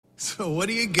So what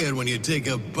do you get when you take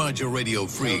a bunch of radio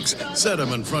freaks, set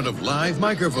them in front of live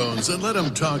microphones, and let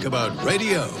them talk about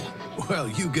radio? Well,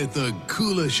 you get the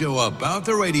coolest show about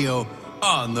the radio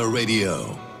on the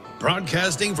radio.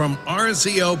 Broadcasting from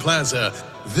RCL Plaza,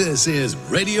 this is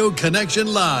Radio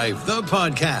Connection Live, the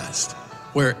podcast,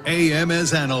 where AM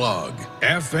is analog,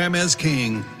 FM is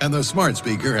king, and the smart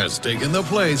speaker has taken the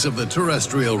place of the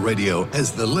terrestrial radio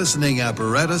as the listening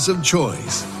apparatus of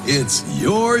choice. It's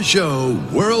your show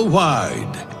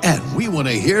worldwide, and we want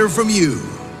to hear from you.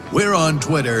 We're on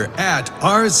Twitter at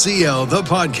RCL The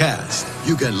Podcast.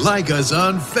 You can like us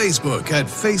on Facebook at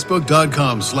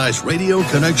facebook.com/Radio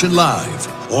Connection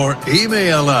Live or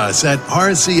email us at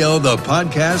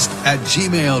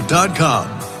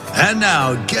rclthepodcast@gmail.com. And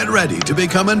now, get ready to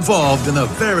become involved in the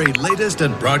very latest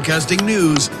in broadcasting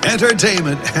news,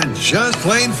 entertainment, and just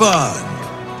plain fun.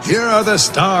 Here are the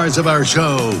stars of our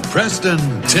show, Preston,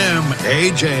 Tim,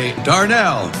 AJ,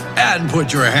 Darnell, and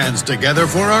put your hands together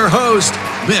for our host,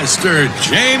 Mr.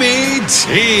 Jamie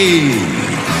T.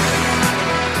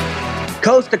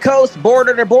 Coast to coast,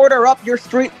 border to border, up your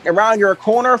street, around your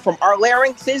corner, from our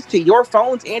larynxes to your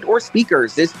phones and or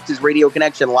speakers. This is Radio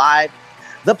Connection Live,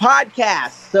 the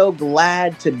podcast. So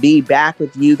glad to be back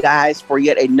with you guys for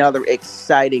yet another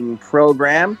exciting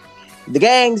program. The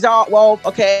gang's all,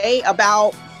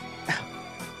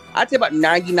 I'd say about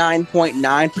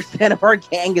 99.9% of our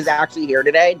gang is actually here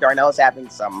today. Darnell is having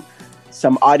some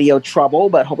audio trouble,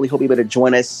 but hopefully he'll be able to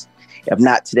join us. If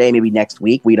not today, maybe next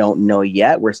week. We don't know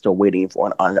yet. We're still waiting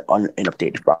for an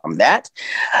update from that.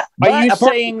 Are you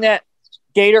saying that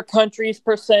Gator Country's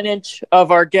percentage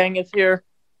of our gang is here?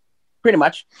 Pretty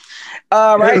much.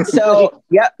 Right. So,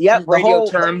 yep. Radio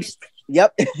terms.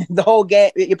 Yep. The whole gang,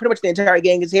 pretty much the entire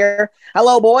gang is here.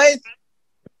 Hello, boys.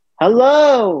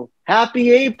 Hello.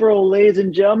 Happy April, ladies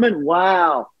and gentlemen.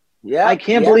 Wow. Yeah. I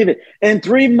can't believe it. In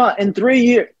 3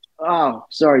 years. Oh,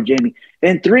 sorry, Jamie.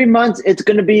 In 3 months, it's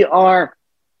going to be our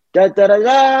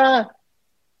 11th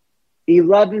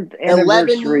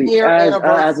anniversary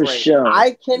as a show.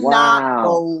 I cannot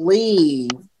believe.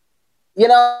 You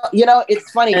know,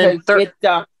 it's funny because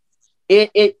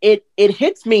it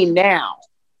hits me now.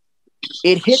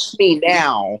 It hits me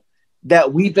now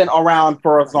that we've been around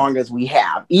for as long as we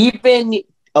have. Even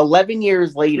 11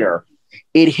 years later,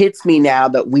 it hits me now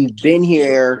that we've been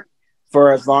here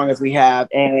for as long as we have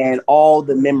and all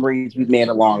the memories we've made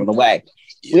along the way.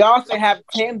 We also have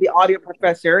Tim, the audio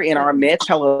professor, in our midst.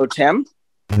 Hello, Tim.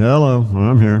 Hello,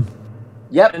 I'm here.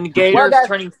 Yep. And Gator's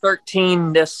turning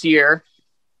 13 this year.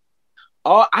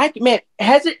 Oh,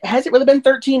 has it really been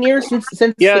 13 years since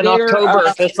yeah, in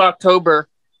October. This October.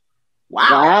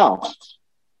 Wow.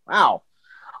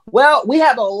 Well, we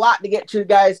have a lot to get to,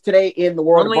 guys, today in the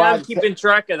world. Only I'm keeping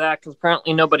track of that because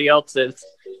apparently nobody else is.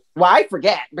 Well, I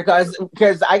forget because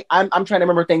I'm trying to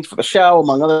remember things for the show,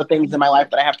 among other things in my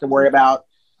life that I have to worry about.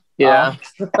 Yeah.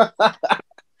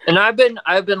 And I've been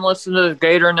listening to the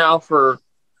Gator now ever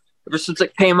since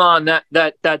it came on that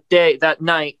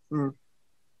night.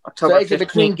 October so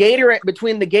between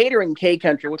the Gator and K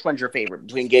Country, which one's your favorite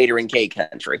between Gator and K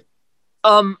Country?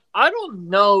 I don't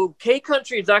know. K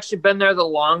Country has actually been there the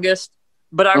longest,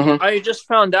 but I just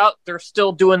found out they're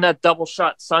still doing that double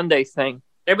shot Sunday thing.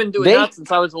 They've been doing that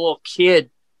since I was a little kid.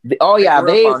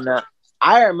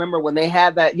 I remember when they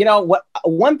had that. You know what?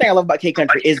 One thing I love about K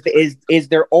Country is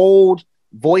their old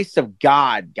voice of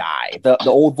God guy, the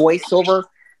old voiceover,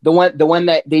 the one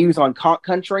that they use on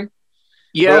Country.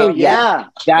 Yeah,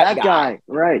 that guy,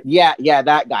 right? Yeah,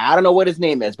 that guy. I don't know what his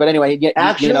name is, but anyway.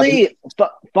 Actually,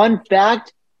 fun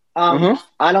fact. I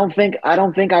don't think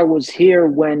I was here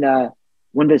when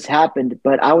this happened,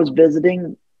 but I was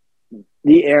visiting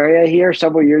the area here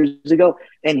several years ago,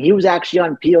 and he was actually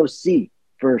on POC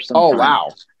for some time.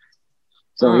 Wow!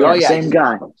 So same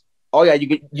guy. Oh yeah,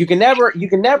 you can never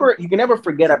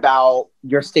forget about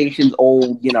your station's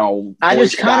old, I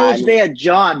just kind of wish they had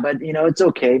John, but it's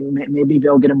okay. Maybe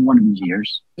they'll get him one of these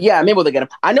years. Yeah, maybe they'll get him.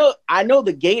 I know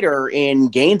the Gator in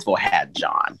Gainesville had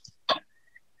John.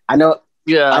 I know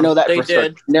that they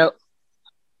did. No,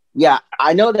 yeah,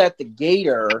 I know that the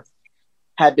Gator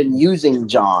had been using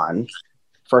John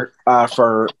for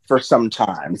some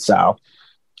time. So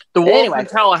the Wolf in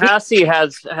Tallahassee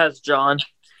has John,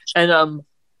 and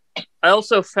I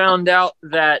also found out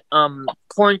that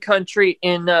Corn Country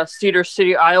in Cedar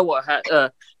City, Iowa,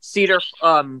 Cedar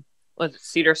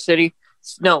City?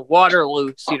 No,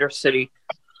 Waterloo, Cedar City,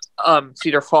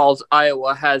 Cedar Falls,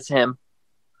 Iowa has him.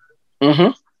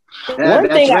 Yeah,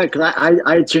 that's right. Because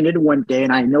I tuned in one day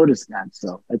and I noticed that,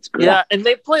 so that's great. Yeah, and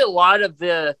they play a lot of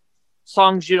the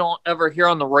songs you don't ever hear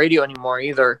on the radio anymore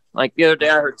either. Like the other day,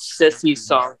 I heard Sissy's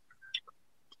song.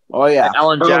 Oh yeah.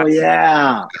 Alan Jackson. Oh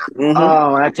yeah. Mhm.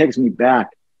 Oh, that takes me back.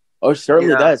 Oh, it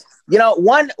certainly Yeah. does. You know,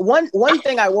 one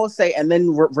thing I will say, and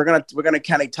then we're gonna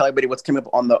kind of tell everybody what's coming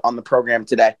up on the program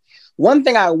today. One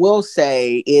thing I will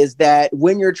say is that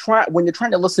when you're trying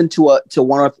to listen to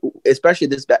one, especially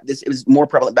this is more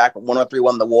prevalent back when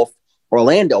 103.1 The Wolf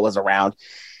Orlando was around.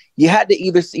 You had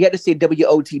to say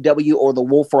WOTW or The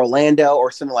Wolf Orlando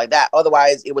or something like that.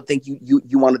 Otherwise, it would think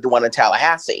you wanted the one in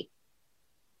Tallahassee.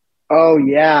 Oh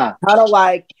yeah. Kind of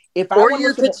like if I Or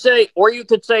you could say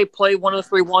play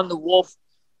 103.1 The Wolf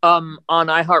on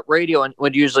iHeartRadio, and it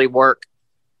would usually work.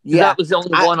 Yeah, that was the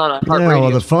only one on iHeartRadio. Yeah,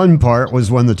 well, the fun part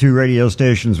was when the two radio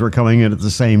stations were coming in at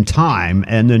the same time,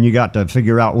 and then you got to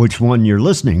figure out which one you're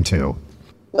listening to.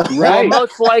 Well, right.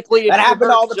 most likely That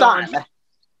happened all the time.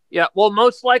 Yeah, well,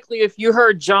 most likely if you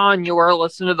heard John, you were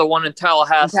listening to the one in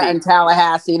Tallahassee. In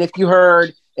Tallahassee, and if you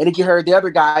heard the other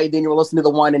guy, then you were listening to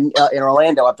the one in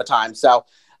Orlando at the time. So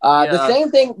the same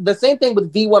thing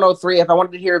with V103. If I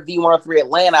wanted to hear V103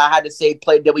 Atlanta, I had to say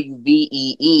play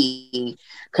WVEE,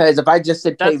 because if I just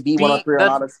said play V103 on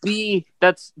Odyssey,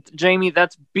 that's Jamie.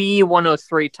 That's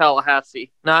B103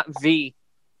 Tallahassee, not V.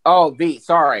 Oh, V.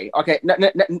 Sorry. Okay. No.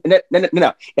 If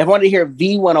I wanted to hear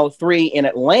V103 in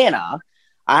Atlanta,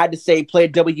 I had to say play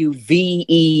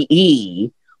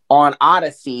WVEE on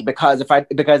Odyssey, because if I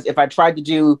tried to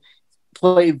do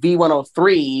play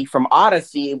V103 from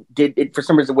Odyssey, it for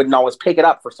some reason wouldn't always pick it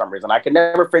up for some reason. I could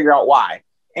never figure out why.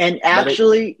 And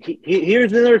actually,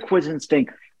 here's another coincidence thing.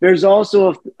 There's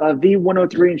also a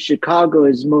V103 in Chicago,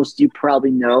 as most of you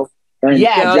probably know. And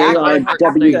Yeah, exactly. That's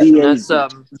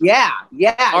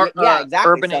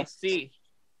exactly. Urban So, AC.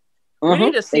 We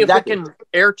need to see if we can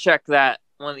air check that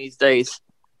one of these days.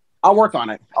 I'll work on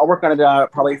it.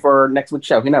 Probably for next week's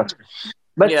show. Who knows?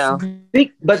 But Yeah.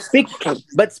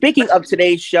 speaking of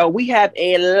today's show, we have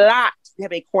a lot. We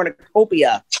have a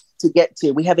cornucopia to get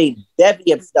to. We have a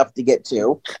bevy of stuff to get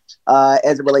to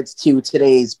as it relates to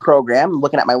today's program. I'm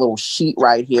looking at my little sheet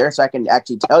right here, so I can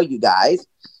actually tell you guys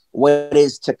what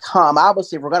is to come.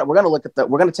 Obviously, we're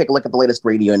gonna take a look at the latest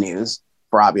radio news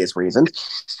for obvious reasons.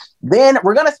 Then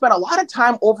we're gonna spend a lot of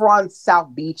time over on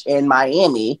South Beach in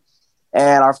Miami.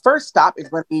 And our first stop is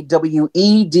going to be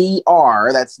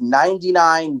WEDR. That's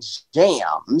 99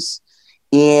 Jams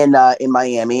in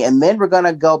Miami. And then we're going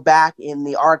to go back in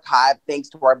the archive, thanks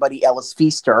to our buddy Ellis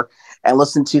Feaster, and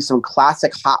listen to some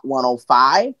classic Hot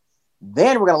 105.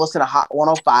 Then we're going to listen to Hot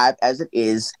 105 as it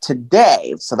is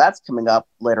today. So that's coming up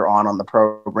later on the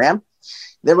program.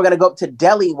 Then we're going to go up to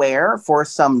Delaware for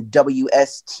some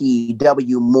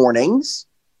WSTW mornings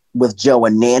with Joe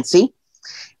and Nancy.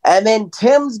 And then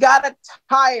Tim's got a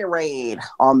tirade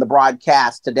on the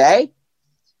broadcast today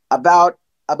about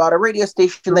a radio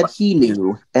station that he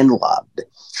knew and loved.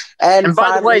 And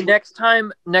by the way, next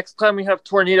time we have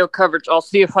tornado coverage, I'll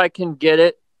see if I can get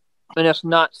it. And if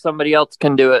not, somebody else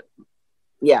can do it.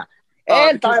 Yeah.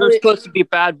 And because there's supposed to be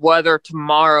bad weather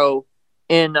tomorrow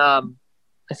in I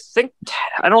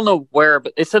don't know where,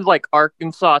 but they said like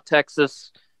Arkansas,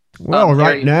 Texas. Well,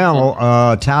 right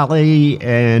now, Tally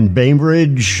and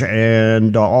Bainbridge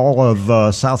and all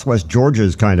of Southwest Georgia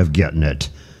is kind of getting it.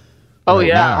 Oh, right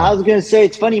yeah. I was going to say,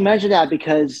 it's funny you mention that,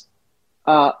 because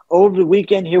over the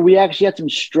weekend here, we actually had some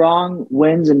strong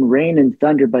winds and rain and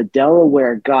thunder, but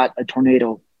Delaware got a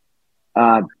tornado.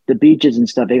 The beaches and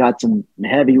stuff, they got some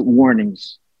heavy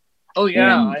warnings. Oh,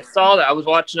 yeah. I saw that. I was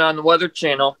watching on the Weather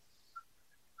Channel.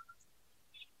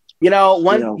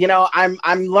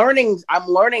 I'm learning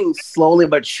slowly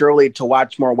but surely to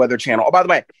watch more Weather Channel. Oh, by the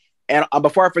way, and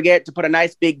before I forget, to put a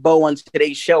nice big bow on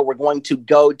today's show, we're going to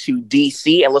go to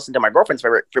DC and listen to my girlfriend's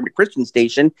favorite Christian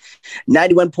station,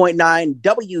 91.9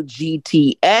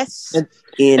 WGTS.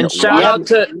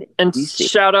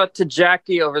 Shout out to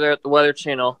Jackie over there at the Weather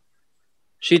Channel.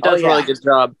 She does a really good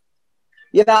job.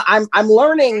 I'm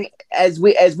learning as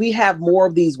we have more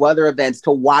of these weather events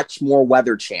to watch more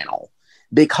Weather Channel.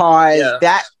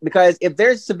 Because if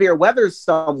there's severe weather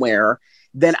somewhere,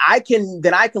 then I can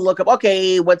look up,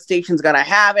 okay, what station's gonna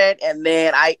have it, and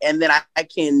then I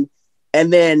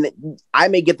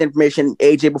may get the information,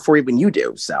 AJ, before even you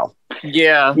do. So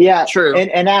yeah, true.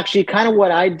 And actually, kind of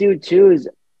what I do too is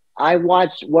I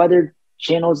watch weather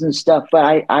channels and stuff,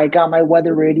 but I got my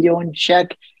weather radio in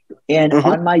check, and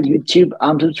on my YouTube,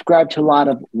 I'm subscribed to a lot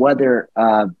of weather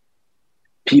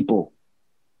people.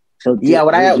 So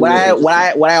what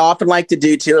I often like to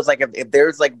do too is like if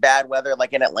there's like bad weather,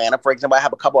 like in Atlanta, for example, I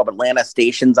have a couple of Atlanta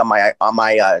stations on my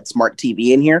smart TV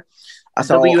in here.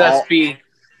 WSB.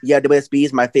 WSB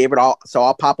is my favorite.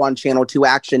 I'll pop on Channel 2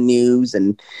 Action News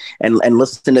and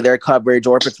listen to their coverage,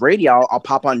 or if it's radio, I'll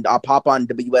pop on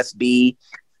WSB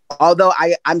Although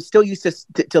I'm still used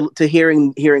to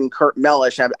hearing Kurt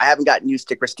Mellish. I haven't gotten used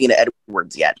to Christina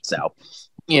Edwards yet. So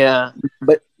yeah,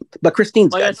 but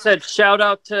Christine's like good. I said, shout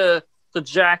out to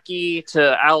Jackie,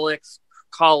 to Alex,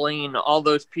 Colleen, all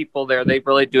those people there. They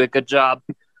really do a good job.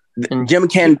 Jim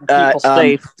Jim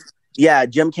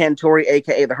Cantori,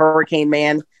 aka the Hurricane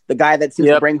Man, the guy that seems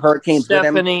to bring hurricanes with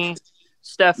him.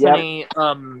 Stephanie,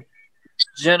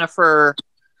 Jennifer,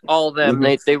 all of them.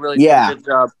 Mm-hmm. They really do a good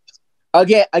job.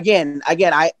 Again.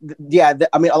 I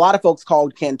mean, a lot of folks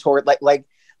called Cantori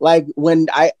like when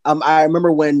I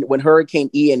remember when Hurricane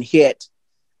Ian hit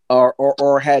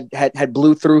or had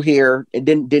blew through here and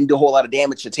didn't do a whole lot of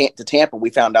damage to Tampa. We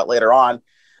found out later on.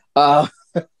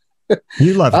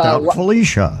 You left out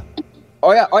Felicia.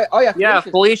 Oh yeah. Yeah,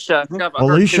 Felicia.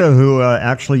 Felicia, who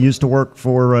actually used to work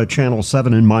for Channel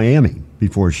 7 in Miami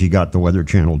before she got the Weather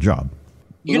Channel job.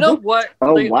 You know what?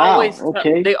 Oh, wow.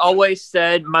 Okay. They always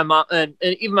said, my mom, and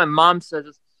even my mom says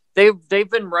this, they've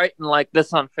been writing like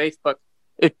this on Facebook.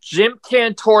 If Jim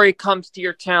Cantori comes to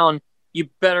your town, you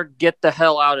better get the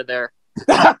hell out of there.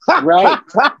 Right.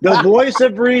 The voice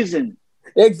of reason.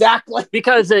 Exactly.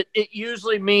 Because it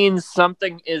usually means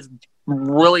something is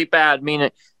really bad, meaning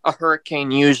a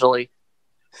hurricane usually.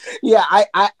 Yeah,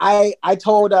 I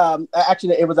told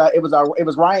actually it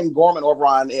was Ryan Gorman over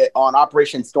on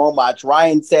Operation Stormwatch.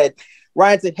 Ryan said,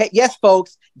 "Hey, yes,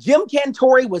 folks, Jim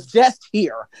Cantori was just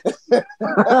here." So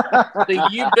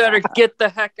you better get the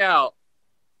heck out.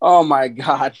 Oh my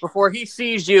God! Before he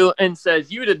sees you and says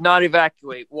you did not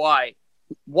evacuate. Why?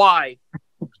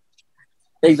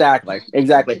 Exactly.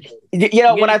 You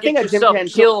know, when I think of Jim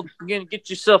Cantori, you're gonna get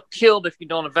yourself killed if you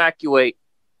don't evacuate.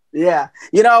 Yeah,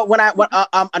 you know, when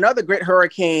another great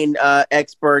hurricane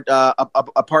expert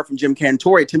apart from Jim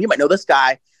Cantori, Tim, you might know this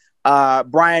guy,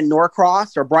 Brian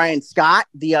Norcross or Brian Scott,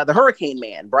 the Hurricane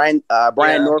Man, Brian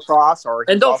Norcross,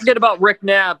 and don't forget about Rick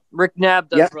Knabb. Rick Knabb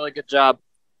does a really good job.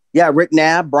 Yeah, Rick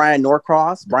Knabb, Brian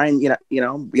Norcross, Brian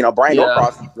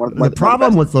Norcross. The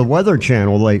problem with the Weather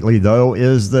Channel lately, though,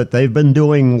 is that they've been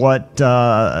doing what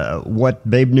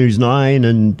Babe News 9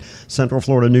 and Central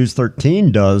Florida News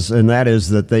 13 does, and that is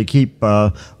that they keep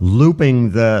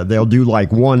looping they'll do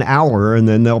like 1 hour, and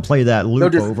then they'll play that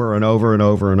loop over and over and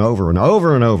over and over and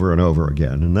over and over and over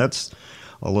again, and that's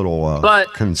a little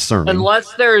concerning.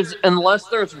 Unless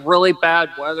there's really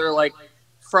bad weather, like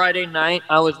Friday night,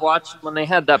 I was watching when they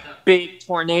had that big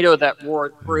tornado that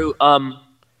roared through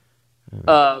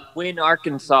Wayne,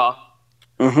 Arkansas.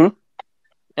 Mm-hmm.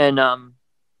 And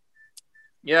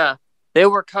they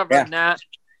were covering that.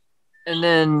 And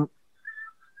then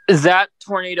that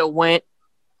tornado went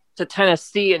to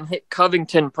Tennessee and hit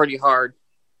Covington pretty hard.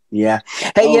 Yeah.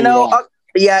 Hey,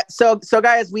 so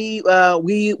guys, we've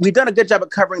done a good job of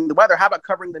covering the weather. How about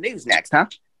covering the news next, huh?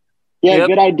 Yeah,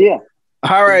 good idea.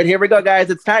 All right, here we go,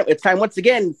 guys. It's time once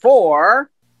again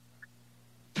for...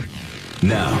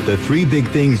 Now, the 3 big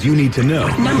things you need to know.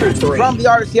 Number 3. From the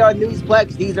RCR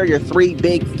Newsplex, these are your 3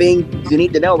 big things you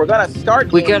need to know. We're going to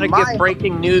start... We got to get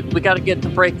breaking news. We got to get to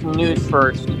breaking news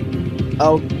first.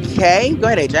 Okay. Go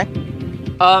ahead, AJ.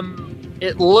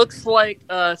 It looks like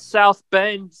South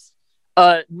Bend's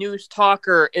news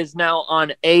talker is now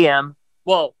on AM.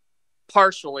 Well,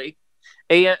 partially.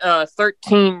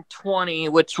 1320,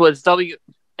 which was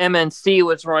WMNC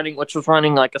was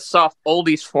running like a soft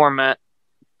oldies format.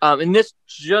 And this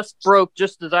just broke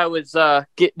just as I was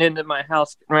getting into my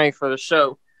house getting ready for the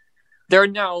show.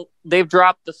 They've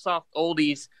dropped the soft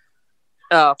oldies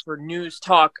for news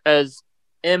talk as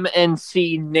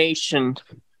MNC Nation.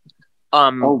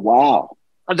 Oh wow.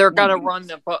 They're gonna run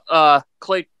the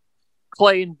Clay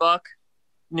and Buck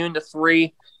noon to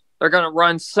 3. They're going to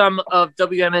run some of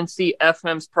WMNC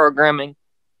FM's programming.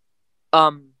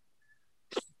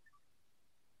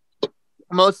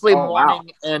 Mostly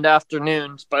morning and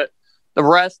afternoons, but the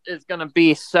rest is going to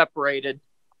be separated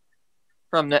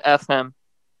from the FM.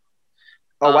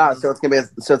 Oh wow! So it's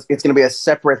gonna be a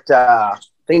separate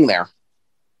thing there.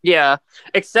 Yeah,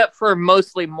 except for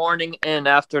mostly morning and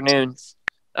afternoons.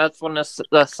 That's when the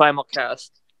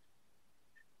simulcast.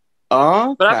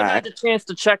 Okay. But I haven't had the chance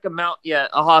to check them out yet.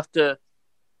 I'll have to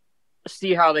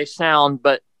see how they sound,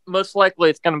 but most likely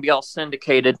it's going to be all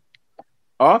syndicated.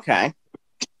 Okay.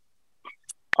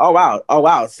 Oh wow!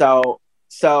 So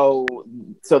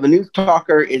the news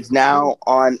talker is now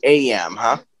on AM,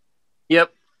 huh?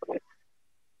 Yep.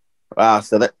 Wow.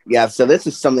 So this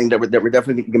is something that we're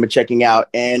definitely going to be checking out.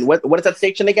 And what is that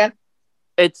station again?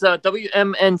 It's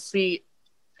WMNC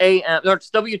AM, or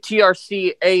it's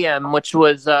WTRC AM, which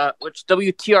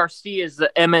WTRC is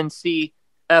the MNC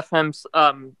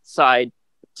FM side.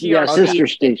 TRC, sister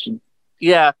station.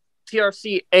 Yeah,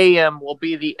 TRC AM will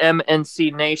be the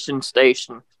MNC Nation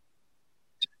station.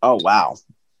 Oh, wow.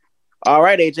 All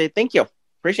right, AJ. Thank you.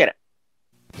 Appreciate it.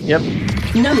 Yep.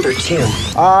 Number 2.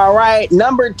 All right,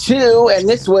 number 2, and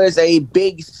this was a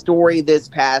big story this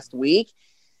past week.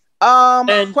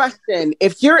 Question: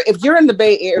 If you're in the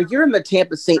Bay Area, if you're in the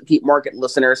Tampa St. Pete market,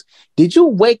 listeners, did you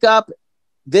wake up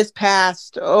this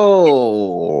past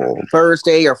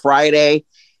Thursday or Friday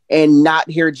and not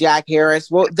hear Jack Harris?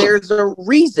 Well, there's a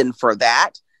reason for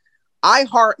that.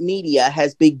 iHeartMedia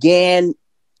has begun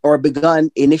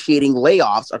initiating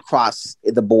layoffs across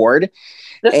the board.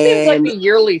 This seems like a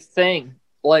yearly thing.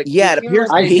 Like, yeah, it appears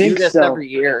I think this so. every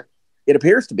year. It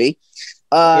appears to be.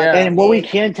 And what we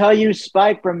can tell you,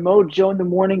 Spike from Mojo in the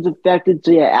Morning's affected.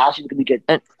 So yeah, Ashley's gonna get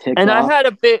ticked off. I had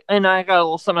a bit, and I got a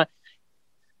little something.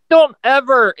 Don't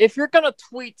ever, if you're gonna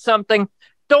tweet something,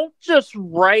 don't just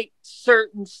write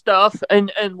certain stuff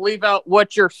and leave out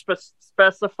what you're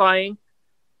specifying.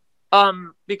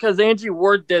 Because Angie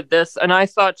Ward did this, and I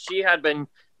thought she had been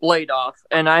laid off,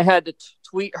 and I had to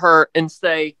tweet her and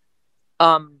say,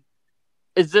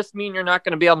 "Does this mean you're not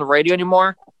going to be on the radio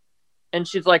anymore?" And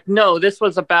she's like, "No, this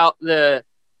was about the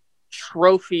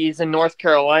trophies in North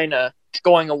Carolina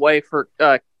going away for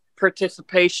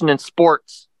participation in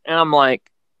sports." And I'm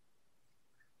like,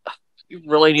 you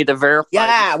really need to verify.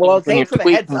 Yeah, well, thanks for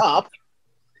the heads up.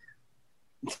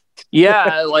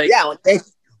 Yeah, like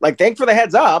thanks for the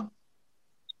heads up.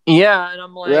 Yeah, and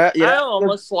I'm like, yeah. I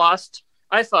almost lost.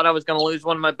 I thought I was going to lose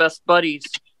one of my best buddies.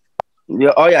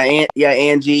 Yeah,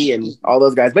 Angie and all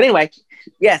those guys. But anyway,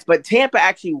 yes, but Tampa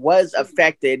actually was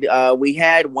affected. We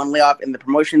had one layoff in the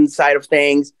promotion side of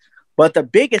things, but the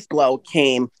biggest blow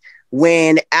came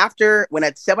when at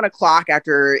 7:00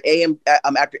 after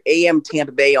AM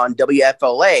Tampa Bay on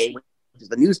WFLA, which is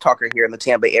the news talker here in the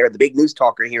Tampa Bay area, the big news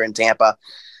talker here in Tampa.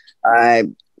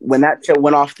 When that show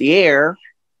went off the air,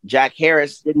 Jack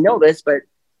Harris didn't know this, but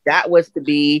that was to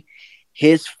be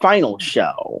his final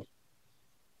show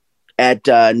at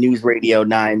News Radio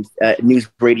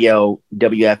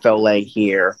WFLA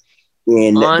here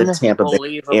in the Tampa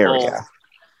Bay area.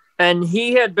 And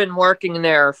he had been working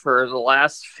there for the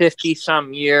last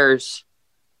 50-some years.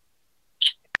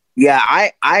 Yeah,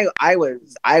 I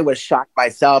was shocked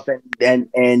myself, and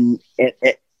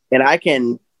I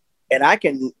can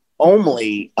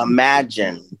only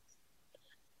imagine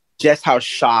just how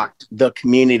shocked the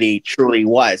community truly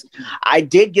was. I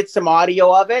did get some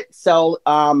audio of it, so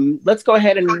let's go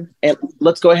ahead and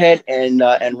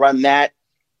run that,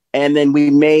 and then we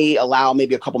may allow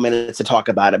maybe a couple minutes to talk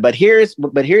about it. But here's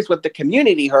what the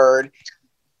community heard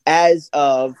as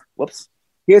of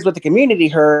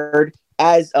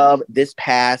this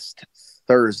past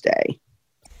Thursday.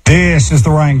 This is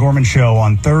the Ryan Gorman Show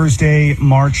on Thursday,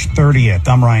 March 30th.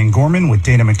 I'm Ryan Gorman with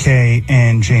Dana McKay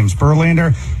and James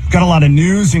Berlander. Got a lot of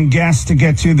news and guests to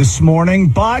get to this morning,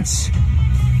 but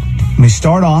let me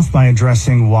start off by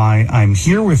addressing why I'm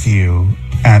here with you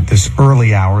at this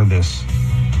early hour, this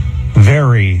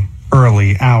very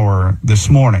early hour this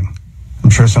morning.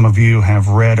 I'm sure some of you have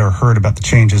read or heard about the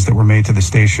changes that were made to the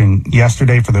station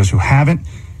yesterday. For those who haven't,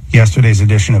 yesterday's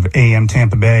edition of AM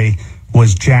Tampa Bay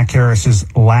was Jack Harris's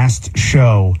last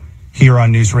show here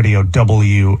on News Radio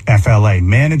WFLA.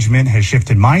 Management has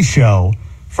shifted my show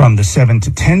from the 7 to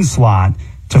 10 slot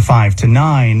to 5 to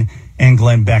 9, and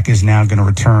Glenn Beck is now going to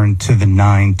return to the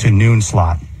 9 to noon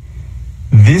slot.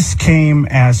 This came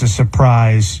as a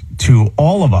surprise to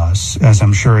all of us, as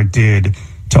I'm sure it did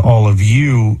to all of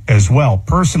you as well.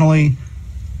 Personally,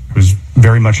 I was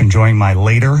very much enjoying my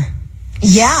later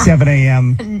 7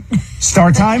 a.m.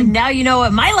 start time. Now you know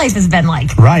what my life has been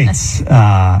like. Right.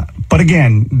 But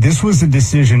again, this was a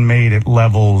decision made at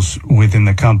levels within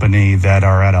the company that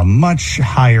are at a much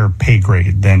higher pay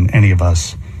grade than any of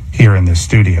us here in this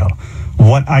studio.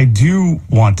 What I do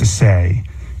want to say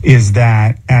is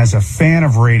that as a fan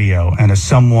of radio and as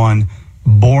someone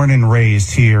born and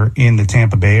raised here in the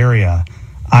Tampa Bay area,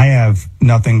 I have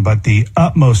nothing but the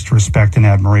utmost respect and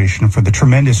admiration for the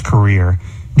tremendous career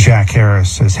Jack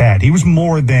Harris has had. He was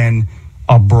more than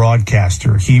a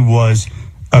broadcaster. He was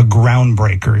a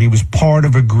groundbreaker. He was part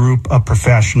of a group of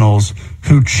professionals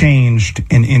who changed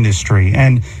an industry.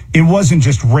 And it wasn't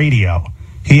just radio.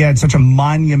 He had such a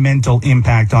monumental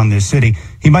impact on this city.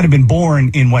 He might have been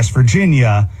born in West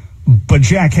Virginia, but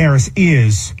Jack Harris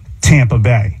is Tampa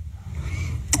Bay.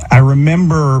 I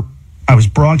remember I was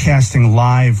broadcasting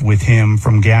live with him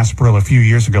from Gasparilla a few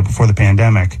years ago before the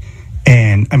pandemic.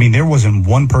 And I mean, there wasn't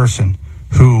one person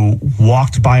who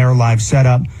walked by our live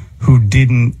setup who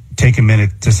didn't take a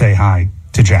minute to say hi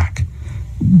to Jack.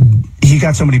 He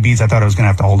got so many beats, I thought I was going to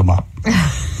have to hold him up.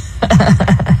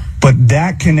 But But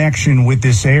that connection with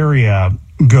this area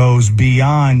goes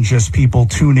beyond just people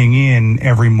tuning in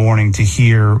every morning to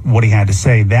hear what he had to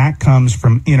say. That comes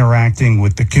from interacting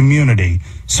with the community,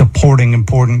 supporting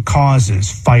important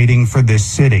causes, fighting for this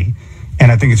city.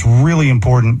 And I think it's really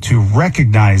important to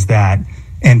recognize that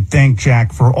and thank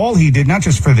Jack for all he did, not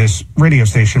just for this radio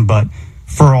station, but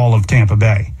for all of Tampa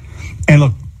Bay. And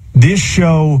look, this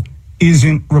show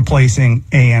isn't replacing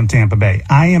AM Tampa Bay.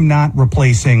 I am not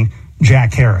replacing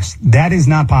Jack Harris. That is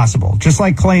not possible. Just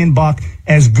like Clay and Buck,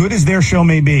 as good as their show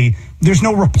may be, there's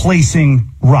no replacing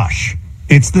Rush.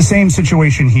 It's the same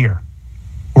situation here.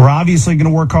 We're obviously going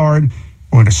to work hard.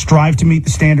 We're going to strive to meet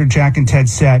the standard Jack and Ted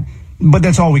set, but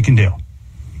that's all we can do.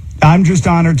 I'm just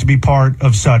honored to be part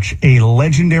of such a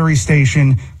legendary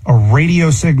station, a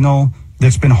radio signal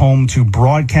that's been home to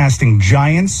broadcasting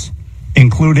giants,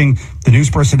 including the news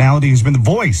personality who's been the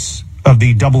voice of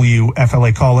the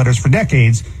WFLA call letters for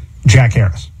decades, Jack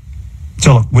Harris.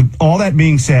 So look, with all that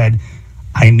being said,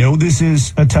 I know this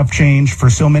is a tough change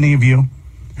for so many of you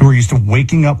who are used to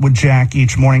waking up with Jack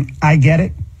each morning. I get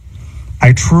it.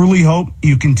 I truly hope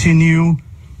you continue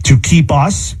to keep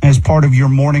us as part of your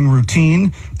morning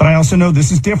routine. But I also know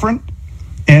this is different.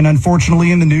 And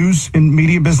unfortunately, in the news and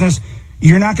media business,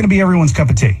 you're not going to be everyone's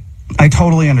cup of tea. I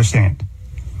totally understand.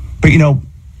 But, you know,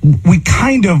 we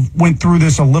kind of went through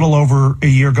this a little over a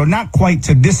year ago, not quite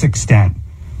to this extent.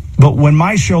 But when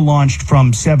my show launched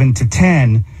from 7 to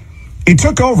 10, it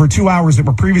took over 2 hours that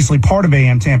were previously part of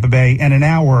AM Tampa Bay and an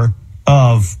hour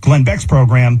of Glenn Beck's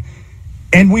program.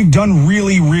 And we've done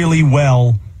really, really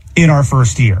well in our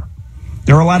first year.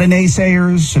 There were a lot of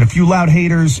naysayers and a few loud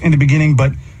haters in the beginning,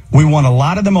 but we won a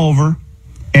lot of them over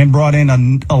and brought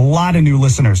in a lot of new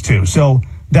listeners too. So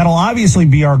that'll obviously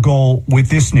be our goal with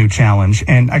this new challenge.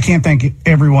 And I can't thank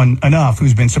everyone enough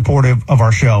who's been supportive of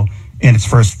our show in its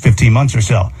first 15 months or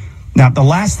so. Now, the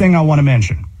last thing I want to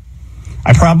mention,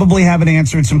 I probably haven't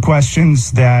answered some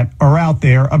questions that are out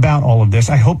there about all of this.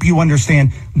 I hope you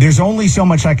understand there's only so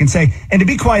much I can say. And to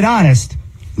be quite honest,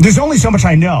 there's only so much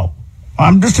I know.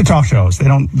 I'm just a talk show host.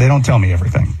 They don't tell me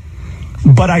everything.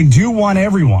 But I do want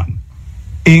everyone,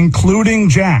 including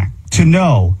Jack, to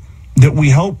know that we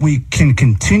hope we can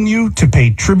continue to pay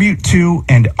tribute to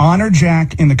and honor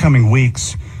Jack in the coming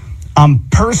weeks. I'm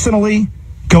personally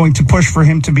going to push for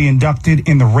him to be inducted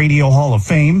in the Radio Hall of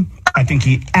Fame. I think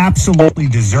he absolutely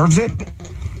deserves it.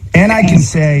 And I can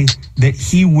say that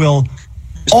he will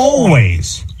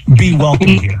always be welcome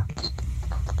here.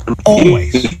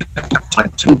 Always.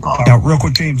 Now, real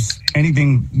quick, James,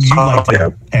 anything you'd like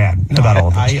to add about all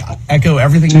of this? I echo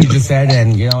everything you just said,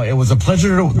 and, you know, it was a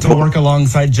pleasure to work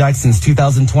alongside Jack since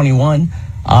 2021.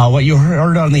 What you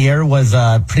heard on the air was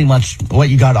pretty much what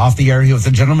you got off the air. He was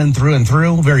a gentleman through and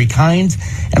through, very kind,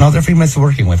 and I'll definitely miss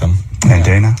working with him. And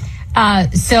Dana?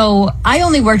 So I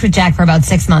only worked with Jack for about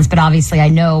 6 months, but obviously I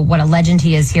know what a legend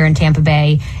he is here in Tampa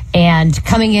Bay. And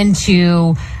coming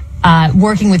into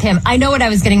working with him, I know what I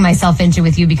was getting myself into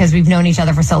with you because we've known each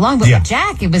other for so long. But with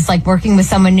Jack, it was like working with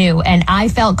someone new. And I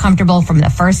felt comfortable from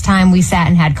the first time we sat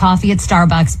and had coffee at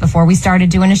Starbucks before we started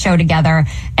doing a show together.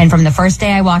 And from the first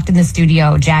day I walked in the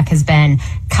studio, Jack has been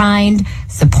kind,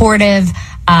 supportive,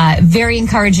 very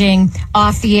encouraging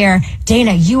off the air.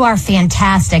 Dana, you are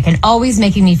fantastic and always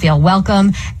making me feel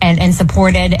welcome and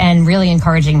supported and really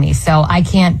encouraging me. So I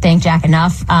can't thank Jack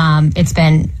enough. It's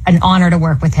been an honor to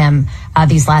work with him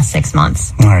these last 6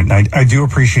 months. All right. I do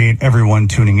appreciate everyone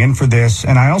tuning in for this.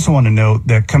 And I also want to note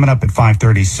that coming up at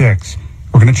 5:36,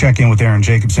 we're going to check in with Aaron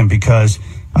Jacobson because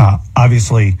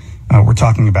obviously we're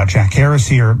talking about Jack Harris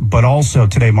here, but also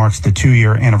today marks the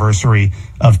 2-year anniversary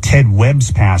of Ted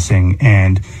Webb's passing,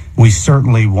 and we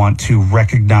certainly want to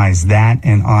recognize that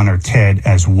and honor Ted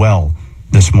as well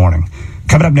this morning.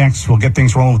 Coming up next, we'll get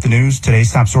things rolling with the news.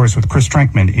 Today's top stories with Chris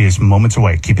Trankman is moments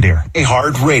away. Keep it here. A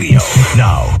Hard Radio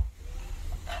now.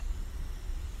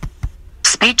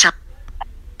 Speech on.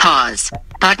 Pause.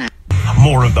 Button.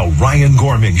 More of the Ryan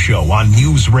Gorman Show on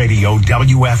News Radio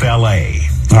WFLA.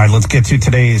 All right, let's get to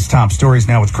today's top stories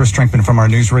now with Chris Trankman from our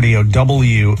News Radio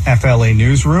WFLA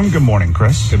newsroom. Good morning,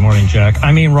 Chris. Good morning, Jack.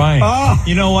 I mean, Ryan. Oh.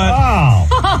 You know what? Oh.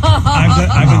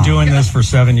 I've been doing this for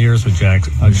 7 years with Jack's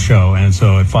show, and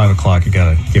so at 5 o'clock, you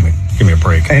gotta give me a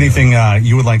break. Anything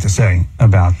you would like to say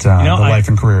about the life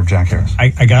and career of Jack Harris?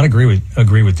 I gotta agree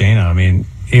with Dana. I mean,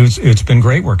 it's been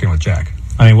great working with Jack.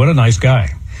 I mean, what a nice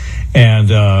guy,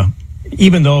 and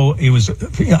even though it was,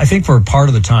 I think for part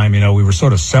of the time, we were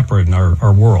sort of separate in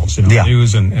our worlds.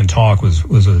 News and talk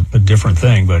was a different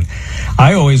thing. But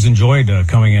I always enjoyed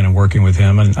coming in and working with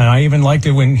him, and I even liked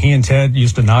it when he and Ted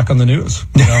used to knock on the news,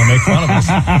 and make fun of us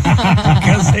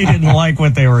because they didn't like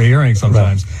what they were hearing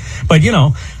sometimes. Right. But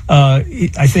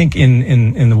I think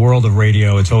in the world of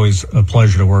radio, it's always a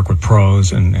pleasure to work with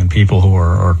pros and people who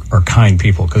are kind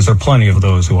people, because there are plenty of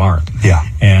those who aren't. Yeah.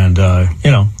 And I'm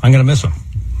going to miss them.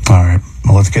 All right.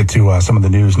 Well, let's get to some of the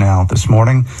news now this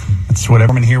morning. It's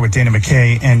whatever. I'm here with Dana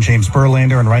McKay and James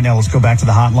Berlander. And right now, let's go back to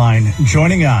the hotline.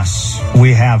 Joining us,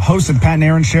 we have host of the Pat and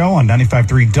Aaron Show on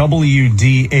 95.3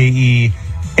 WDAE,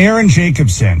 Aaron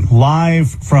Jacobson, live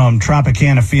from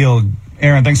Tropicana Field.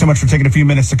 Aaron, thanks so much for taking a few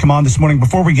minutes to come on this morning.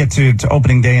 Before we get to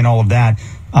opening day and all of that,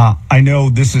 I know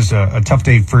this is a tough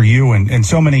day for you and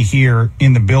so many here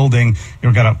in the building.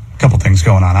 You've got a couple things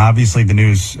going on. Obviously, the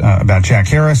news about Jack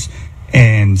Harris.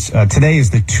 And today is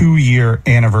the 2-year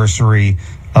anniversary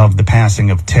of the passing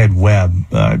of Ted Webb.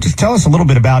 Just tell us a little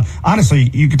bit about, honestly,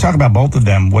 you could talk about both of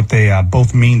them, what they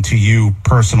both mean to you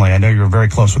personally. I know you're very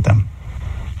close with them.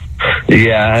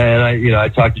 Yeah, and I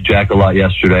talked to Jack a lot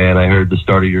yesterday, and I heard the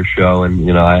start of your show,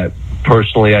 and I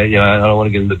personally, I don't want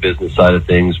to get into the business side of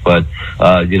things, but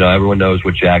everyone knows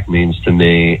what Jack means to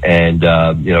me, and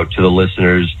to the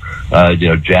listeners,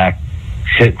 Jack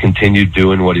continued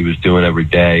doing what he was doing every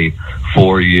day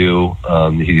for you.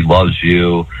 He loves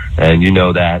you, and you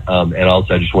know that. And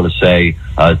also, I just want to say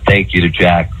thank you to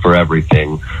Jack for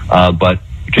everything. But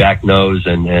Jack knows,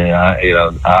 and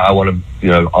I want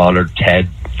to honor Ted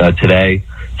today.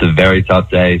 It's a very tough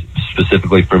day,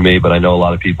 specifically for me, but I know a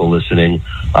lot of people listening.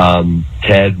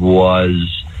 Ted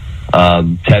was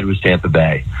Tampa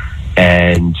Bay,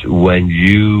 and when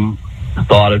you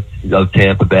thought of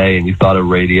Tampa Bay and you thought of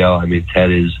radio, I mean,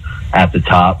 Ted is at the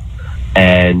top.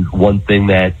 And one thing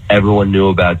that everyone knew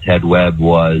about Ted Webb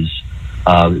was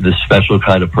the special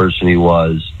kind of person he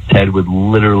was. Ted would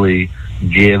literally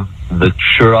give the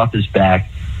shirt off his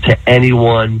back to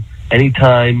anyone,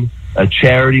 anytime a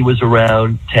charity was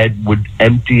around. Ted would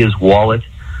empty his wallet.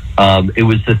 It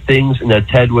was the things, and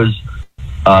Ted was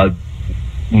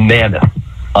mammoth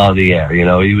on the air.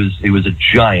 He was a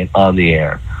giant on the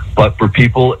air. But for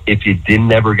people, if you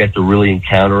didn't ever get to really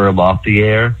encounter him off the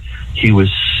air, he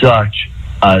was such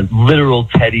a literal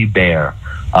teddy bear.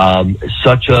 He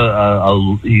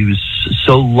was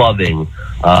so loving.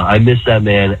 I miss that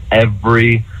man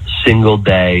every single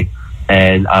day.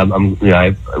 And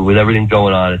with everything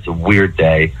going on, it's a weird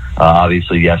day.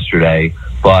 Obviously, yesterday,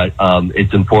 but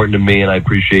it's important to me, and I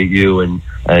appreciate you and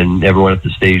everyone at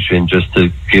the station just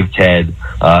to give Ted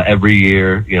every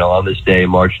year, on this day,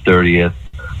 March 30th.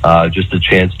 Just a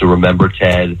chance to remember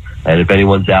Ted. And if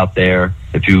anyone's out there,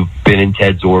 if you've been in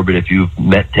Ted's orbit, if you've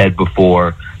met Ted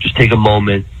before, just take a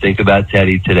moment, think about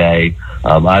Teddy today.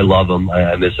 I love him.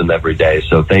 I miss him every day.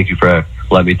 So thank you for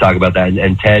letting me talk about that.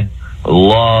 And Ted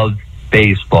loved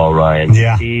baseball, Ryan.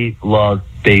 Yeah. He loved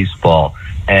baseball.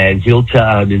 And he'll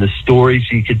tell, the stories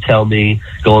he could tell me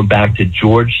going back to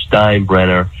George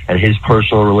Steinbrenner and his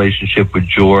personal relationship with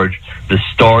George, the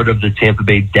start of the Tampa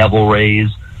Bay Devil Rays,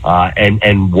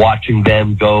 and watching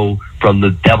them go from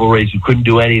the Devil Rays who couldn't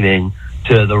do anything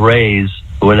to the Rays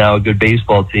who are now a good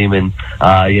baseball team. And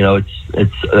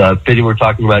it's fitting we're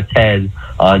talking about Ted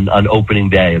on opening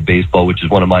day of baseball, which is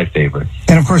one of my favorites.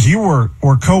 And of course, you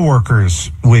were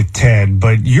co-workers with Ted,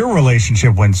 but your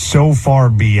relationship went so far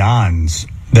beyond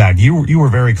that. You were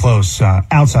very close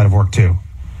outside of work too.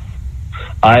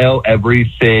 I owe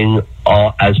everything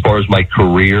as far as my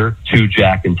career to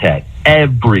Jack and Ted.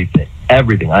 Everything.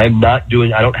 I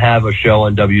don't have a show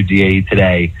on WDAE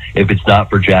today if it's not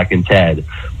for Jack and Ted.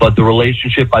 But the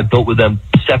relationship I built with them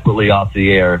separately off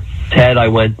the air. Ted, I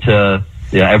went to,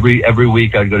 every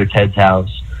week I'd go to Ted's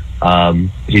house.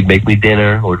 He'd make me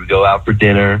dinner, or we'd go out for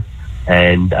dinner.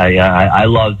 And I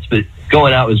loved,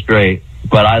 going out was great,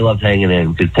 but I loved hanging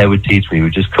in because Ted would teach me. He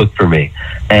would just cook for me.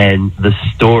 And the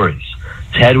stories.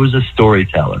 Ted was a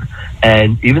storyteller.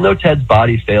 And even though Ted's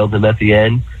body failed him at the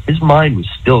end, his mind was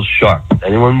still sharp.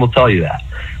 Anyone will tell you that.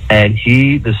 And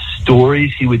the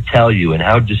stories he would tell you and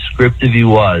how descriptive he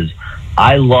was,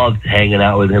 I loved hanging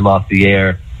out with him off the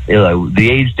air. The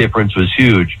age difference was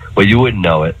huge, but you wouldn't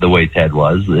know it the way Ted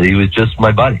was. He was just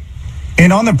my buddy.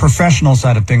 And on the professional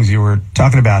side of things, you were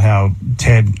talking about how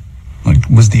Ted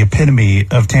was the epitome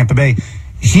of Tampa Bay.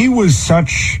 He was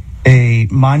such a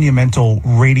monumental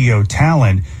radio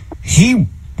talent. He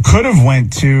could have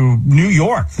went to New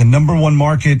York, the #1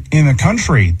 market in the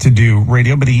country, to do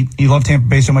radio, but he loved Tampa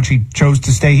Bay so much he chose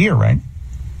to stay here, right?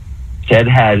 Ted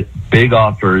had big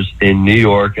offers in New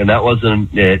York, and that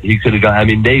wasn't it. He could have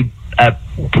gone. They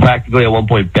practically at one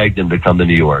point begged him to come to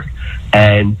New York,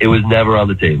 and it was never on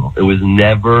the table. It was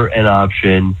never an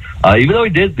option. Even though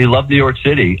he loved New York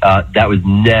City, that was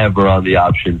never on the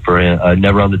option for him,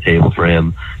 never on the table for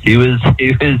him. He was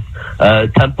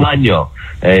Tampano.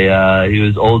 He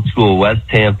was old school West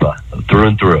Tampa through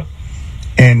and through.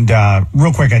 And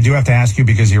real quick, I do have to ask you,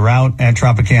 because you're out at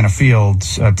Tropicana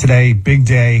Fields today, big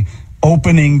day,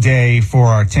 opening day for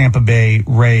our Tampa Bay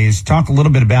Rays. Talk a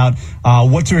little bit about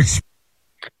what to expect.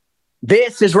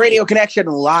 This is Radio Connection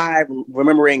Live,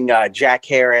 remembering Jack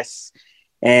Harris,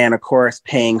 and of course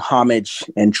paying homage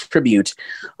and tribute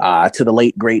to the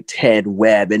late great Ted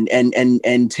Webb.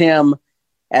 And Tim,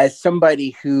 as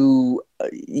somebody who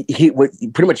he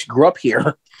pretty much grew up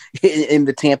here in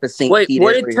the Tampa St. Pete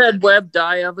what area. did Ted Webb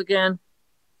die of again?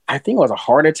 I think it was a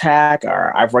heart attack,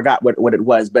 or I forgot what it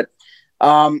was. But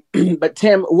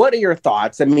Tim, what are your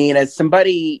thoughts? I mean, as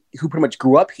somebody who pretty much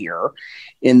grew up here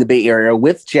in the Bay Area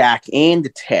with Jack and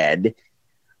Ted,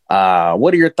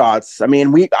 what are your thoughts? I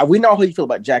mean, we know how you feel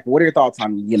about Jack. But what are your thoughts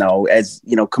on,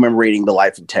 commemorating the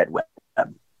life of Ted Webb?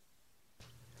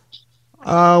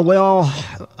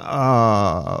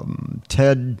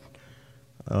 Ted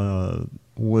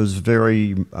was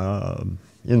very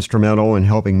instrumental in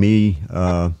helping me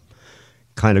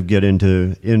kind of get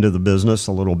into the business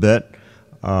a little bit,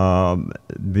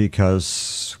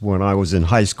 because when I was in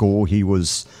high school, he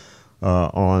was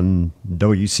on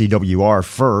WCWR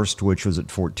first, which was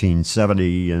at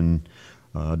 1470 in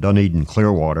Dunedin,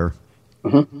 Clearwater,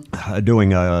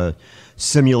 doing a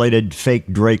simulated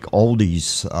fake Drake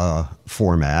oldies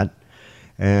format.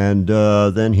 And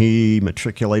then he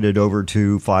matriculated over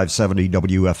to 570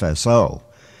 WFSO.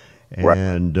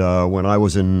 And when I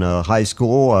was in high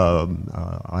school,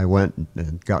 I went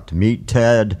and got to meet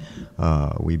Ted.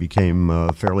 We became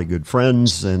fairly good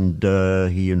friends, and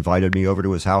he invited me over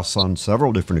to his house on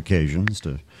several different occasions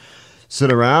to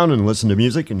sit around and listen to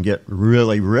music and get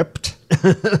really ripped.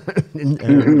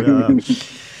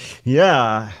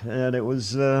 Yeah, and it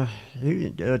was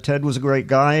Ted was a great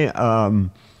guy.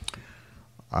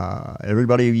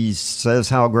 Everybody says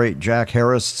how great Jack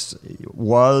Harris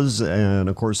was, and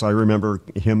of course I remember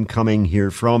him coming here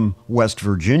from West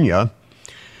Virginia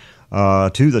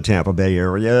to the Tampa Bay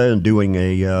area and doing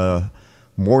a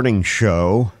morning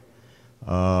show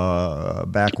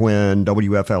back when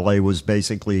WFLA was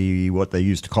basically what they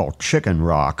used to call chicken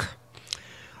rock.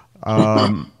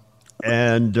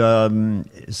 And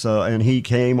he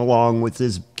came along with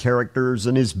his characters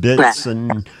and his bits,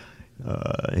 and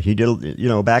he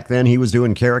did, back then he was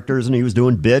doing characters and he was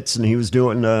doing bits and he was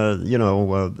doing,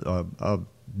 a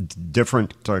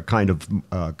different kind of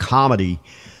comedy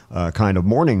kind of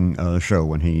morning show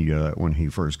when he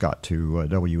first got to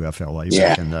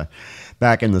WFLA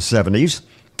back in the 70s.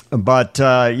 But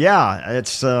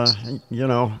it's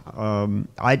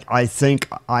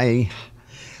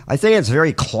I think it's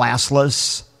very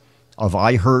classless of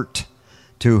iHeart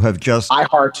to have just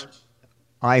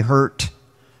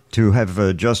to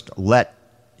have just let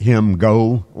him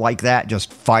go like that,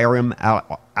 just fire him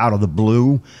out of the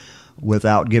blue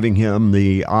without giving him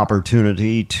the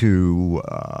opportunity to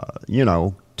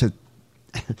to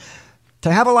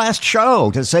have a last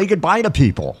show, to say goodbye to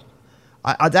people.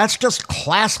 That's just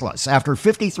classless. After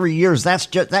 53 years,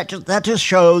 that just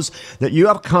shows that you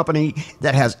have a company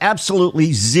that has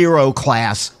absolutely zero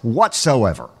class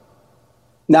whatsoever.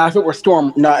 Now, if it were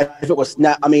Storm,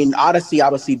 Odyssey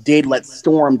obviously did let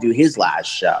Storm do his last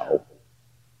show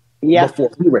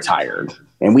before he retired,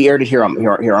 and we aired it here on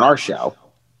our show.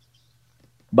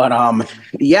 But and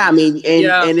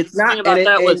it's not. The thing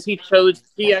about was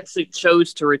he actually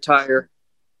chose to retire.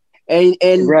 And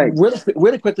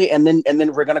really quickly, and then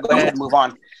we're gonna go ahead and move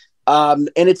on. And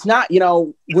it's not,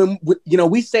 when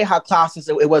we say how classless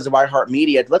it was of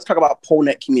iHeartMedia. Let's talk about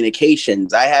Polnet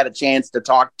Communications. I had a chance to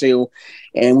talk to,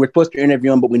 and we're supposed to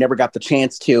interview him, but we never got the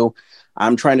chance to.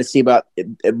 I'm trying to see about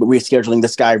rescheduling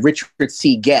this guy, Richard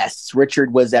C. Guest.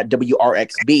 Richard was at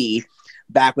WRXB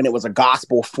back when it was a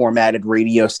gospel formatted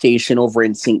radio station over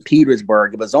in St.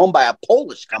 Petersburg. It was owned by a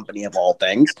Polish company of all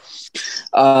things.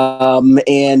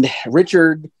 And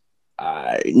Richard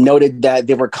noted that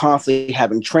they were constantly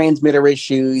having transmitter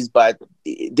issues, but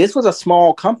this was a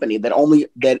small company that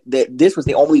this was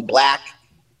the only black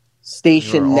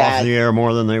station that off the air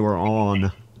more than they were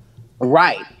on.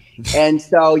 Right. And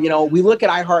so, we look at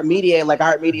iHeartMedia, like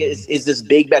iHeartMedia is this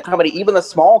big bad company, even the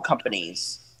small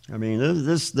companies. I mean,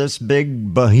 this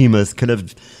big behemoth could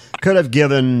have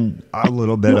given a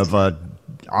little bit of a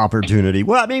opportunity.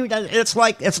 Well, I mean, it's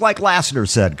like Lassiter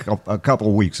said a couple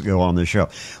of weeks ago on the show.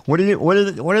 What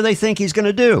do they think he's going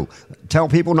to do? Tell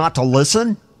people not to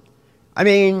listen? I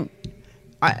mean,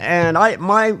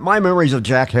 my memories of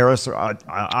Jack Harris,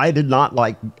 I did not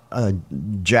like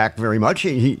Jack very much.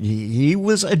 He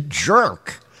was a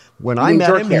jerk. When I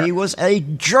met him, he was a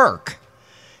jerk.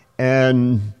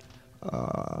 And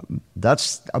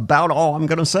that's about all I'm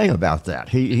going to say about that.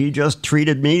 He just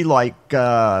treated me like,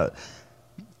 like,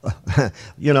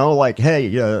 hey,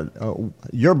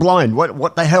 you're blind.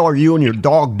 What the hell are you and your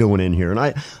dog doing in here?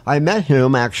 And I met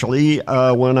him, actually,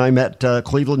 when I met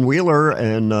Cleveland Wheeler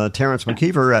and Terrence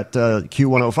McKeever at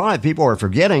Q105. People are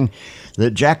forgetting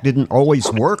that Jack didn't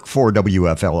always work for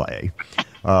WFLA.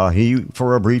 He,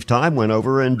 for a brief time, went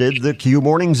over and did the Q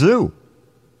Morning Zoo.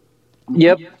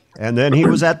 Yep. And then he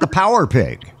was at the Power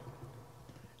Pig.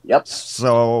 Yep.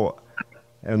 So...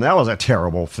 And that was a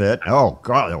terrible fit. Oh,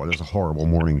 God, that was a horrible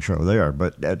morning show there.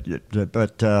 But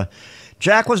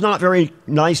Jack was not very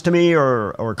nice to me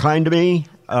or kind to me.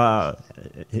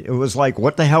 It was like,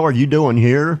 what the hell are you doing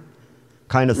here?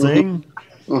 Kind of thing.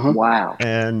 Mm-hmm. Wow.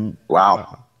 And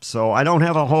wow. So I don't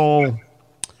have a whole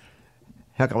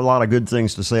heck of a lot of good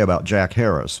things to say about Jack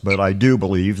Harris, but I do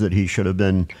believe that he should have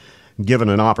been given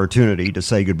an opportunity to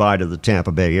say goodbye to the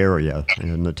Tampa Bay area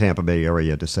and the Tampa Bay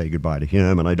area to say goodbye to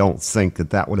him. And I don't think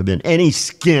that would have been any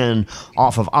skin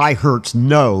off of iHeart's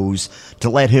nose to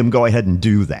let him go ahead and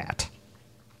do that.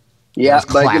 Yeah,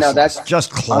 but that's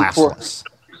just classless.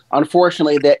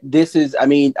 Unfortunately, that this is, I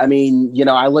mean, I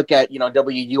look at,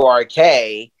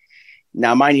 WURK.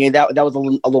 Now, mind you, that was a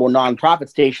little nonprofit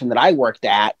station that I worked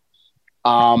at.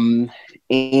 And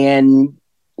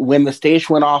when the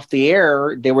station went off the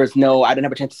air, I didn't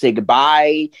have a chance to say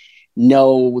goodbye.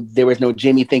 No, there was no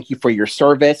Jamie, thank you for your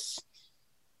service.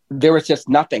 There was just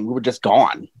nothing. We were just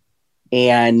gone.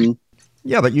 And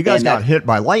yeah, but you guys got hit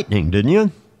by lightning, didn't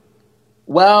you?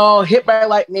 Well, hit by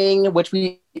lightning, which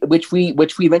we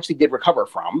eventually did recover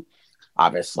from,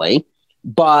 obviously.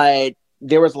 But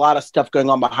there was a lot of stuff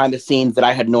going on behind the scenes that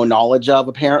I had no knowledge of,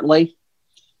 apparently.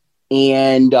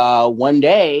 And one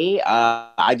day,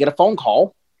 I get a phone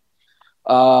call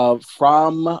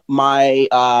from our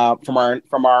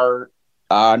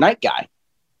night guy,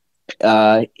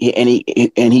 and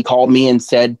he called me and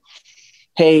said,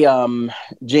 "Hey,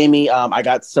 Jamie, I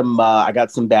got some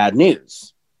bad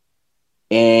news."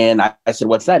 And I said,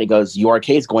 "What's that?" He goes, "URK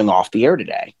is going off the air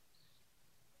today."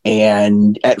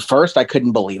 And at first, I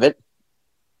couldn't believe it.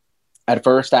 At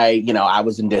first, I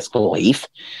was in disbelief.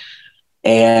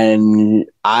 And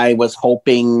I was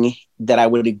hoping that I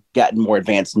would have gotten more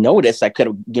advance notice. I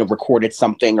could have, recorded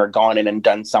something or gone in and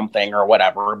done something or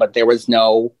whatever. But there was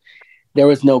no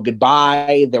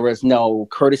goodbye. There was no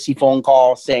courtesy phone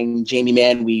call saying, "Jamie,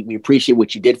 man, we appreciate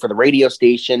what you did for the radio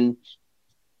station."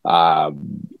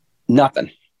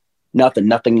 Nothing.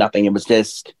 It was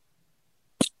just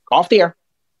off the air.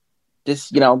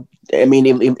 Just, at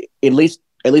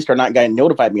least our night guy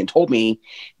notified me and told me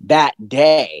that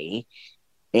day.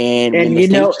 And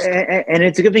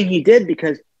it's a good thing he did,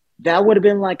 because that would have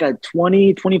been like a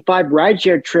 20-25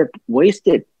 rideshare trip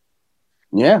wasted.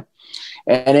 Yeah.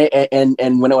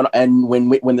 And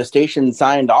when the station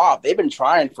signed off, they've been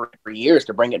trying for years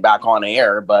to bring it back on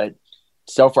air, but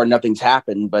so far nothing's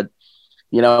happened. But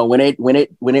when it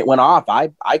went off,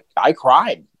 I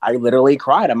cried. I literally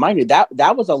cried. And mind you,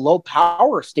 that was a low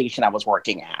power station I was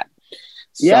working at.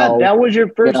 Yeah, that was your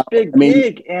first big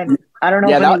gig, and I don't know.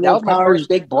 Yeah, that was my first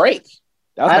big break.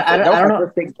 That was my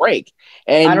first big break.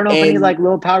 And I don't know if any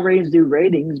low power ratings do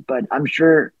ratings, but I'm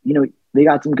sure they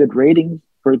got some good ratings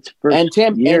for its first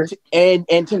year.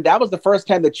 And Tim, that was the first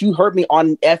time that you heard me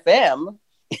on FM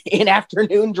in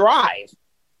Afternoon Drive.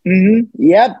 Mm-hmm.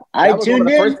 Yep, I tuned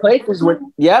in. First places where,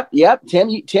 yep. Tim.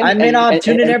 I may not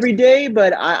tune in every day,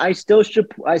 but I still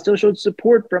showed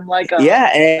support from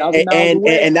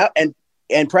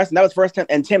And Preston, that was the first time.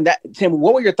 And Tim,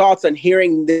 what were your thoughts on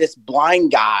hearing this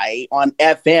blind guy on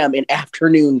FM in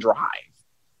Afternoon Drive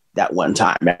that one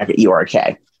time back at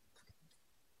URK?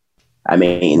 I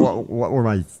mean, what were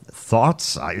my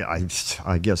thoughts? I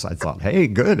guess I thought, hey,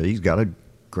 good, he's got a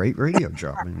great radio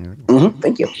job.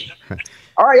 Thank you.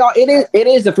 All right, y'all. It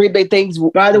is the three big things.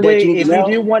 By the way, if you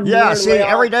do want,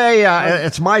 every day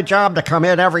it's my job to come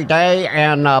in every day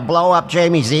and blow up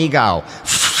Jamie's ego.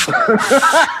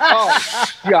 Oh,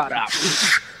 shut up.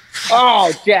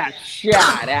 Oh, just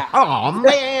shut up. Oh,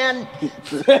 man.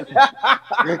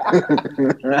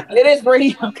 It is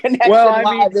Radio Connection. Well, I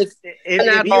mean,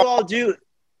 if you all do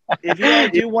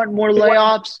want more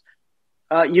layoffs,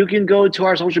 you can go to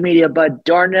our social media. But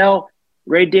Darnell,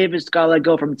 Ray Davis got let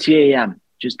go from TAM.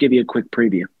 Just give you a quick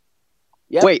preview.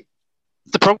 Yep. Wait,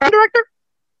 the program director?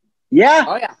 Yeah.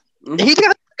 Oh, yeah. He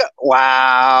got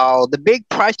wow, the big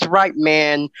Price Right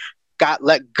man got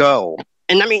let go.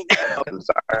 And I mean, I'm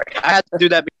sorry, I had to do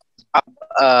that because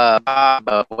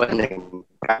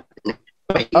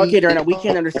Okay, Darnell, we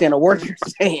can't understand a word you're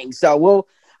saying. So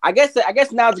I guess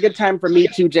now's a good time for me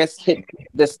to just hit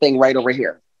this thing right over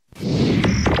here.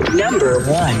 Number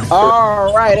 1.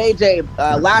 All right, AJ,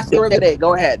 last story of the day.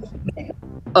 Go ahead.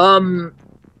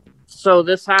 So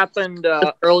this happened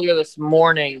earlier this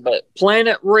morning, but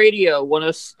Planet Radio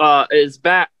is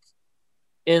back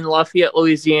in Lafayette,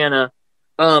 Louisiana.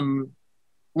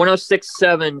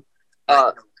 106.7,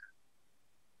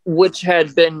 which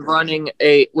had been running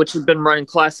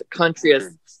classic country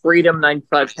as Freedom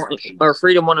 95 or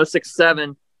Freedom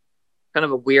 106.7, kind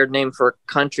of a weird name for a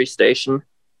country station.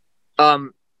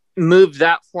 Moved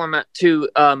that format to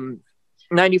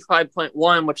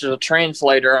 95.1, which is a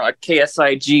translator, a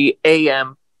KSIG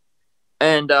AM,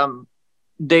 and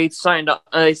they signed up.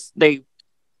 They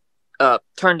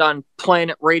turned on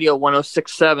Planet Radio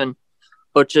 106.7,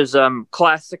 which is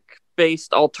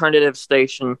classic-based alternative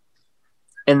station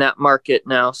in that market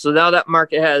now. So now that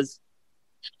market has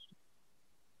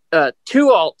 2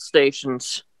 alt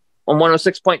stations on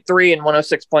 106.3 and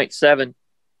 106.7.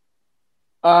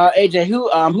 AJ, who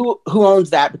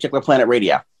owns that particular Planet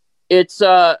Radio? It's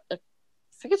I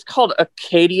think it's called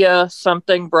Acadia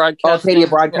something Broadcasting. Acadia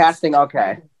Broadcasting,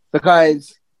 okay.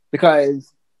 Because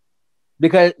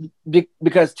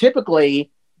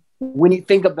typically when you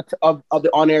think of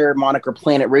the on-air moniker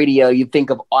Planet Radio, you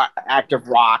think of Active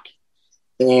Rock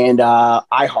and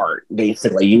iHeart.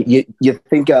 Basically, you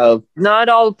think of not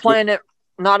all planets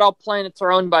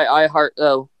are owned by iHeart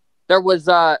though. There was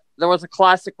a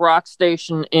classic rock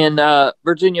station in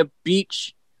Virginia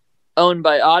Beach owned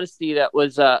by Odyssey that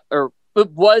was or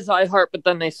it was iHeart, but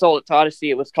then they sold it to Odyssey.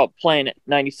 It was called Planet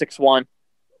 96.1.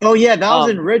 Oh yeah, that was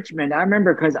in Richmond. I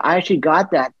remember because I actually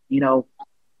got that.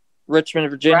 Richmond,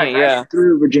 Virginia, yeah.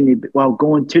 Through Virginia,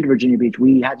 going to Virginia Beach,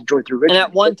 we had to drive through Richmond. And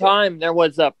at one time, there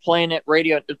was a Planet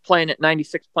Radio, Planet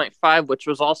 96.5, which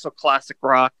was also classic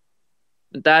rock.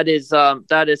 That is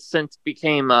since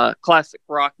became classic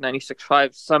rock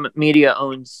 96.5. Summit Media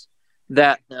owns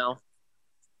that now.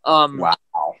 Wow.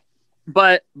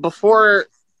 But before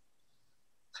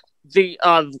the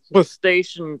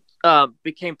station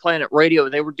became Planet Radio,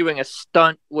 they were doing a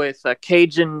stunt with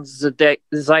Cajun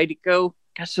Zydeco.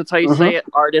 I guess that's how you say it.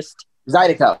 Artist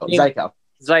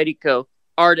Zydeco.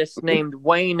 Artist named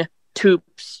Wayne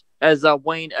Toops as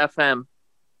Wayne FM.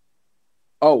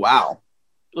 Oh wow.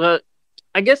 I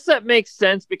guess that makes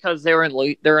sense because they're in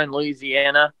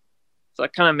Louisiana, so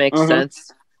it kind of makes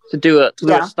sense to do a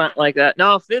stunt like that.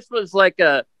 Now, if this was like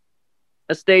a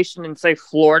station in say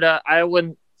Florida, I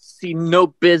wouldn't see no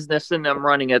business in them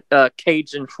running a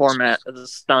Cajun format as a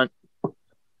stunt.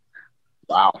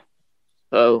 Wow.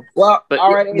 So all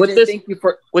right, AJ, with this, thank you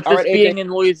for being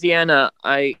in Louisiana,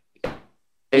 you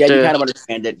kind of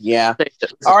understand it. Yeah.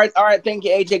 All right. Thank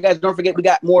you, AJ. Guys, don't forget we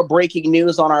got more breaking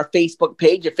news on our Facebook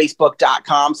page at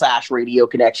facebook.com/Radio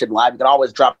Connection Live. You can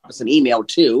always drop us an email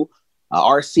too,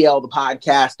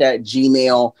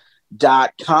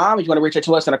 rclthepodcast@gmail.com if you want to reach out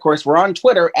to us. And of course, we're on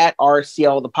Twitter at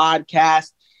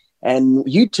rclthepodcast, and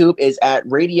YouTube is at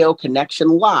Radio Connection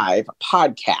Live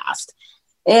Podcast.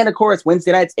 And of course,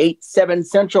 Wednesday nights, 8-7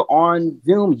 Central on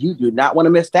Zoom. You do not want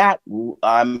to miss that.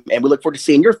 And we look forward to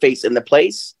seeing your face in the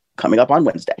place coming up on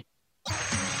Wednesday. The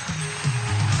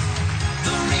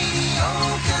Radio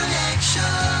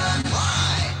Connection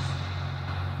Live.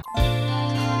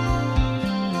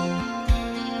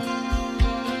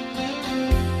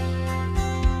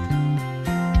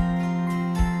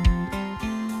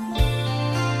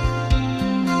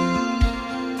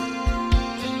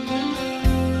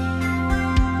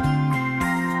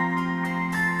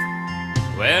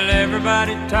 Well,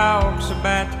 everybody talks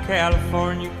about the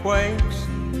California quakes,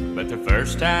 but the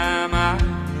first time I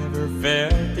ever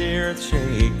felt the earth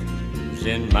shake was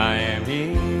in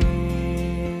Miami.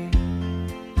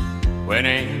 When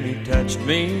Amy touched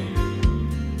me,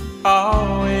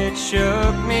 oh, it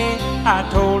shook me. I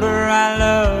told her I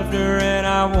loved her and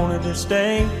I wanted to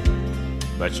stay,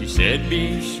 but she said,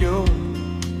 be sure,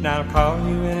 and I'll call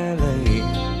you in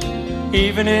LA.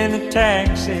 Even in the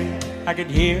taxi, I could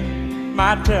hear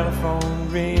my telephone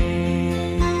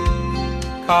ring,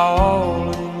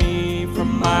 calling me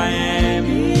from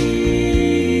Miami.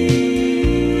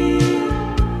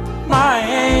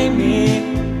 Miami,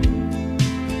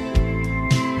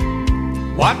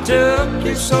 what took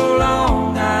you so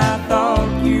long? I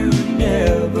thought you'd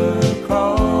never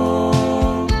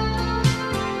call.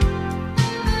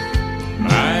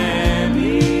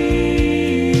 Miami,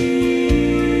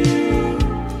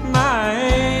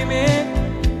 Miami,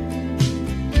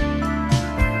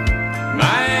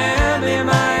 Miami.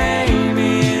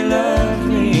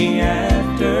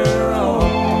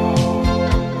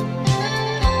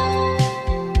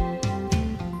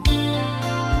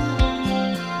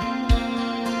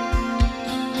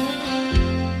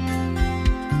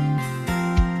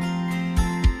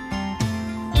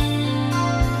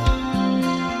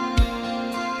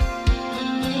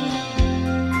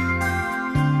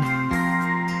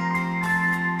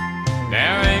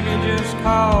 just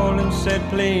called and said,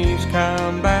 please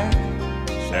come back.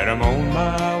 Said I'm on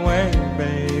my way,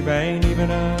 babe, ain't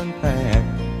even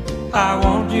unpacked. I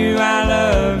want you, I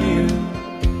love you,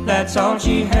 that's all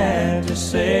she had to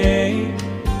say.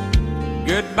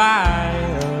 Goodbye,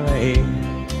 LA.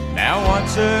 Now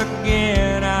once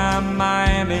again I'm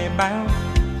Miami bound.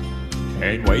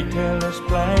 Can't wait till this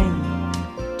plane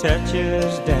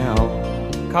touches down.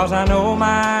 'Cause I know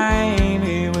my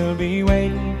Amy will be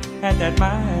waiting at that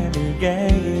Miami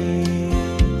gate.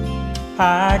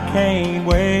 I can't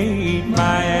wait,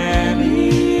 Miami,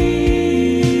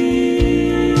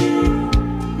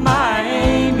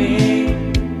 Miami.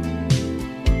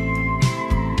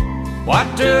 What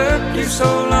took you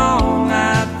so long?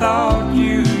 I thought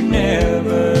you'd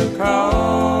never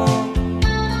call.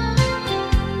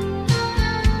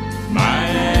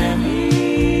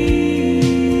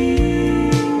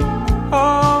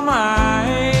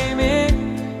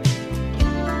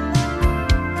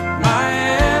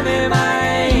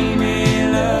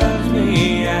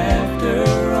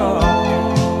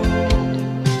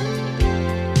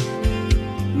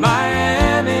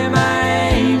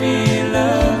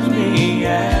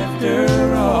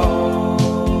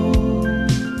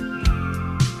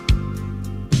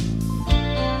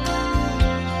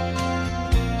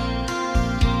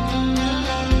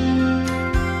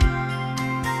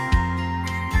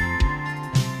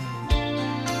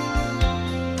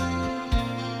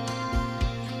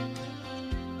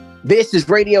 This is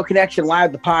Radio Connection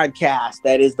Live, the podcast.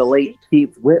 That is the late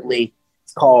Keith Whitley.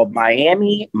 It's called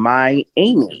Miami, My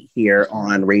Amy here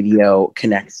on Radio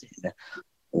Connection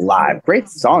Live. Great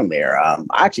song there. I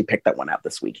actually picked that one out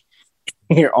this week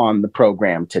here on the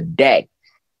program today.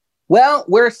 Well,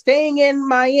 we're staying in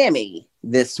Miami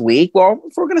this week. Well,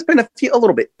 we're going to spend a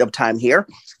little bit of time here.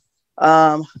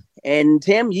 And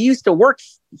Tim, you used to work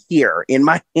here in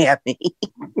Miami.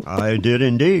 I did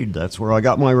indeed. That's where I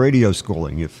got my radio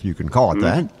schooling, if you can call it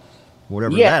that.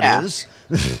 Whatever that is.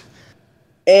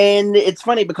 And it's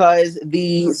funny because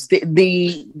the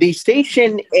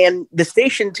station and the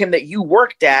station, Tim, that you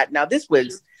worked at, now the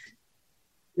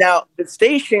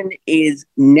station is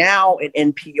now an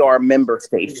NPR member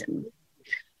station.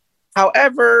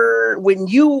 However, when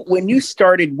you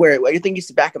started, I think you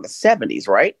said back in the 70s,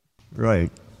 right?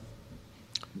 Right.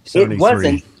 73. It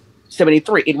wasn't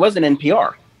 73. It wasn't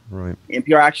NPR. Right.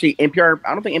 NPR,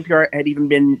 I don't think NPR had even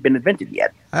been invented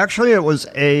yet. Actually, it was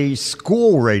a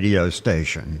school radio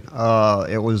station.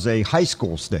 It was a high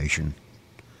school station.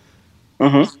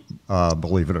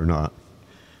 Believe it or not.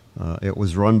 It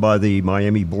was run by the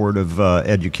Miami Board of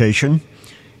Education.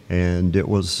 And it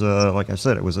was, like I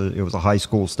said, it was a high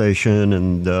school station.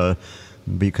 And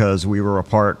because we were a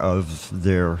part of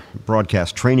their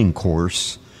broadcast training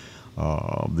course,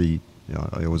 it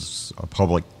was a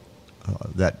public.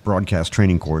 That broadcast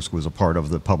training course was a part of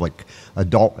the public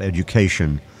adult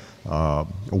education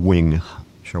wing,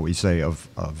 shall we say, of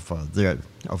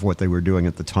what they were doing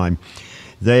at the time.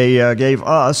 They gave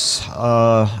us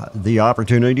the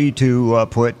opportunity to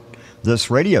put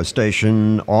this radio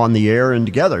station on the air and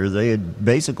together. They had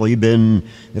basically been,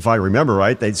 if I remember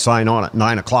right, they'd sign on at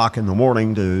 9 o'clock in the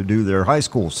morning to do their high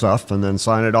school stuff and then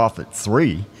sign it off at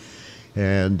 3.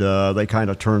 And they kind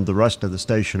of turned the rest of the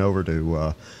station over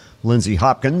to Lindsay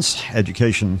Hopkins,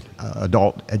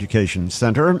 Adult Education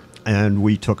Center, and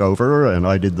we took over, and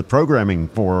I did the programming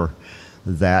for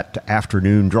that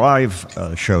afternoon drive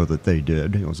show that they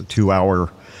did. It was a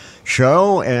 2-hour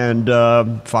show,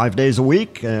 and 5 days a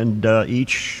week, and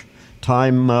each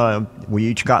time we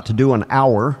each got to do an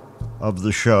hour of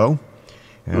the show,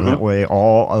 and that way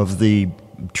all of the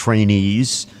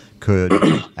trainees could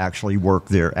actually work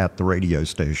there at the radio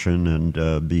station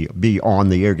and be on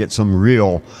the air, get some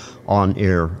real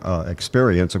on-air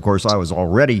experience. Of course, I was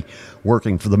already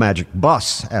working for the Magic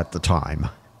Bus at the time,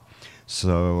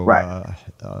 so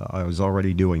I was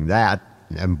already doing that.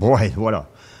 And boy, what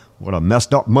a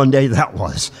messed up Monday that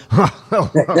was.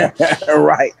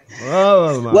 Right.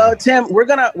 Oh, well, Tim, we're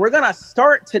gonna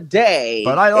start today.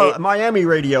 But Miami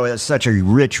radio has such a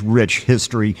rich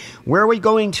history. Where are we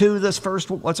going to this first?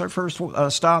 What's our first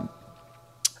stop?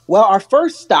 Well, our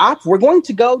first stop, we're going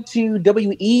to go to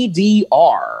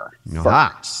WEDR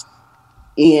first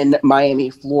in Miami,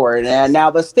 Florida.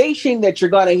 Now, the station that you're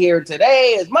going to hear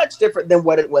today is much different than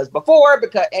what it was before,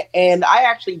 and I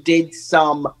actually did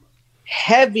some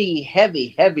heavy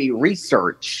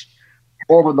research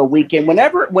over the weekend.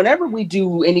 Whenever we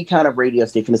do any kind of radio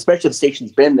station, especially the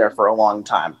station's been there for a long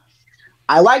time,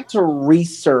 I like to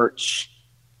research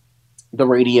the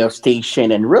radio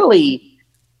station and really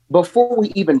before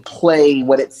we even play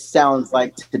what it sounds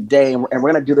like today, and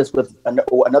we're going to do this with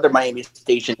another Miami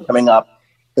station coming up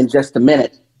in just a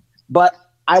minute. But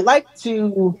I like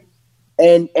to,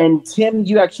 and Tim,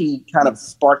 you actually kind of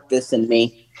sparked this in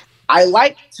me. I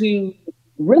like to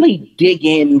really dig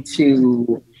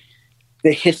into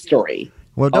the history.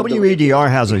 Well, WEDR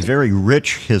has a very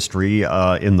rich history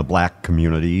in the black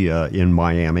community in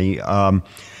Miami.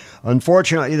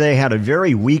 Unfortunately, they had a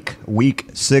very weak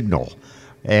signal,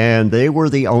 and they were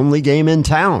the only game in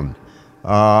town.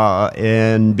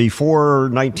 And before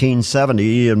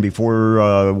 1970, and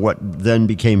before what then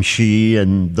became She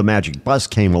and the Magic Bus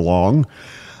came along,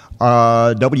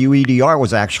 WEDR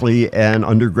was actually an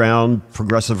underground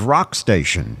progressive rock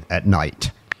station at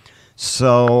night.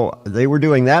 So they were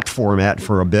doing that format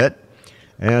for a bit.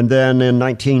 And then in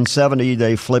 1970,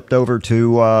 they flipped over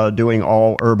to doing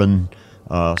all urban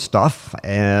stuff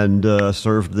and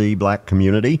served the black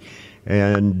community,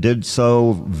 and did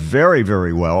so very,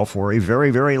 very well for a very,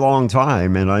 very long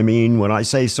time. And I mean, when I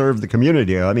say serve the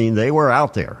community, I mean they were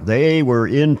out there. They were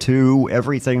into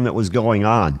everything that was going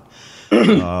on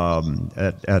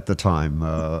at the time.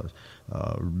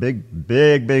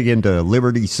 Big into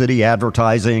Liberty City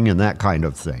advertising and that kind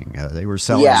of thing. They were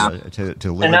selling to Liberty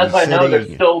City. And as I know, they're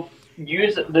still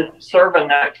serving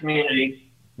that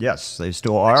community. Yes, they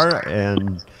still are,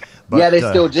 but, yeah, they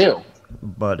still do.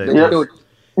 But EDR.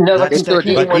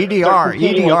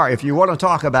 If you want to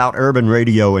talk about urban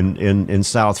radio in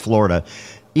South Florida,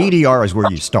 EDR is where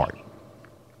you start.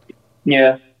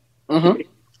 Yeah. Mm-hmm.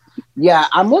 Yeah,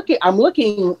 I'm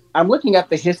looking at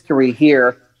the history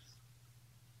here.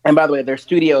 And by the way, their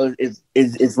studio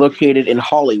is located in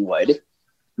Hollywood,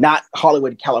 not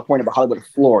Hollywood, California, but Hollywood,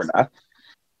 Florida.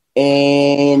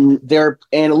 And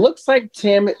it looks like,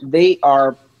 Tim, they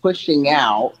are pushing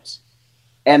out,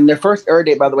 and their first air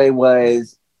date, by the way,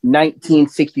 was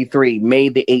 1963, May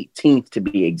the 18th to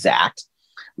be exact,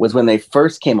 was when they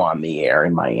first came on the air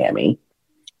in Miami.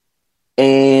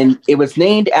 And it was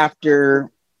named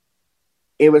after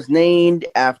I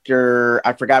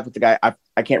forgot what the guy,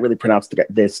 I can't really pronounce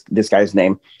this guy's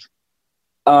name.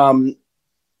 Anyway,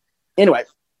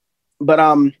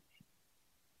 but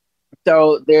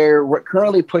so they're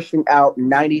currently pushing out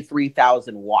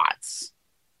 93,000 watts.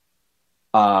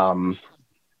 And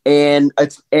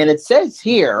it says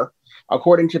here,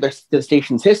 according to the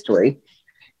station's history,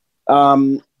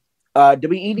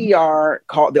 WEDR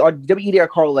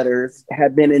call letters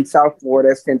have been in South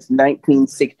Florida since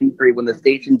 1963, when the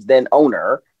station's then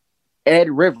owner, Ed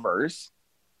Rivers,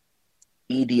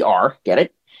 EDR, get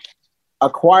it,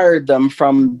 acquired them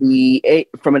from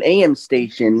an AM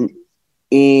station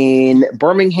in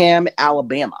Birmingham,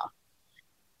 Alabama.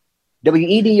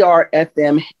 WEDR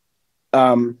FM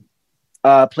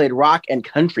played rock and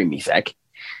country music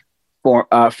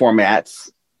formats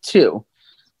too.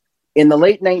 In the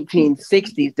late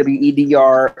 1960s,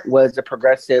 WEDR was a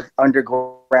progressive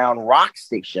underground rock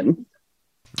station.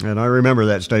 And I remember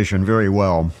that station very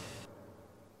well.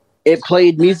 It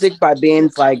played music by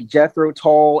bands like Jethro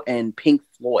Tull and Pink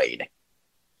Floyd.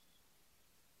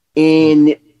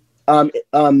 Now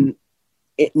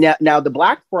the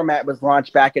black format was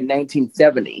launched back in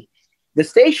 1970. The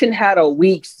station had a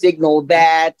weak signal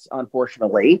that,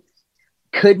 unfortunately,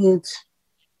 couldn't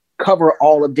cover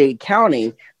all of Dade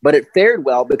County, but it fared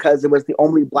well because it was the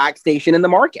only black station in the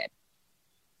market.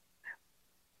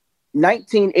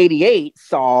 1988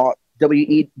 saw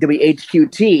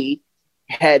WHQT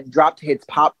had dropped its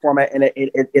pop format and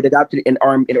it adopted an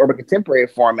urban contemporary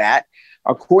format.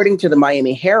 According to the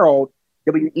Miami Herald,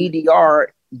 WEDR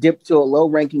dipped to a low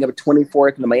ranking of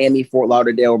 24th in the Miami-Fort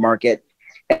Lauderdale market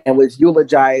and was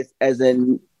eulogized as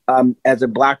a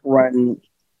black-run.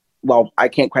 Well, I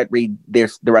can't quite read the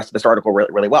rest of this article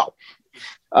really well.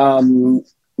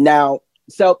 Now,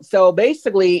 so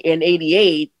basically in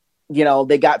 '88,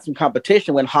 they got some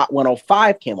competition when Hot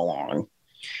 105 came along,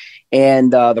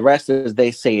 and the rest, as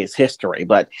they say, is history.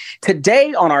 But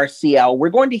today on RCL, we're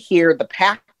going to hear the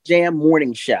Pac Jam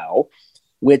Morning Show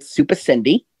with Super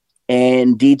Cindy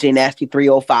and DJ Nasty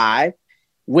 305,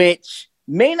 which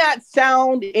may not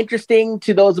sound interesting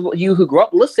to those of you who grew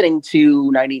up listening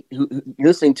to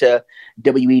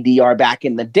WEDR back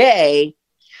in the day,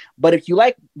 but if you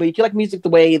like music the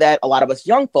way that a lot of us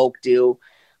young folk do,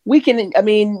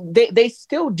 they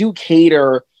still do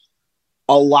cater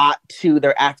a lot to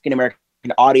their African American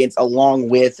audience, along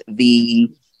with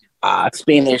the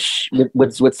Spanish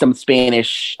with some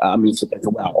Spanish music as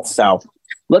well. So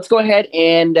let's go ahead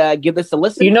and give this a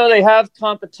listen. They have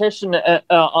competition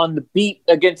on the beat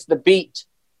against the beat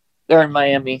there in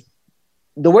Miami.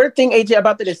 the weird thing, AJ,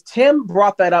 about that is Tim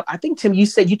brought that up. I think, Tim, you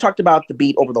said you talked about the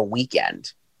beat over the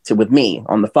weekend with me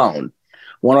on the phone,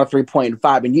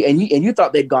 103.5, and you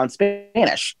thought they'd gone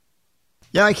Spanish.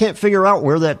 Yeah, I can't figure out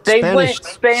where that Spanish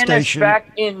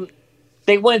station...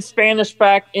 They went Spanish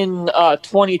back in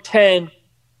 2010,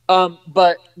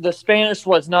 but the Spanish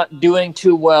was not doing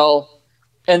too well,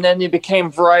 and then it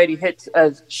became Variety Hits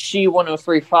as She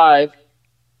 103.5.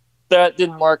 That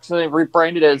didn't work, so they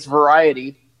rebranded it as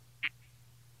Variety.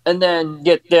 And then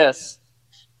get this,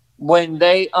 when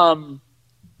they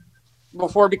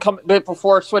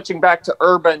before switching back to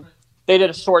urban, they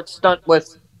did a short stunt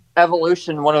with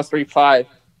Evolution 103.5,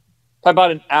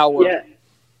 about an hour. Yeah.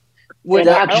 Which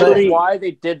I don't know why they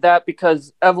did that,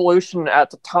 because Evolution at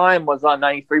the time was on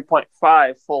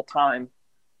 93.5 full time.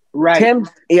 Right. Tim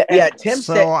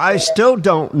so said, I still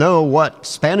don't know what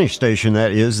Spanish station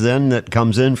that is then that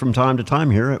comes in from time to time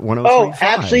here at 103.5. Oh,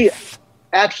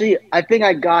 actually, I think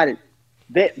I got it.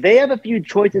 They have a few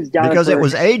choices down because it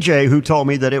was AJ who told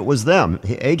me that it was them.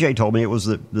 AJ told me it was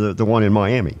the one in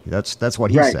Miami. That's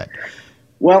what he said.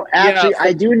 Well, actually,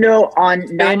 I do know on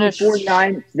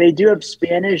 94.9 they do have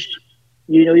Spanish.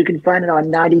 You know, you can find it on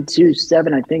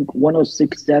 92.7, I think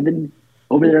 106.7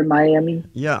 over there in Miami.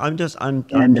 Yeah, I'm just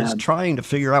trying to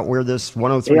figure out where this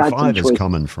 103.5 is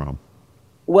coming from.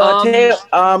 Well, tell you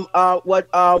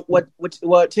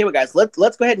what, guys, let's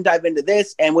go ahead and dive into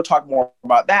this, and we'll talk more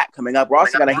about that coming up. We're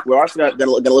also gonna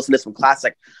listen to some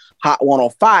classic Hot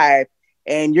 105,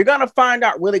 and you're gonna find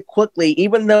out really quickly.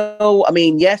 Even though, I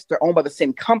mean, yes, they're owned by the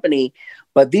same company,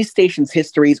 but these stations'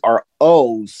 histories are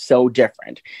so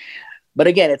different. But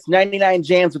again, it's 99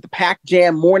 Jams with the Pac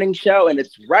Jam Morning Show, and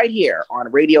it's right here on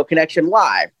Radio Connection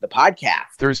Live, the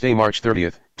podcast. Thursday, March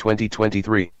 30th,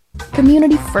 2023.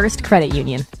 Community First Credit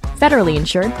Union. Federally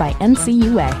insured by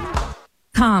NCUA.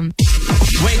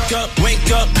 Wake up,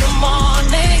 good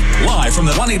morning. Live from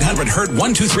the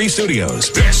 1-800-HERD-123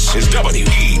 studios. This is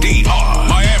WEDR,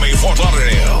 Miami, Fort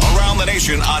Lauderdale. Around the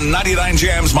nation on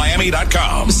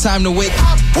 99jamsmiami.com. It's time to wake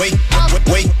up.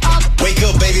 Wake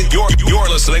up, baby. You're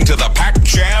listening to the Pac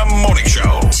Jam Morning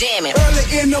Show. Jamming.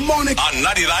 Early in the morning. On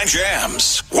 99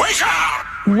 Jams. Wake up.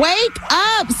 Wake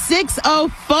up,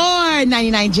 6:04,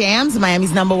 99 Jams,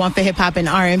 Miami's #1 for hip-hop and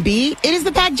R&B. It is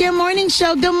the Pac Jam Morning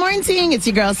Show. Good morning. It's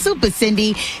your girl, Super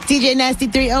Cindy, DJ Nasty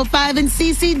 305, and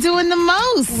CC doing the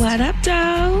most. What up,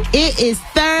 though? It is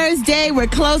Thursday. We're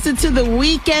closer to the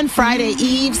weekend, Friday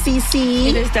Eve, CC.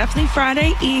 It is definitely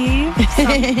Friday Eve.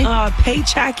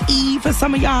 Paycheck Eve for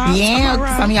some of y'all. Yeah,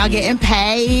 tomorrow. Some of y'all getting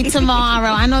paid tomorrow.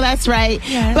 I know that's right.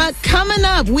 Yes. But coming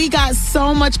up, we got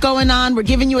so much going on. We're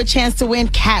giving you a chance to win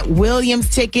Cat Williams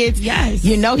tickets. Yes.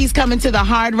 You know he's coming to the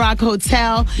Hard Rock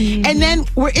Hotel. Mm-hmm. And then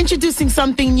we're introducing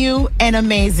something new and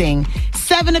amazing.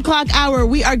 7 o'clock hour,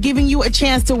 we are giving you a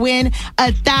chance to win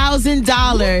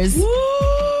 $1,000.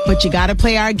 But you got to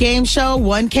play our game show,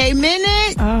 1K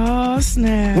Minute. Oh,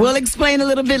 snap. We'll explain a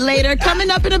little bit later.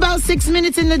 Coming up in about 6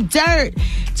 minutes in the dirt.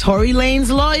 Tory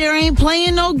Lane's lawyer ain't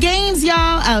playing no games, y'all.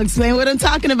 I'll explain what I'm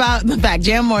talking about in the Pac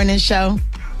Jam Morning Show.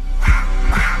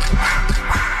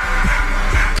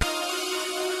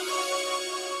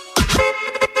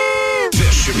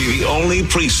 Should be the only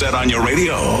preset on your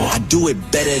radio. I do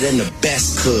it better than the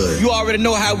best could. You already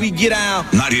know how we get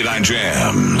out. 99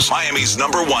 Jams, Miami's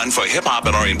 #1 for hip hop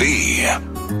and R&B. A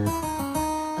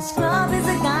scrub is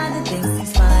a guy that thinks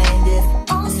he's fine. Is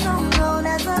also known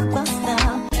as a buster.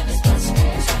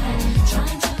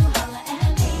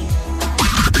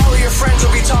 All your friends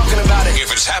will be talking about it.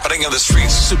 If it's happening in the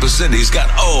streets, Super Cindy's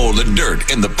got all the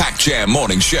dirt in the Pac Jam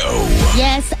Morning Show.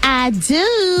 Yes, I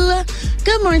do.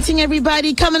 Good morning,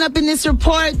 everybody. Coming up in this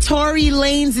report, Tory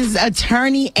Lanez'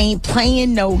 attorney ain't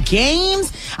playing no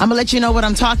games. I'm going to let you know what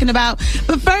I'm talking about.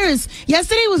 But first,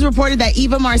 yesterday it was reported that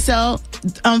Eva Marcel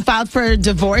filed for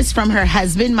divorce from her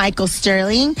husband, Michael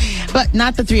Sterling. But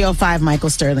not the 305 Michael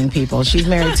Sterling, people. She's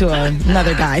married to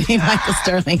another guy named Michael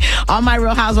Sterling. All my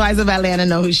Real Housewives of Atlanta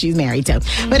know who she's married to.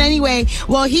 But anyway,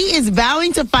 well, he is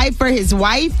vowing to fight for his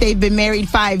wife. They've been married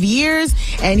 5 years,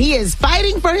 and he is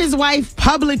fighting for his wife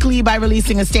publicly by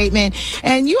releasing a statement.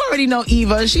 And you already know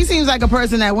Eva. She seems like a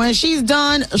person that when she's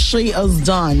done, she is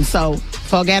done. So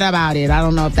forget about it. I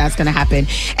don't know if that's going to happen.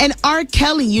 And R.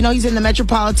 Kelly, you know, he's in the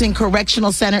Metropolitan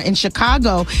Correctional Center in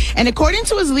Chicago. And according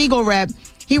to his legal rep,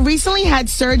 he recently had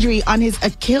surgery on his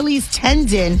Achilles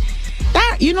tendon.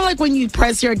 That, you know, like when you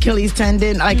press your Achilles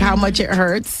tendon, like how much it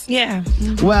hurts? Yeah.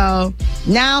 Well,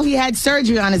 now he had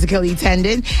surgery on his Achilles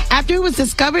tendon after it was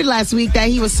discovered last week that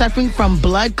he was suffering from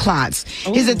blood clots.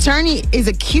 Ooh. His attorney is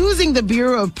accusing the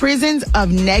Bureau of Prisons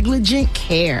of negligent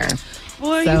care.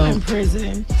 Boy, you in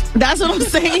prison. That's what I'm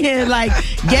saying. Like,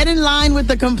 get in line with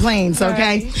the complaints,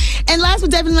 okay? Right. And last but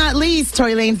definitely not least,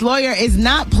 Tory Lanez lawyer is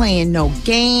not playing no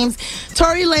games.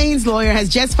 Tory Lanez lawyer has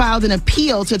just filed an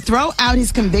appeal to throw out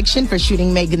his conviction for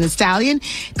shooting Megan Thee Stallion,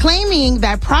 claiming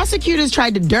that prosecutors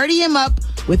tried to dirty him up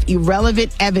with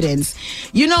irrelevant evidence.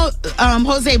 You know,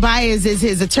 Jose Baez is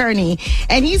his attorney,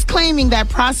 and he's claiming that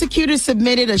prosecutors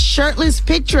submitted a shirtless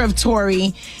picture of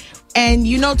Tory. And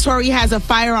you know Tory has a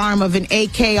firearm of an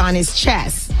AK on his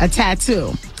chest, a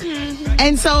tattoo. Mm-hmm.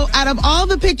 And so out of all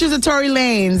the pictures of Tory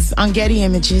Lanez on Getty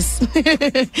Images,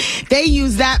 they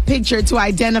use that picture to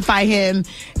identify him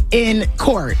in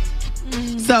court.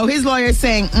 So his lawyer is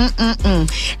saying,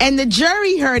 And the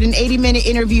jury heard an 80-minute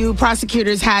interview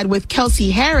prosecutors had with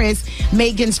Kelsey Harris,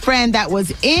 Megan's friend that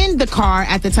was in the car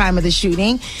at the time of the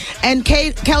shooting. And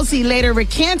Kelsey later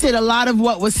recanted a lot of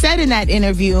what was said in that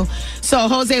interview. So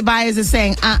Jose Baez is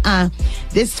saying,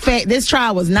 this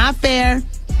trial was not fair.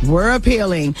 We're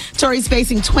appealing. Tory's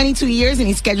facing 22 years and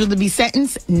he's scheduled to be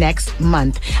sentenced next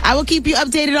month. I will keep you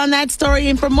updated on that story.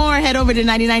 And for more, head over to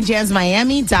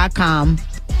 99jamsmiami.com.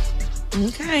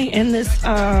 Okay, and this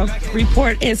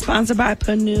report is sponsored by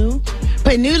Panu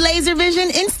Laser Vision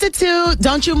Institute.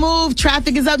 Don't you move.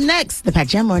 Traffic is up next. The Pac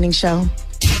Jam Morning Show.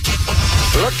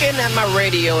 Looking at my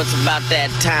radio, it's about that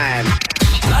time.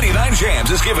 99 Jams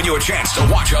is giving you a chance to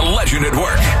watch a legend at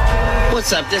work.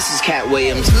 What's up? This is Cat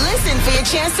Williams. Listen for your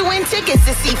chance to win tickets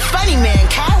to see Funny Man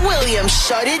Cat Williams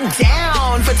shut it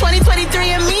down for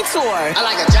 2023 and Me Tour. I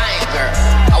like a giant girl.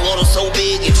 I want her so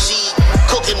big if she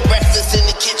cooking breakfast in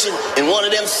the kitchen in one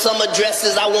of them summer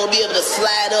dresses, I won't be able to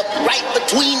slide up right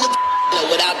between the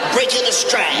without breaking a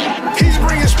strand. He's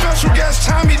bringing special guests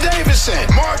Tommy Davidson,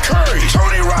 Mark Curry,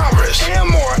 Tony Roberts, and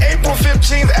more April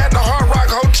 15th at the Hard Rock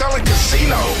Hotel and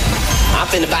Casino. I'm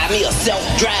finna buy me a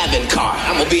self-driving car.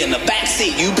 I'm gonna be in the back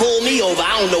seat. You pull me over,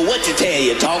 I don't know what to tell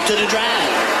you. Talk to the driver.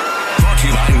 Brought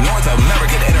to you by North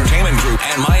American Entertainment Group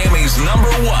and Miami's #1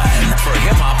 for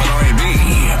hip-hop and R&B.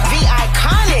 The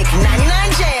iconic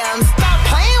 99 Jams. Stop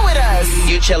playing with us.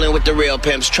 You chilling with the real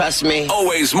pimps, trust me.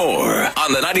 Always more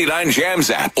on the 99 Jams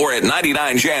app or at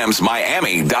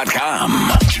 99jamsmiami.com.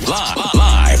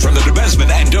 Live from the DeBesman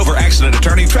and Dover Accident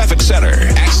Attorney Traffic Center.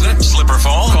 Accident, slip or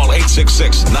fall? Call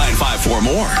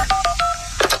 866-954-MORE.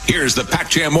 Here's the Pac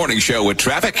Jam Morning Show with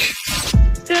traffic.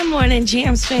 Good morning,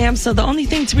 Jams fam. So the only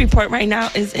thing to report right now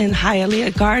is in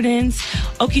Hialeah Gardens,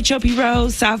 Okeechobee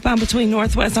Road, southbound between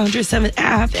Northwest 107th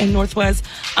Ave and Northwest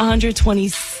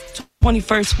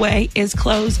 121st Way is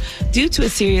closed due to a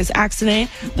serious accident.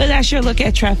 But that's your look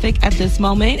at traffic at this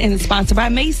moment, and it's sponsored by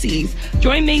Macy's.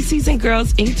 Join Macy's and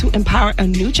Girls Inc. to empower a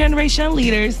new generation of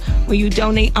leaders where you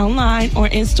donate online or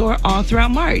in-store all throughout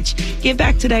March. Give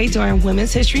back today during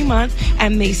Women's History Month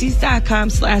at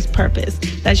Macy's.com/purpose.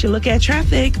 That's your look at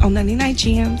traffic on 99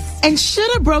 Jams. And should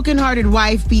a brokenhearted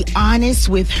wife be honest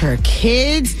with her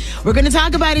kids? We're going to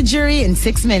talk about it, jury, in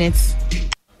 6 minutes.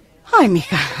 Ay,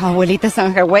 mija, abuelita's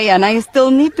on her way and I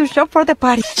still need to shop for the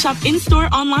party. Shop in-store,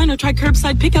 online, or try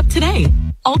curbside pickup today.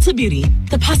 Ulta Beauty.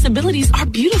 The possibilities are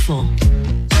beautiful.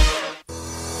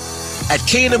 At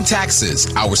K&M Taxes,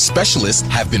 our specialists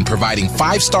have been providing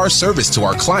 5-star service to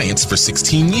our clients for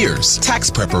 16 years. Tax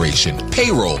preparation,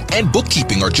 payroll, and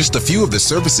bookkeeping are just a few of the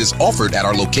services offered at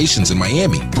our locations in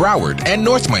Miami, Broward, and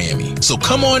North Miami. So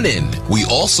come on in. We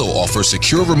also offer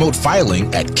secure remote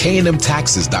filing at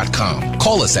knmtaxes.com.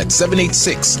 Call us at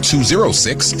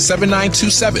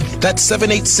 786-206-7927. That's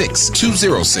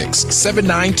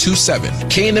 786-206-7927.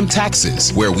 K&M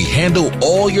Taxes, where we handle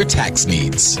all your tax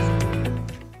needs.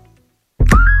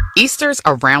 Easter's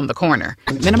around the corner.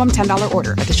 Minimum $10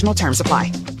 order. Additional terms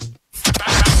apply.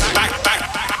 Back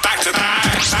to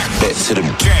the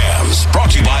Jams.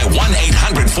 Brought to you by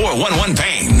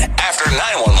 1-800-411-PAIN. After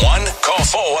 911, call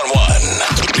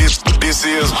 411. This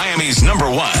is Miami's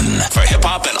 #1 for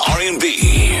hip-hop and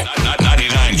R&B.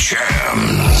 99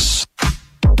 Jams.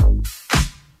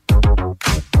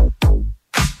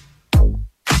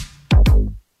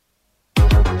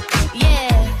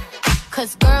 Yeah,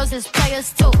 'cause girls is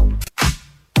players too.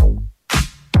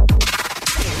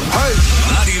 Hey.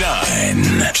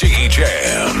 99 Jiggy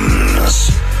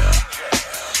Jams.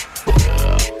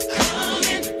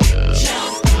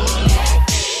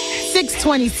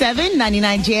 $627,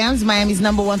 99 Jams, Miami's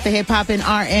 #1 for hip-hop and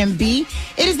R&B.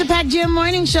 It is the Pac Jam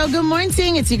Morning Show. Good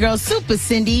morning. It's your girl, Super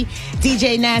Cindy,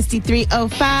 DJ Nasty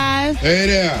 305. Hey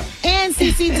there. And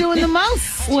CC doing the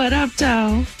most. What up,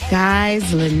 though?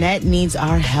 Guys, Lynette needs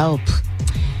our help.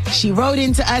 She wrote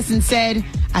into us and said,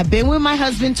 I've been with my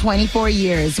husband 24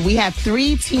 years. We have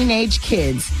 3 teenage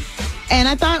kids. And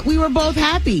I thought we were both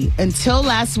happy until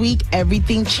last week,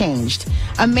 everything changed.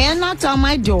 A man knocked on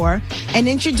my door and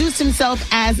introduced himself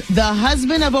as the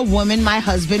husband of a woman my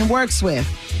husband works with.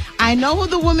 I know who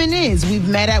the woman is. We've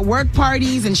met at work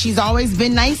parties and she's always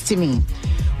been nice to me.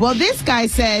 Well, this guy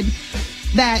said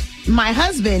that my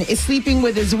husband is sleeping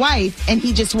with his wife and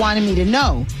he just wanted me to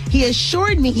know. He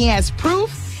assured me he has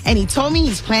proof and he told me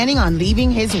he's planning on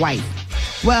leaving his wife.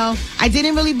 Well, I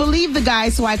didn't really believe the guy,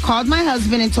 so I called my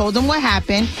husband and told him what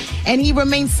happened, and he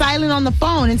remained silent on the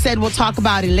phone and said, we'll talk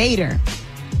about it later.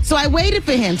 So I waited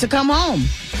for him to come home,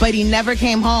 but he never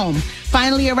came home.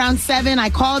 Finally, around 7, I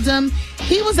called him.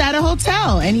 He was at a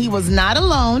hotel, and he was not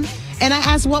alone, and I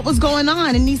asked what was going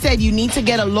on, and he said, you need to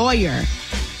get a lawyer.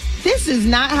 This is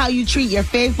not how you treat your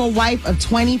faithful wife of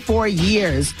 24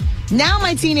 years. Now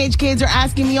my teenage kids are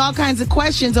asking me all kinds of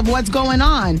questions of what's going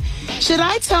on. Should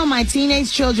I tell my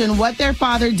teenage children what their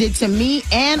father did to me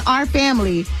and our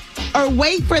family, or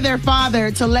wait for their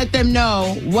father to let them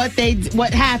know what's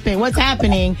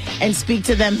happening, and speak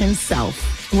to them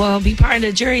himself? Well, be part of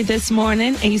the jury this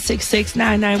morning,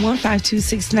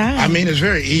 866-991-5269. I mean, it's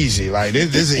very easy. Like,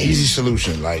 this is an easy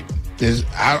solution. Like,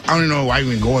 I don't know why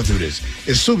you've been going through this.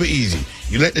 It's super easy.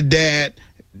 You let the dad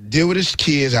deal with his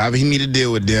kids, however he need to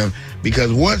deal with them,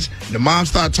 because once the mom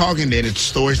start talking, then the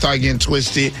story start getting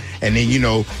twisted, and then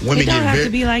women get very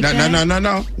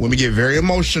no. Women get very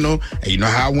emotional, and you know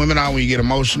how women are when you get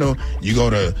emotional. You go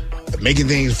to making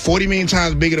things 40 million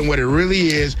times bigger than what it really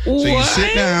is. So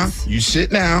you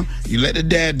sit down, you let the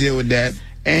dad deal with that,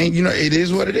 and it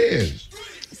is what it is.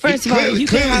 First of all, you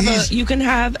can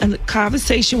have a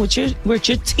conversation with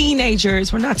your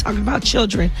teenagers. We're not talking about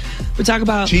children. We're talking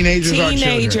about teenagers.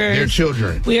 They're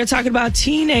children. We are talking about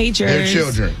teenagers. They're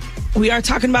children. We are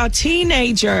talking about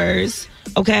teenagers.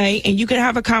 Okay, and you can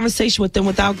have a conversation with them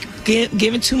without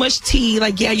giving too much tea.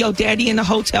 Like, yeah, your daddy in the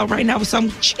hotel right now with some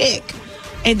chick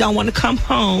and don't want to come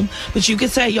home. But you can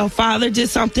say your father did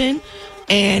something,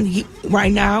 and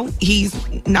right now he's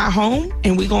not home,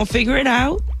 and we're gonna figure it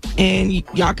out. And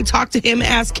y'all can talk to him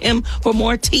and ask him for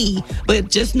more tea. But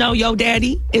just know your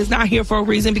daddy is not here for a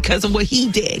reason because of what he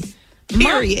did.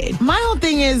 Period. My whole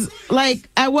thing is, like,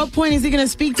 at what point is he going to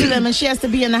speak to them and she has to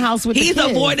be in the house with the kids?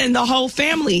 He's avoiding the whole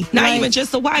family. Not even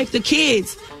just the wife, the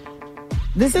kids.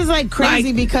 This is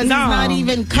crazy because he's not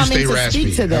even coming to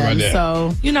speak to them.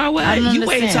 So, you know what? You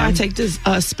wait until I take this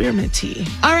spearmint tea.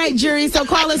 All right, jury. So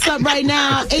call us up right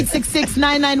now,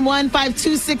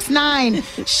 866-991-5269.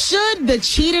 Should the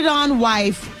cheated on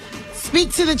wife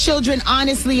speak to the children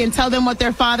honestly and tell them what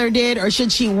their father did, or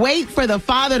should she wait for the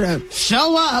father to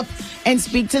show up and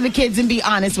speak to the kids and be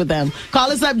honest with them?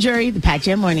 Call us up, jury. The Pat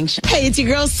Jam Morning Show. Hey, it's your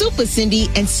girl, Super Cindy,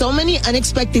 and so many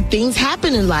unexpected things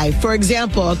happen in life. For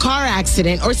example, a car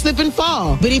accident or slip and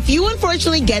fall. But if you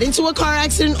unfortunately get into a car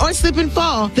accident or slip and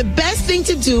fall, the best thing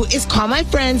to do is call my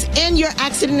friends and your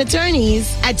accident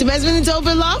attorneys at Desmond &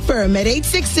 Dover Law Firm at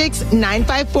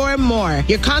 866-954-MORE.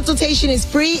 Your consultation is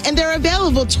free and they're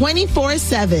available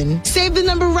 24/7. Save the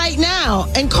number right now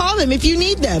and call them if you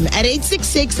need them at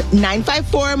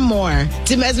 866-954-MORE.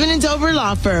 Desmond & Dover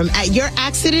Law Firm at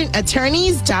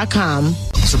youraccidentattorneys.com.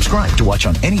 Subscribe to watch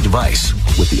on any device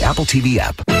with the Apple TV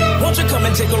app. Won't you come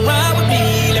and take a ride with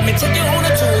me? Let me take you on a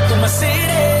tour through my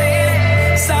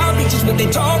city. South Beach is what they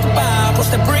talk about. Cross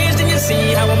the bridge and you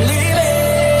see how I'm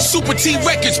living. Super T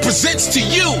Records presents to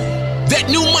you that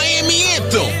new Miami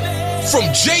anthem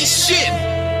from Jay Shin.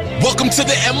 Welcome to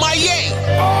the MIA.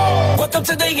 Welcome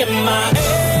to the MIA.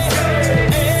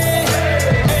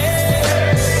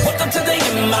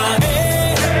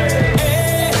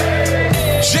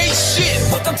 Jay Shin.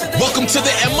 Welcome to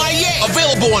the MIA.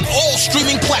 Available on all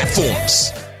streaming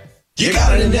platforms. You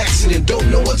got in an accident, don't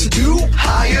know what to do?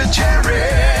 Hire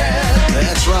Jared.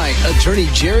 That's right. Attorney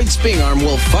Jared Spingarm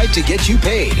will fight to get you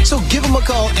paid. So give him a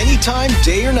call anytime,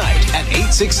 day or night at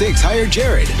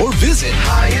 866-HIRE-JARED or visit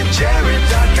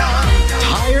HireJared.com.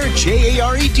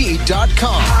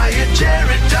 HireJared.com.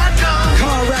 HireJared.com.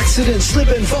 Car accident, slip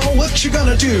and fall, what you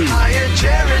gonna do?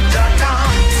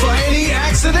 HireJared.com. For any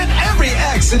accident, every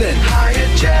accident.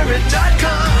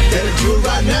 HireJared.com. Better do it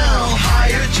right now.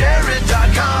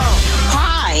 HireJared.com.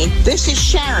 Hi, this is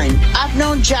Sharon. I've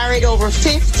known Jared over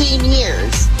 15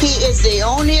 years. He is the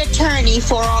only attorney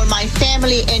for all my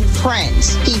family and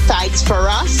friends. He fights for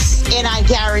us, and I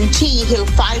guarantee he'll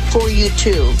fight for you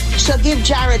too. So give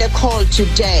Jared a call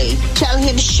today. Tell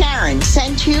him Sharon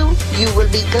sent you. You will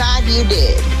be glad you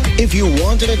did. If you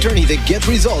want an attorney that gets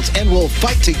results and will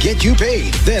fight to get you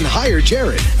paid, then hire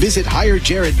Jared. Visit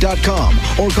HireJared.com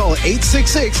or call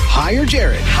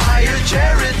 866-HIRE-JARED.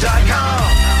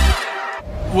 HireJared.com.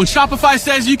 When Shopify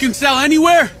says you can sell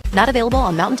anywhere, Not available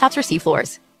on mountaintops or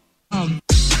seafloors.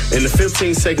 In the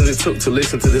 15 seconds it took to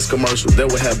listen to this commercial, there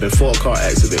would have been 4 car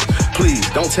accidents. Please,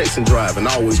 don't text and drive, and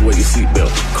always wear your seatbelt.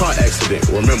 Car accident,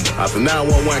 remember, after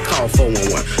 911, call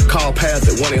 411. Call PATH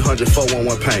at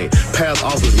 1-800-411-PAIN. PATH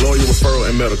offers lawyer referral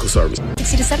and medical service.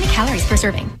 60 to 70 calories per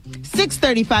serving.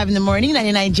 6:35 in the morning,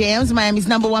 99 Jams, Miami's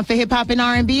 #1 for hip-hop and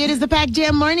R&B. It is the Pac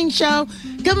Jam Morning Show.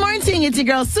 Good morning, it's your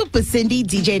girl, Super Cindy,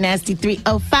 DJ Nasty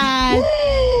 305,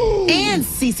 and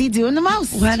Cece doing the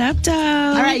most. What up,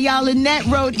 dog? All right, y'all, Lynette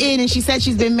wrote in, and she said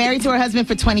she's been married to her husband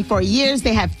for 24 years.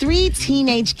 They have 3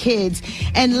 teenage kids,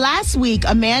 and last week,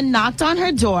 a man knocked on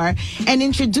her door and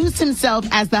introduced himself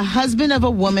as the husband of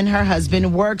a woman her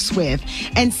husband works with,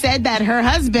 and said that her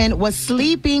husband was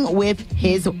sleeping with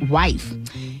his wife.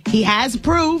 He has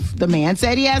proof. The man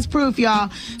said he has proof, y'all.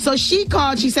 So she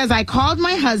called. She says, I called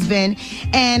my husband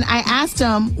and I asked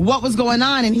him what was going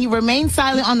on, and he remained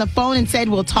silent on the phone and said,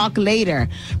 we'll talk later.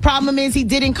 Problem is, he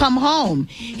didn't come home.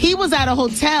 He was at a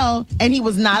hotel and he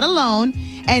was not alone.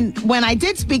 And when I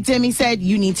did speak to him, he said,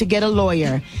 you need to get a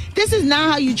lawyer. This is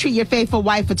not how you treat your faithful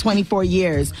wife for 24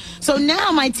 years. So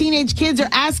now my teenage kids are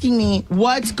asking me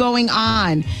what's going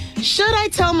on. Should I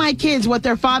tell my kids what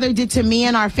their father did to me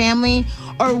and our family,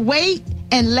 or wait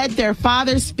and let their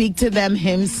father speak to them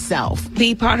himself?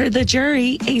 Be part of the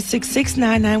jury,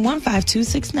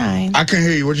 866-991-5269. I can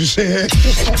hear you. What you said?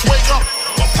 Wake up!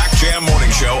 The Pac Jam Morning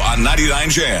Show on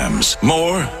 99 Jams.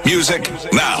 More music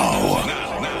now.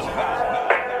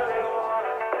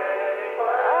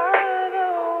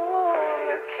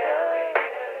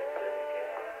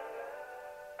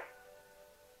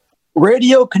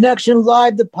 Radio Connection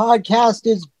Live, the podcast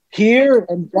is here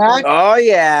and back. Oh,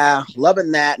 yeah.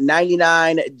 Loving that.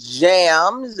 99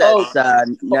 Jams. That's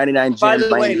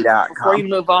 99jams90.com. Before you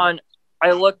move on,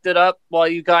 I looked it up while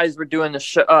you guys were doing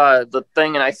the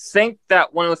thing, and I think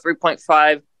that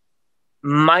 103.5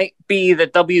 might be the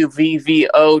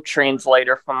WVVO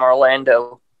translator from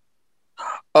Orlando.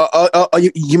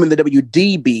 You mean the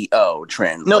WDBO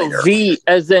translator? No, V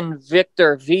as in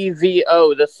Victor,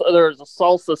 VVO. There's a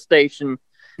salsa station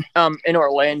in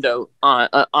Orlando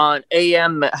on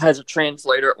AM that has a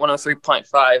translator at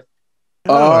 103.5.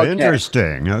 Oh,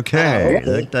 interesting. Okay.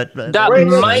 That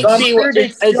might be what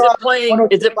is it playing?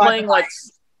 Is it playing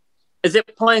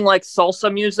like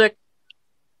salsa music?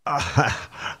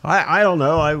 I don't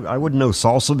know. I wouldn't know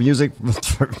salsa music.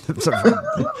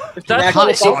 If that's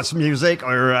hot sauce music,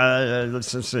 or let's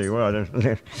see what.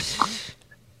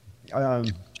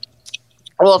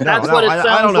 Well, if that's what it sounds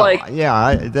I don't know. like.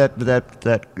 Yeah,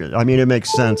 that. I mean, it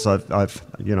makes sense. I've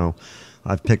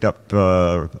picked up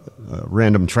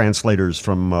random translators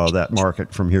from that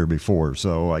market from here before,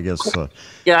 so I guess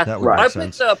that would make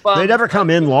sense. They never come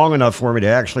in long enough for me to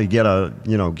actually get a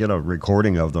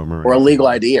recording of them or a legal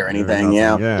ID or anything.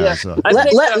 Yeah. So.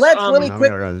 Let's really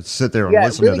quick sit there and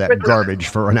listen to that garbage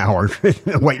for an hour,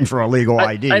 waiting for a legal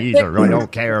ID. I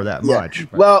don't care that much.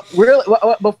 But. Well, really,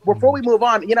 before we move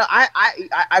on,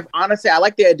 I honestly I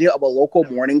like the idea of a local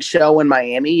morning show in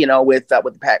Miami.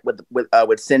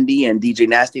 With Cindy and DJ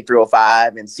Nasty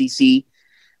 305 and CC.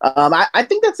 I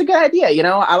think that's a good idea.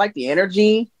 I like the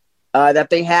energy that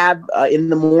they have in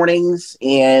the mornings,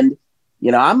 and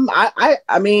I'm not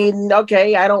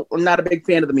a big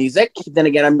fan of the music. Then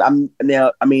again, I'm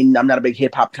not a big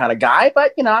hip hop kind of guy,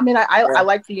 but I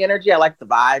like the energy. I like the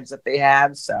vibes that they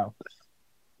have. So,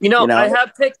 I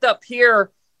have picked up here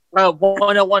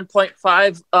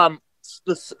 101.5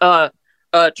 this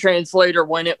translator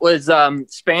when it was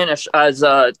Spanish as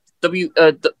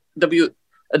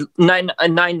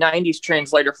W990's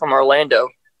translator from Orlando.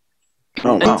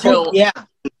 Until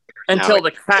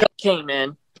the cat came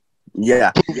in.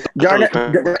 Yeah. Darna,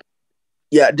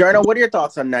 what are your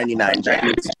thoughts on 99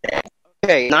 Jams?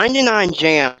 Okay, 99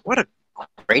 Jams, what a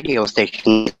radio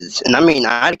station is. And I mean,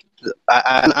 I'm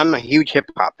a huge hip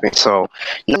hop fan, so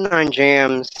 99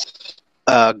 Jams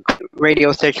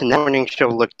radio station, that morning show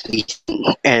looked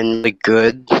decent and really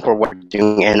good for what we're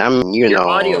doing. And your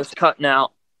audio's cutting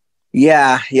out.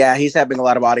 Yeah, he's having a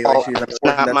lot of audio issues. It's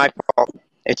not my fault.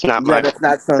 It's not my fault. That's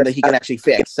not something that he can actually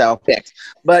fix.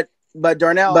 But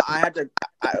Darnell, I had to,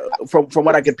 from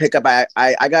what I could pick up, I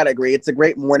gotta agree. It's a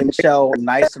great morning show,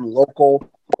 nice and local.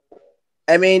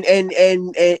 I mean, and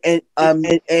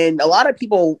a lot of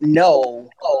people know,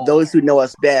 those who know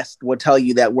us best will tell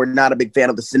you that we're not a big fan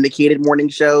of the syndicated morning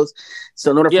shows.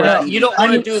 So in order for you don't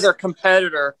want to do their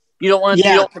competitor. You don't want to do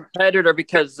your competitor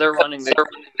because they're running the.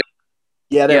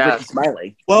 Yeah, they're Ricky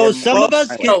Smiley. Well, some of us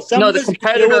can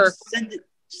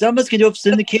do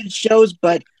syndicated shows,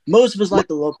 but most of us like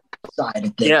the local side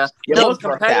of things. The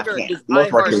competitor is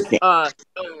iHeart's.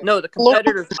 The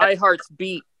competitor's iHeart's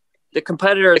beat the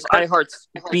competitor is iHeart's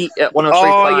Beat at 103.5.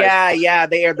 Oh yeah,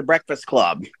 they aired the Breakfast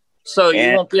Club. So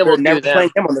you won't be able to never do that.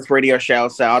 playing him on this radio show.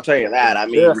 So I'll tell you that. I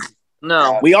mean,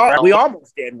 no, we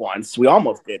almost did once.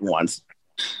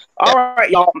 All right,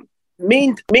 y'all.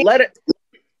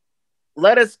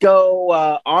 Let us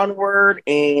go onward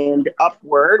and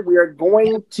upward. We are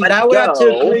going to. But I would have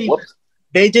to agree. Whoops.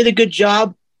 They did a good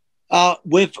job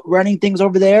with running things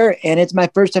over there, and it's my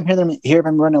first time hearing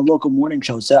them run a local morning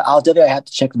show. So I'll definitely have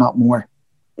to check them out more.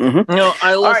 Mm-hmm.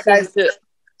 I listened to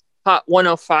Hot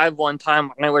 105 one time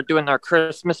when they were doing their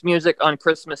Christmas music on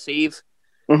Christmas Eve.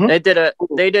 Mm-hmm.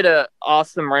 They did a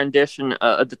awesome rendition.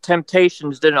 The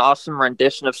Temptations did an awesome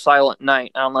rendition of Silent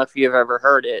Night. I don't know if you've ever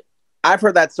heard it. I've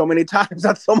heard that so many times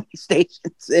on so many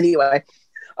stations. Anyway,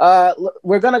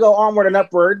 we're going to go onward and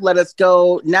upward. Let us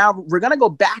go. Now we're going to go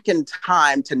back in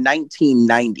time to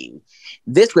 1990.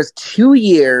 This was 2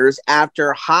 years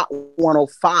after Hot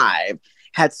 105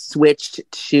 had switched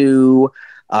to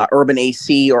Urban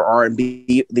AC or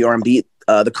R&B,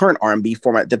 the current R&B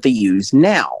format that they use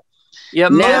now. Yeah,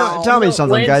 now tell me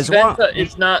something, Lance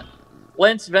guys.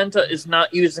 Lance Venta is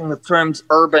not using the terms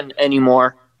urban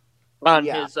anymore on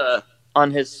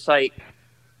his site.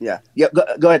 Yeah.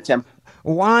 Go ahead, Tim.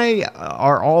 Why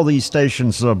are all these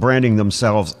stations branding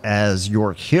themselves as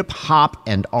your hip hop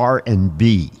and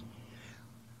R&B?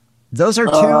 Those are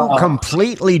two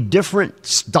completely different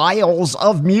styles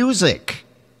of music.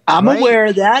 I'm aware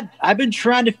of that. I've been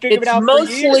trying to figure it out.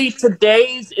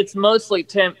 It's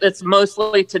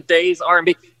mostly today's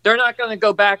R&B. They're not going to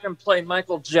go back and play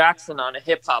Michael Jackson on a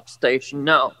hip hop station.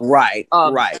 No. Right.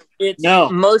 Right. It's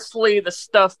mostly the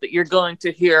stuff that you're going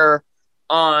to hear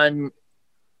on,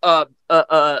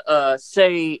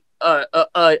 say,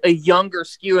 a younger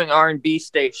skewing R&B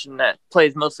station that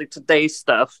plays mostly today's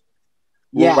stuff.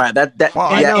 Yeah. Right.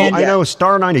 I know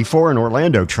Star 94 in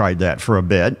Orlando tried that for a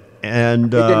bit.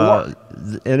 And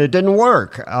it didn't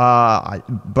work.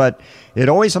 But it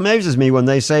always amazes me when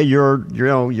they say you're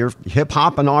hip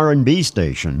hop and R&B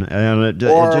station, and it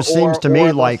just seems to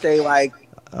me like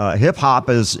hip hop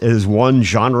is one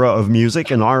genre of music,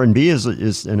 and R&B is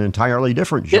an entirely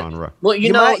different genre. Well,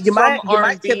 you might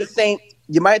say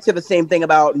the same thing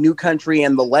about New Country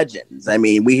and the Legends. I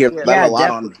mean, we hear that a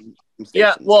lot on.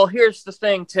 Yeah, well, here's the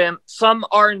thing, Tim. Some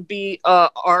R&B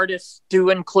artists do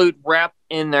include rap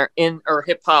or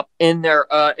hip hop in their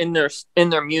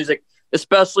music,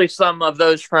 especially some of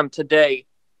those from today.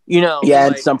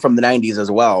 And some from the 90s as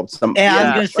well. I was going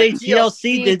to say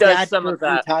TLC did that some of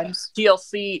that. Times.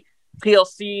 TLC,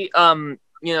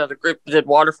 the group that did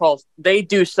Waterfalls, they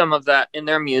do some of that in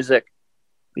their music.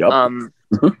 Yep.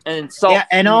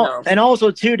 And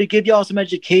also too, to give y'all some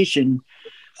education.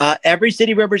 Every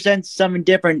city represents something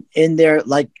different in their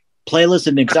playlist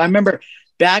and mix. I remember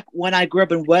back when I grew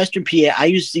up in Western PA, I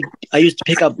used to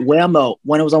pick up Whammo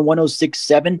when it was on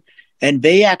 106.7, and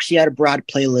they actually had a broad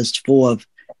playlist full of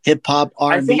hip hop,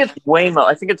 R&B. I think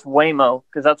it's Whammo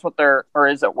because that's what or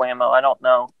is it Whammo? I don't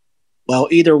know. Well,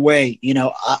 either way,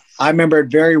 I remember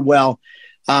it very well.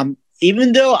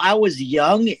 Even though I was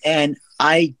young and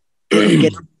I didn't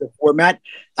get the format,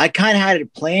 I kind of had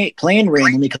it playing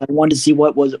randomly because I wanted to see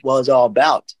what it was all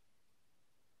about.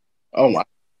 Oh my!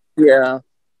 Yeah.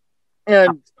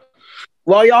 And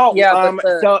well, y'all. Yeah.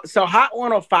 So Hot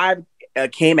 105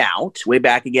 came out way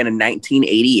back again in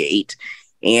 1988,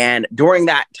 and during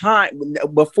that time,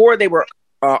 before they were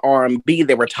R&B,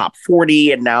 they were top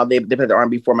 40, and now they've had the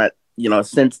R&B format.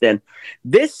 Since then,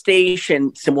 this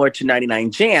station, similar to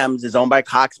 99 Jams, is owned by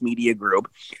Cox Media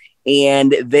Group.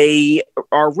 And they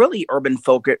are really urban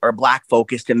focused or black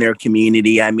focused in their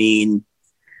community. I mean,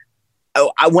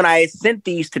 when I sent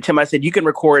these to Tim, I said, you can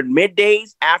record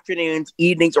middays, afternoons,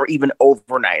 evenings, or even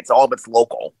overnights. All of it's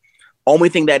local. Only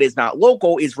thing that is not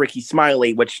local is Ricky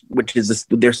Smiley, which is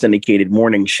their syndicated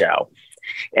morning show.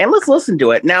 And let's listen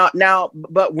to it now,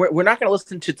 but we're not going to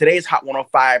listen to today's Hot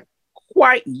 105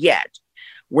 quite yet.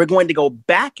 We're going to go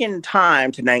back in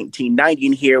time to 1990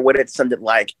 and hear what it sounded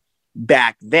like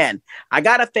back then. I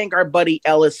gotta thank our buddy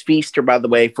Ellis Feaster, by the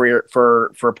way,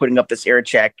 for putting up this air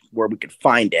check where we could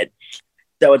find it.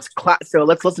 So so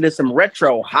let's listen to some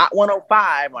retro Hot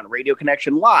 105 on Radio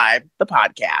Connection Live, the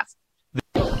podcast.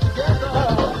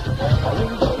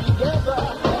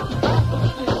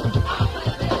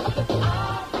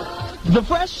 The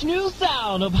fresh new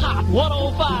sound of Hot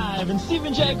 105 and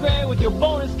Stephen J. Gray with your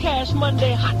bonus Cash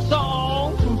Monday hot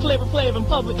song from Flavor Flav and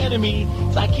Public Enemy.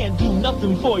 I can't do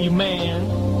nothing for you, man.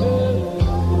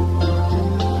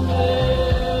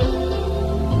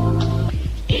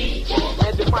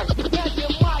 Magic Mike,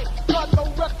 got no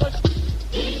records.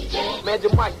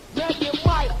 Magic Mike,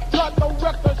 got no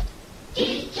records.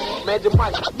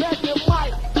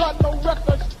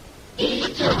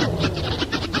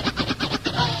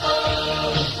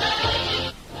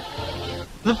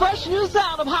 The fresh new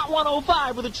sound of Hot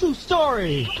 105 with a true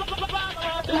story.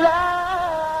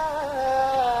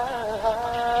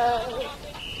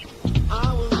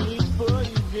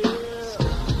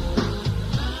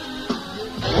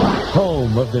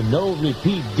 Home of the no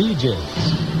repeat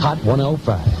DJs. Hot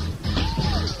 105.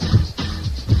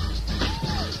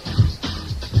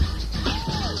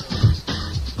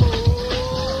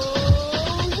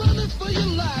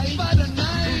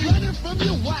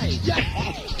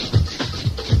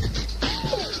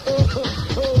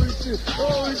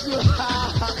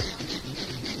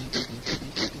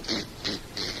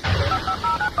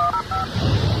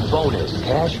 Bonus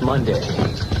Cash Monday.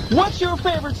 What's your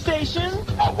favorite station?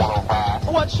 Hot 105.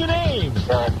 What's your name?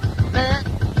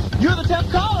 You're the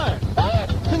 10th caller.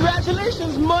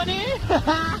 Congratulations, money.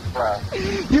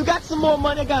 You got some more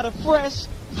money. Got a fresh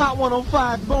Hot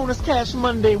 105 Bonus Cash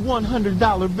Monday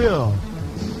 $100 bill.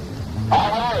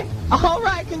 All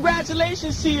right,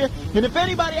 congratulations to you. And if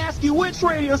anybody asks you which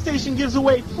radio station gives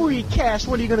away free cash,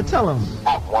 what are you going to tell them?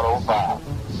 Hot 105.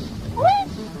 What?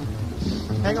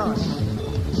 Hang on.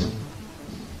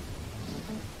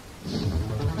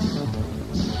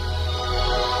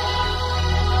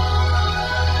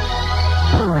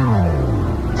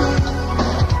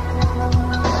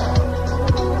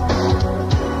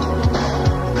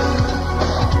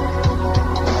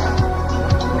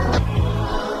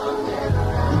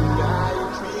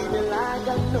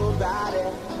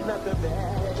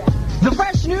 The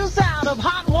fresh new sound of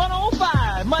Hot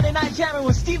 105. Monday Night Jamming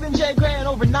with Stephen J. Gray and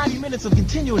over 90 minutes of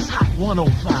continuous Hot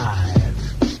 105.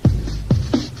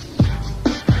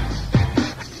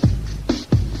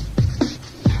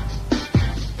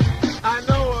 I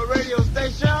know a radio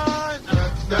station,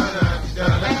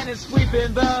 and it's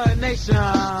sweeping the nation.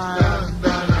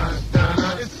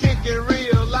 It's kicking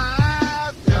real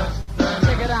live.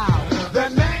 Check it out. The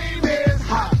name is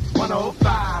Hot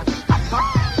 105.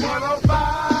 Hot 105.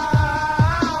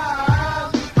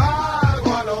 Hot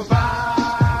 105.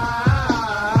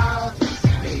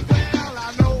 Well,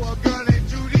 I know a girl named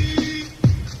Judy.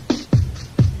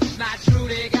 Not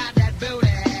Judy got that booty.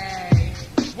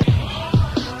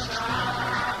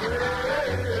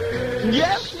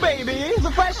 Yes, baby.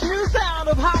 The fresh new sound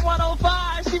of Hot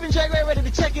 105. Stephen J. Gray ready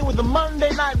to check in with the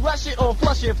Monday Night Rush It or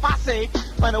Flush It Posse.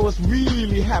 Find out what's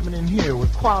really happening here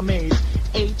with Kwame's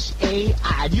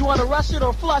HAI. Do you want to rush it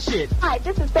or flush it? Hi,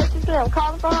 this is Becky Slim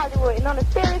calling from Hollywood. And on a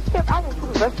serious tip, I want you to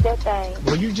rush that thing.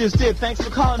 Well, you just did. Thanks for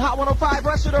calling Hot 105.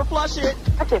 Rush it or flush it?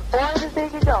 I said, boy, this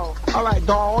big you go. All right,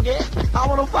 dog it. Hot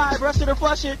 105. Rush it or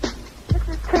flush it? This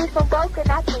is Tree from Boca,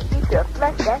 and I think you should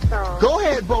flush that song. Go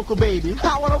ahead, vocal baby.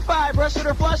 Hot 105. Rush it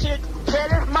or flush it? Yeah,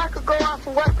 this Michael go out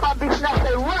from West Palm Beach, and I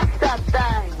say, rush that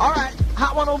thing. All right.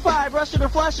 Hot 105. Rush it or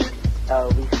flush it? Oh,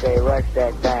 we say rush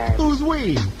that thing. Who's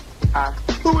we? Huh?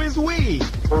 Who is we?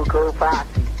 Buko Posse.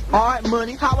 All right,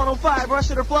 money. Hot 105.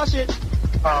 Rush it or flush it?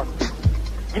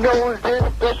 You know who's this?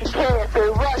 Special K. Say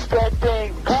rush that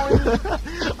thing, boy.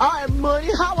 All right, money.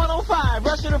 Hot 105.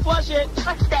 Rush it or flush it?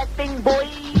 Rush that thing, boy.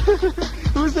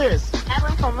 Who's this?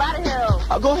 Evan from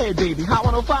Lauderhill. Go ahead, baby. Hot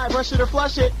 105. Rush it or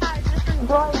flush it? Hi, this is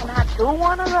Boy, and I do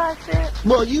want to rush it.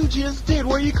 Well, you just did.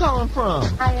 Where you calling from?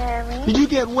 Miami. Did you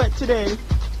get wet today?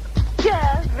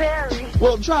 Yeah, very.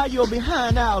 Well, dry your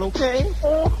behind out, okay?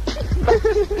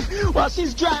 While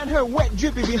she's drying her wet,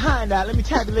 drippy behind out, let me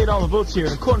tabulate all the votes here.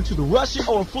 According to the Rush It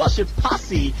or Flush It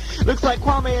Posse, looks like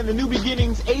Kwame and the New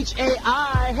Beginnings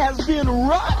HAI has been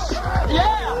rushed.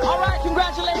 Yeah, all right,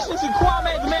 congratulations to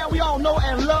Kwame, the man we all know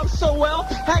and love so well.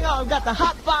 Hang on, we've got the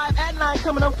Hot 5 at 9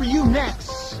 coming up for you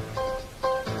next.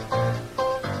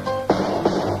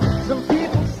 Some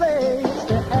people say it's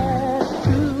the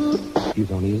attitude. Use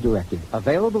only as directed.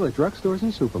 Available at drugstores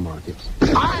and supermarkets.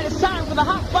 All right, it's time for the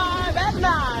Hot 5 at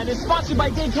 9. It's sponsored by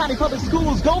Dade County Public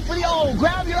Schools. Go for the O.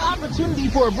 Grab your opportunity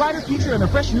for a brighter future and a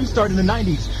fresh new start in the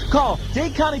 90s. Call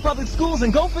Dade County Public Schools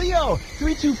and go for the O.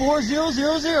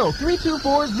 324-000.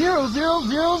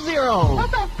 324-0000.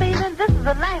 What's up, Steven? This is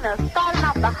Elena, starting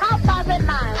off the Hot 5 at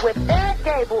 9 with Eric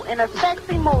Gable in a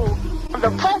sexy move on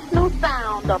the fresh new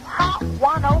sound of Hot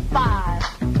 105.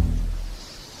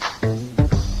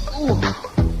 Ooh.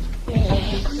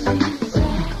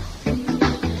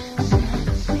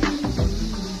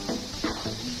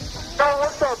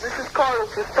 What's up? This is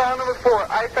Carlos with star number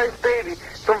 4, Ice Ice Baby,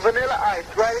 from Vanilla Ice.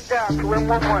 Write it down to win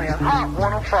more money on Hot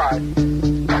 105.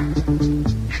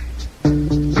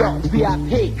 Yo,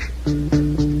 VIP.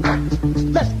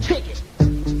 Let's kick it.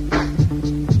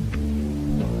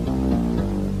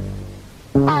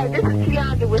 Hi, this is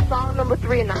Keandra with song number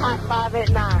 3 in the Hot 5 at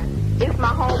 9. It's my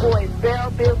homeboy, Bell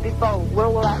Bill Defoe. Where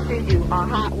will I see you? On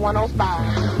Hot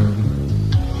 105.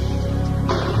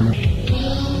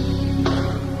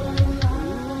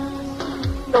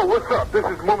 Yo, what's up? This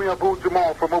is Mummy Abu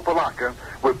Jamal from Opalaka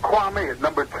with Kwame at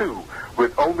number 2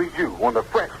 with Only You on the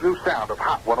fresh new sound of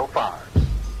Hot 105.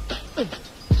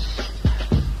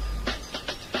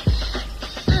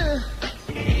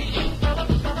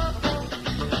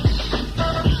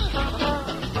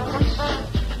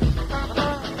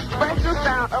 Fresh new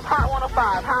sound of Hot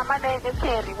 105. Hi, my name is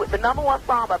Candy with the number 1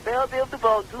 song by Bell Bill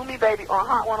DeVoe, Do Me Baby on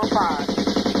Hot 105.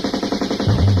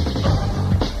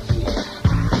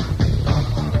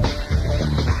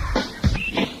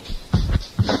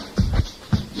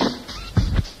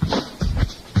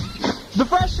 The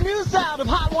fresh new sound of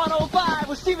Hot 105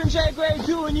 with Stephen J. Gray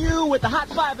doing you with the Hot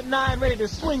 5 at 9 ready to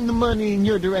swing the money in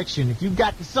your direction. If you've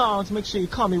got the songs, make sure you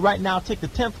call me right now. Take the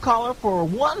 10th caller for a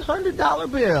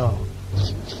 $100 bill.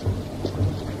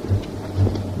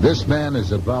 This man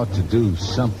is about to do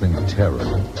something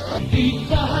terrible.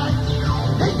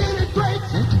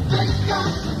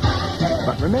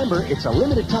 But remember, it's a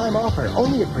limited time offer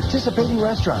only at participating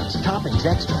restaurants. Toppings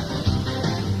extra.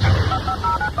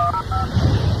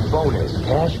 Bonus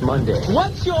Cash Monday.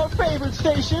 What's your favorite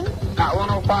station? Hot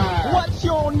 105. What's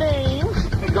your name?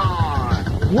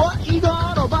 Egon. What,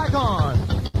 Egon or Bygone?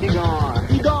 Egon.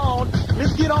 Egon,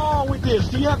 let's get on with this.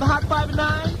 Do you have the Hot 5 at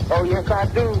 9? Oh, yes, I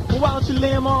do. Well, why don't you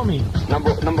lay them on me?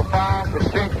 Number 5, The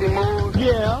Sexy Mood.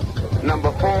 Yeah.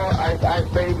 Number 4, Ice Ice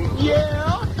Baby.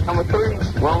 Yeah. Number 3,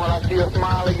 When Will I See You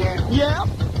Smile Again? Yeah.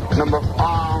 Number 2,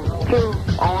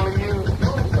 Only You.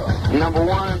 Number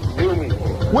 1, Do Me.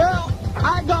 Well,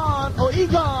 Egon or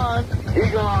Egon,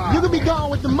 Egon, you can be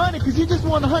gone with the money because you just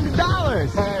won $100.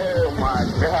 Oh my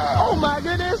God! Oh my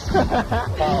goodness!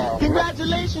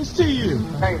 Congratulations to you.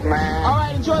 Thanks, man. All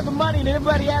right, enjoy the money. And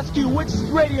everybody asks you which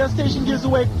radio station gives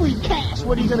away free cash.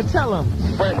 What are you gonna tell them?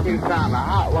 Fresh new sound, the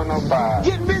Hot 105.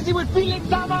 Getting busy with Felix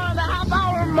Summer on the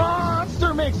half-hour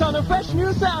monster mix on the fresh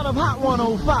new sound of Hot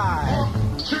 105.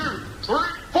 1, 2, 3,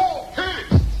 4, hit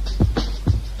it!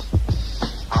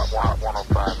 Hot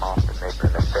 105 monster mix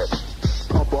in effect.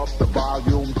 Pump up the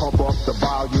volume, pump up the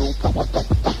volume.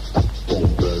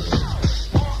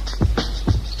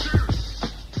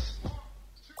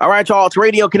 All right, y'all. It's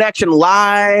Radio Connection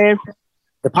Live,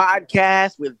 the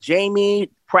podcast with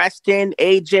Jamie, Preston,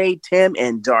 AJ, Tim,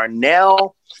 and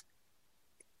Darnell.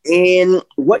 And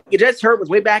what you just heard was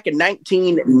way back in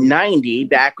 1990,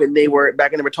 back when they were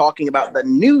talking about the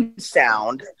new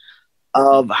sound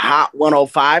of Hot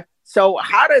 105. So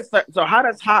how does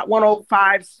Hot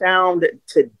 105 sound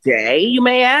today, you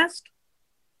may ask?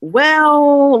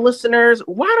 Well, listeners,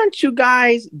 why don't you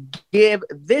guys give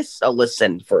this a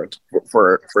listen for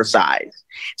size?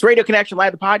 It's Radio Connection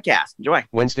Live, the podcast. Enjoy.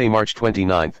 Wednesday, March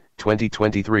 29th,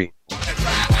 2023.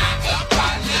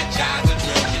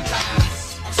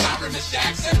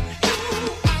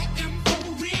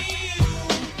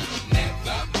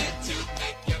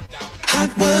 Hot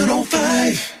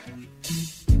 105.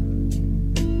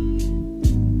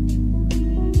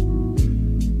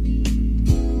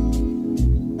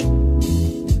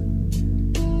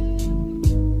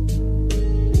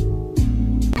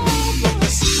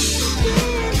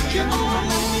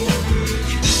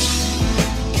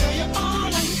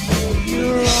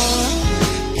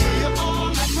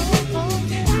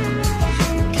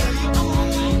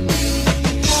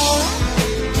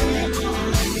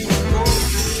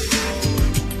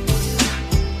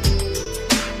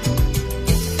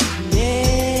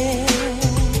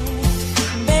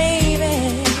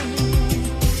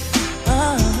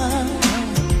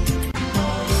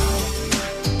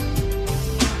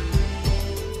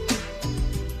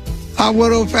 Hot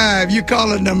 105, you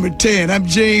call it number 10. I'm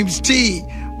James T.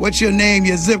 What's your name,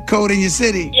 your zip code, and your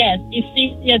city? Yes, it's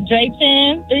Cynthia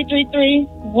Drayton,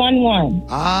 33311.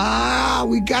 Ah,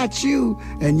 we got you.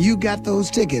 And you got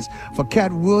those tickets for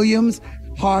Cat Williams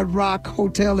Hard Rock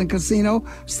Hotel and Casino,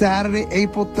 Saturday,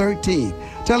 April 13th.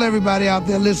 Tell everybody out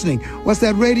there listening, what's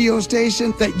that radio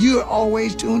station that you're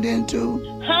always tuned into?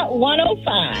 Hot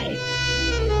 105.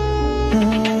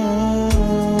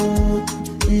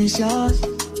 It's yours.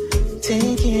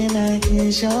 Take it like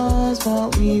it's yours,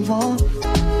 what we want. We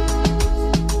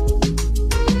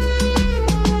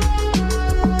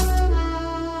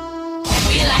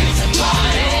like to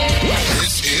party.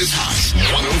 This is Hot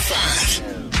 105.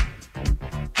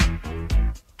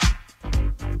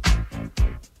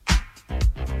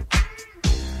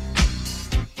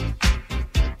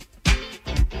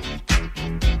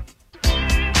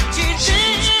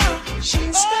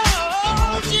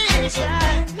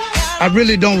 I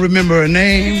really don't remember her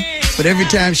name, but every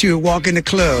time she would walk in the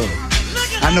club,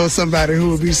 I know somebody who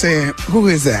would be saying, who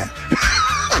is that?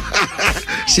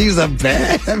 She's a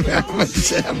bad mama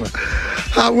jamma.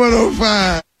 Hot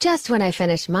 105. Just when I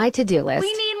finish my to-do list.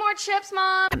 We need more chips,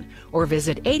 Mom. Or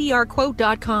visit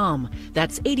adrquote.com.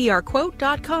 That's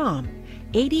adrquote.com.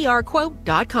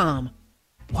 adrquote.com.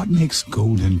 What makes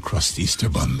Golden Crust Easter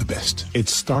Bun the best? It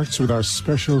starts with our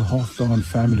special Hawthorne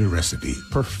family recipe,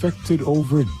 perfected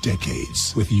over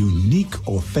decades with unique,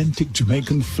 authentic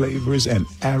Jamaican flavors and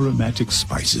aromatic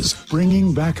spices,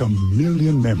 bringing back a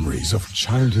million memories of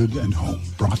childhood and home,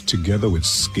 brought together with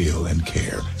skill and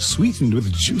care, sweetened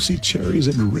with juicy cherries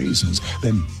and raisins,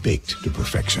 then baked to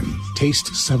perfection.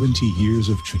 Taste 70 years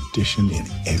of tradition in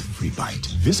every bite.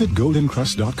 Visit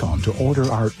goldencrust.com to order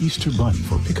our Easter Bun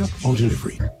for pickup or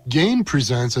delivery. Gain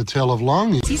presents A Tale of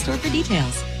Longing. See store for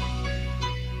details.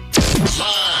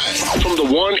 Live from the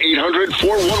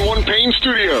 1-800-411-PAIN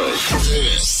studios.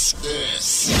 This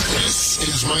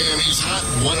is Miami's Hot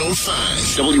 105.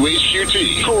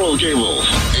 WHQT, Coral Gables,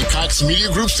 a Cox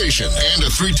Media Group station, and a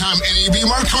 3-time NAB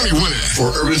Marconi winner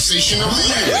for Urban Station of the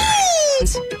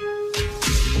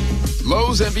Year.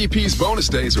 Lowe's MVP's bonus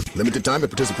days are limited time at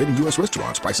participating U.S.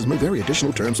 restaurants. Prices may vary.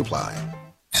 Additional terms apply.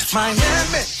 Miami,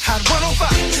 Hot 105,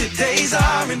 today's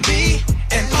R&B,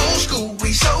 and old school,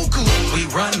 we so cool, we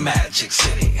run Magic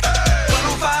City.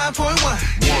 105.1,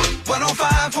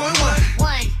 105.1,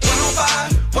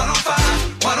 105,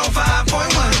 105,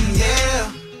 105.1,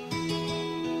 yeah.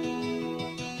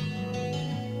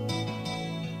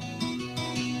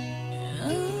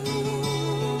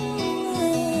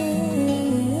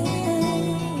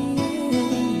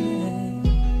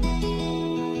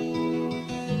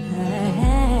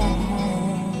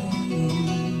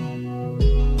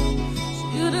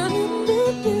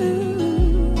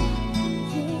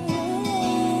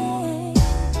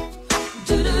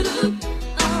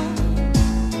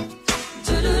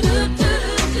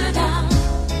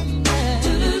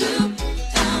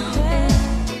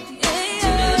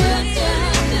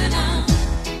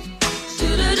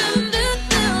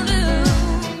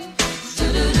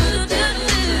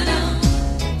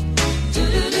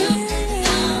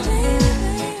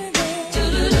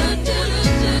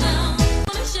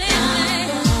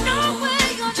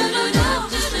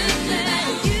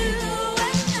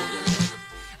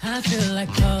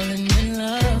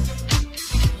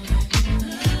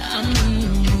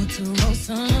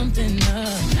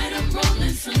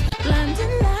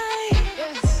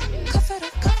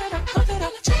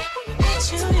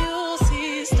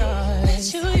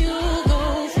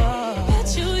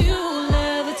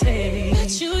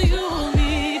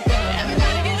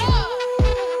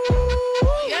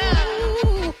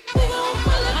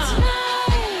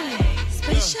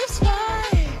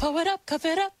 Cuff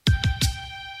it up.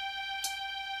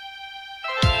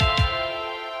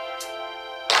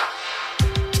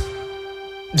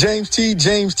 James T.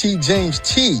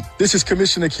 This is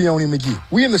Commissioner Keone McGee.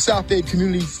 We in the South Bay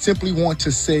community simply want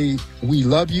to say we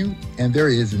love you, and there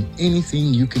isn't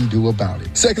anything you can do about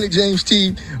it. Secondly, James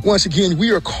T., once again, we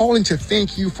are calling to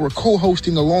thank you for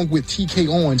co-hosting along with TK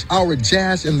Owens our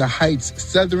Jazz in the Heights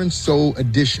Southern Soul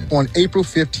Edition on April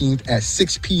 15th at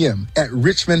 6 p.m. at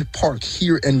Richmond Park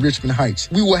here in Richmond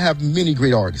Heights. We will have many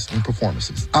great artists and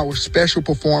performances. Our special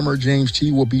performer, James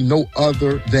T., will be no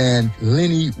other than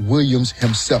Lenny Williams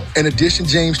himself. In addition,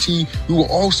 James T., we will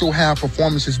also have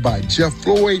performances by Jeff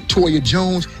Floyd, Toya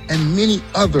Jones, and many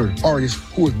other artists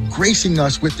who are gracing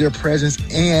us with their presence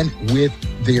and with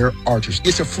their artistry.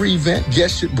 It's a free event.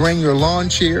 Guests should bring your lawn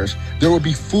chairs. There will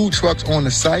be food trucks on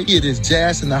the site. It is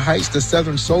Jazz in the Heights, the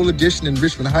Southern Soul Edition in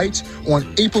Richmond Heights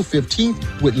on April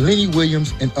 15th with Lenny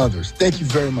Williams and others. Thank you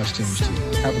very much, James T.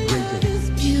 Have a great day.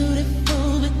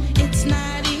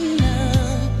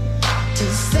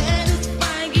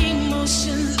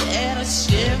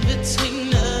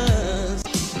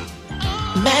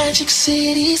 Magic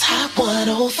City's Hot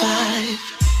 105.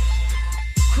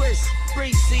 Chris,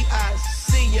 Breezy, I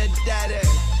see your daddy.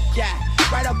 Yeah,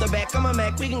 right off the back, I'm a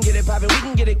Mac. We can get it poppin', we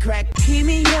can get it cracked. Keep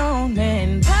me on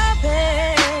and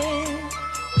poppin'.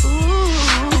 Ooh.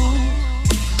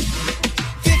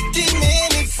 50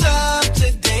 minutes of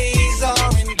today's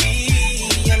R&B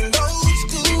and old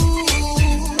school.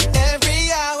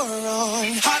 Every hour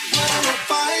on Hot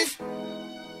 105.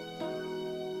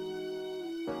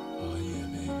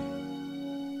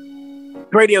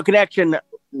 Radio Connection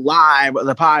Live,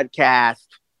 the podcast.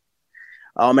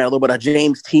 Oh man, a little bit of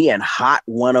James T and Hot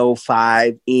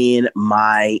 105 in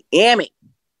Miami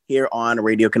here on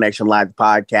Radio Connection Live, the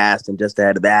podcast. And just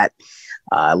ahead of that,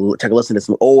 take a listen to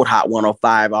some old Hot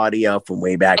 105 audio from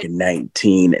way back in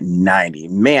 1990.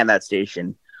 Man, that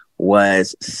station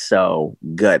was so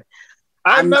good.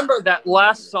 I remember that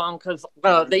last song because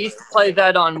they used to play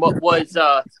that on what was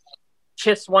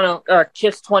Kiss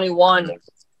 21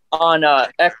 on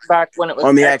back when it was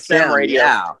on the XM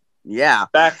radio. Yeah.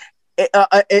 Back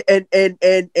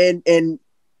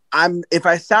and if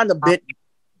I sound a bit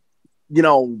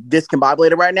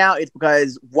discombobulated right now, it's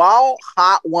because while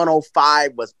Hot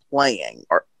 105 was playing,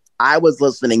 or I was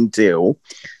listening to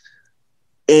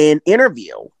an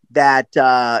interview that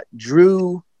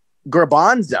Drew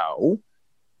Garbanzo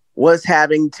was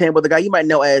having, Tim, with a guy you might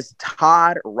know as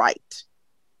Todd Wright.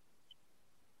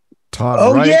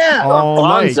 Todd Wright.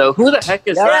 Garbanzo. Who the heck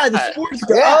is that? The sports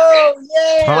guy. Oh,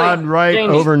 yeah. Todd Wright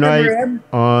overnight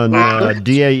on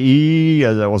DAE.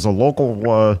 That was a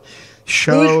local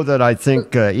show that I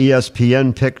think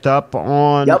ESPN picked up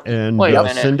on and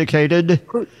syndicated.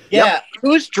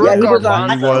 Who's Drew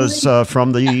Garbanzo? He was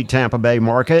from the Tampa Bay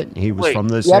market. He was from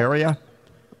this area.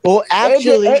 Well,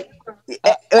 actually, okay.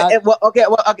 Hang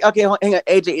on,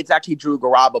 AJ. It's actually Drew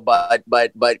Garaba, but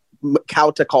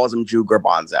Kauta calls him Drew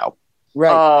Garbanzo. Right.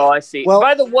 Oh, I see. Well,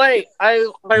 by the way, I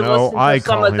listened to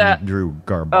some of that. Drew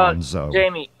Garbanzo.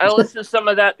 Jamie, I listened to some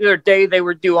of that the other day. They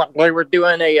were doing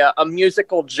a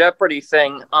musical Jeopardy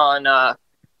thing on. I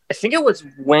think it was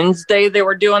Wednesday. They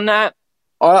were doing that.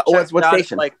 What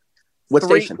station? What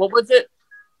station? What was it?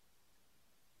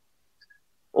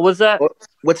 What was that?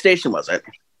 What station was it?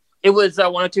 It was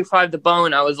 102.5 The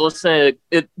Bone. I was listening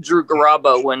to Drew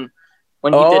Garabo when he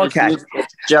did his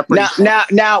Jeopardy.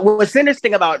 Now, what's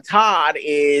interesting about Todd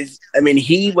is,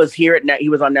 he was here he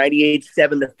was on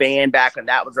 98.7 The Fan back when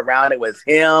that was around. It was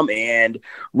him and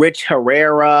Rich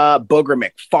Herrera, Booger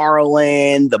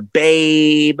McFarlane, The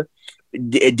Babe,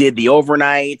 did the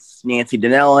Overnights, Nancy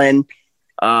Donnellan,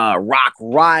 Rock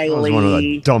Riley. That was one of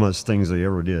the dumbest things they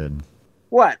ever did.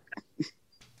 What?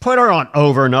 Put her on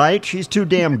Overnight. She's too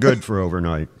damn good for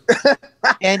Overnight.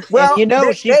 and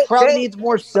she probably needs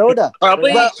more soda.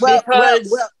 Probably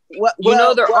because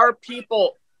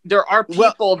there are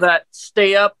people that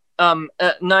stay up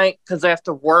at night because they have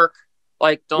to work.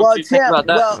 Like, don't you think about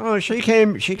that?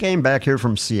 She came back here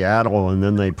from Seattle, and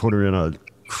then they put her in a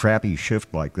crappy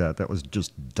shift like that. That was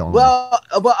just dumb. Well,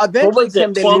 eventually,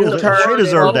 Tim, they moved her. She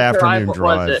deserved afternoon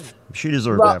drive. She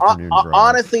deserved afternoon drive.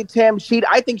 Honestly, Tim,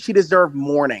 I think she deserved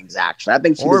mornings. Actually, I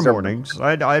think she deserved mornings.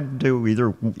 I'd do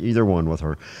either one with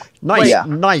her.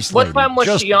 Nice what lady. Time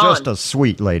was she on? Just a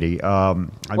sweet lady. I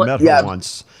met her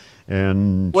once,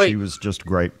 and she was just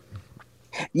great.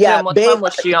 Yeah, Tim, what time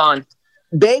was she on?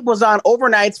 Babe was on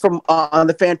overnights from on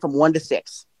The Fan from 1 to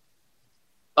 6.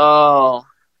 Oh.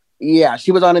 Yeah,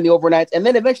 she was on in the overnights, and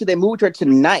then eventually they moved her to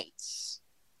nights,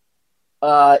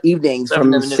 evenings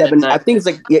from 7. I think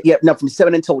it's from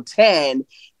 7 until 10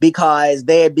 because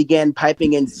they had began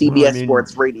piping in CBS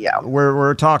Sports Radio.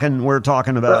 We're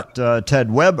talking about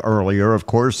Ted Webb earlier. Of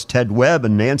course, Ted Webb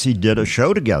and Nancy did a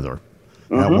show together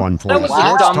at one point. That was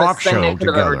the dumbest thing they could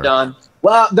have ever done.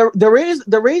 Well, the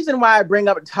reason why I bring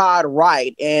up Todd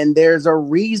Wright, and there's a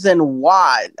reason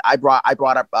why I brought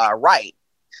up Wright.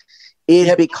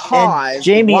 Is because and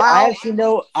Jamie,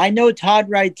 I know Todd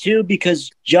Wright too because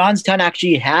Johnstown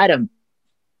actually had him.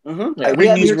 We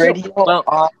had him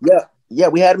radio.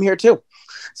 We had him here too.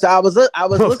 So I was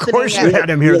listening. Of course, you had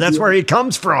him here. That's where he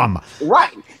comes from.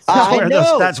 Right.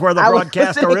 That's where the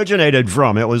broadcast originated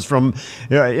from. It was from,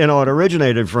 it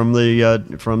originated from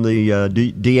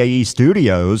the DAE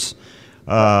studios.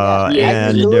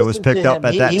 And it was picked up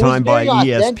at that time by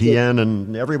ESPN,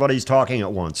 and everybody's talking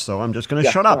at once. So I'm just going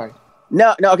to shut up.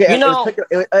 No, okay.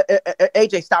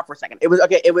 AJ, stop for a second. It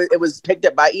was picked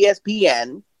up by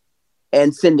ESPN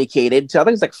and syndicated. So I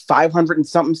think it's like 500 and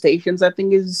something stations. I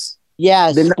think is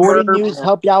Sporting News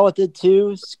helped out with it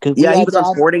too. He was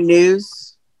on Sporting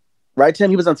News, right, Tim?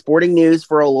 He was on Sporting News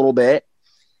for a little bit,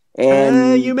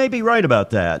 and you may be right about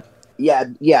that. Yeah.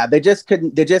 They just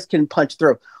couldn't punch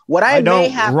through. What I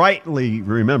don't rightly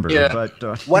remember,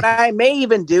 but what I may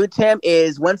even do, Tim,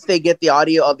 is once they get the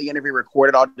audio of the interview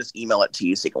recorded, I'll just email it to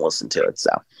you so you can listen to it.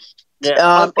 So, by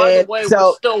the way,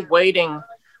 we're still waiting.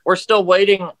 We're still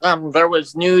waiting. There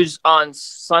was news on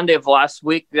Sunday of last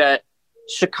week that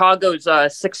Chicago's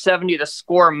 670 The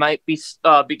Score might be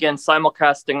begin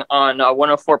simulcasting on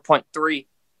 104.3.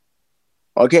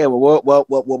 Okay,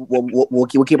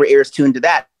 we'll keep our ears tuned to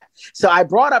that. So I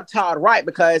brought up Todd Wright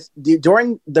because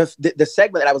during the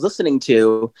segment that I was listening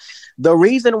to, the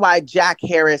reason why Jack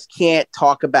Harris can't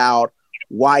talk about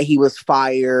why he was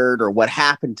fired or what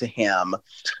happened to him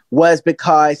was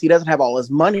because he doesn't have all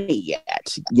his money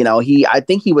yet. I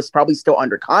think he was probably still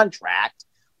under contract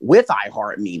with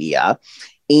iHeartMedia.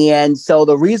 And so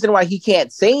the reason why he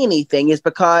can't say anything is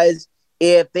because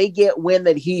if they get wind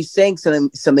that he's saying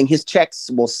something, his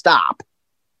checks will stop.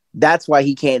 That's why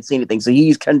he can't say anything. So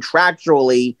he's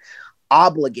contractually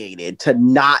obligated to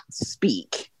not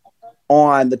speak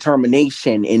on the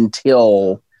termination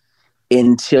until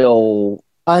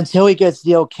he gets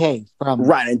the okay from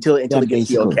until he gets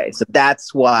the okay. So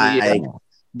that's why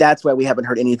we haven't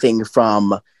heard anything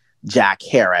from Jack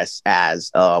Harris as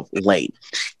of late.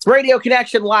 It's Radio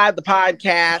Connection Live, the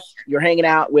podcast. You're hanging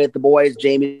out with the boys,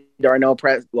 Jamie Darnell,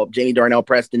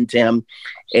 Preston, Tim,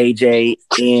 AJ,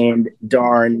 and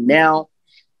Darnell.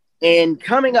 And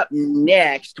coming up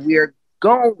next, we're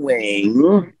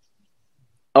going.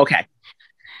 Okay.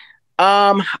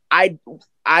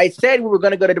 I said we were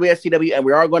going to go to WSTW, and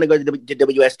we are going to go to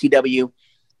WSTW.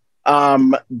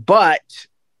 But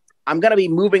I'm going to be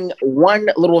moving one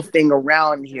little thing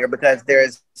around here because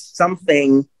there's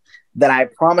something that I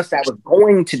promised I was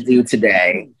going to do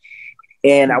today.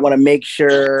 And I want to make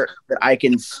sure that I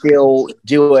can still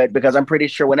do it because I'm pretty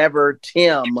sure whenever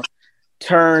Tim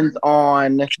turns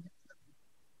on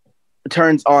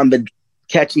the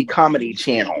Catchy Comedy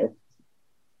channel,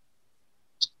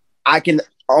 I can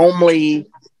only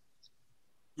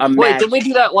imagine. Wait, did we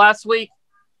do that last week?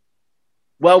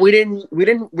 Well, we didn't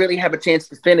really have a chance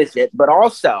to finish it, but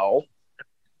also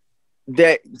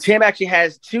that Tim actually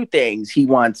has two things he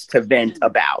wants to vent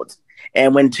about.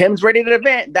 And when Tim's ready to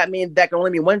vent, that means that can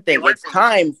only mean one thing. It's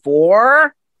time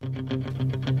for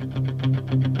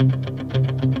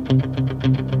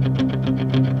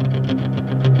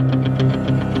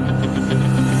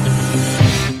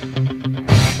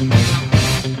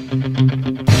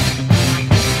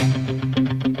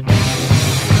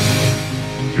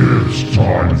It's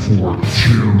time for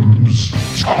Tim's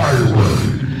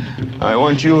tirade. I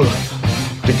want you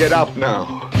to get up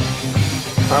now.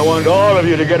 I want all of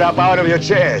you to get up out of your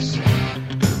chairs.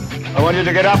 I want you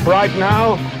to get up right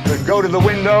now and go to the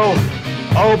window,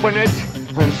 open it,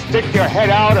 and stick your head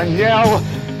out and yell,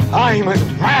 "I'm as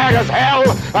mad as hell,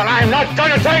 and I'm not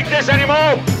going to take this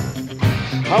anymore!"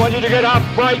 I want you to get up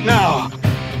right now.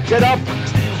 Get up,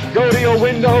 go to your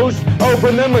windows,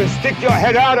 open them, and stick your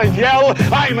head out and yell,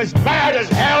 "I'm as mad as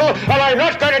hell, and I'm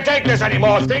not going to take this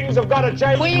anymore. Things have got to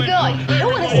change." Where are you going? I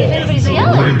don't want to see if anybody's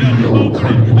yelling.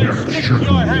 Stick your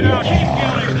head out, keep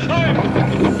yelling.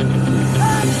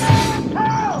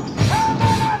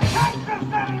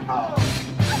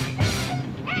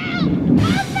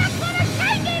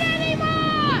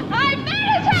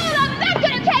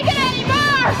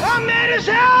 I'm mad as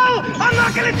hell! I'm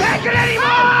not gonna take it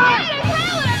anymore!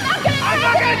 I'm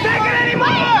not gonna take it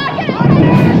anymore!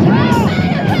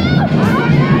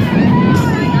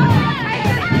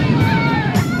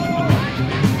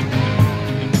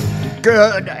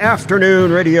 Good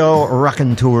afternoon, Radio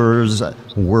Rockin' Tours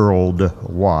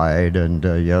worldwide. And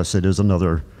yes, it is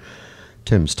another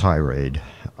Tim's tirade.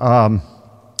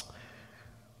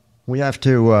 We have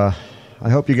to, I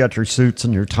hope you got your suits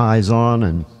and your ties on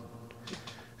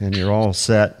and you're all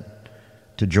set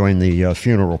to join the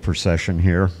funeral procession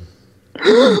here.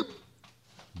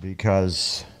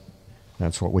 Because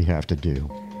that's what we have to do.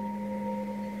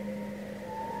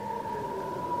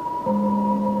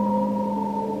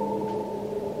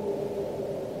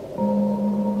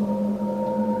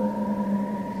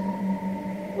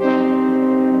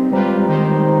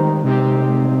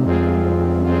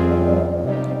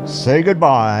 Say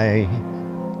goodbye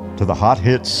to the hot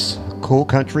hits, cool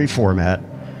country format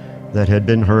that had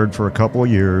been heard for a couple of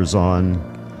years on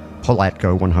Palatka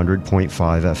 100.5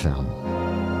 FM.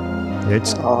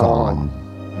 It's gone.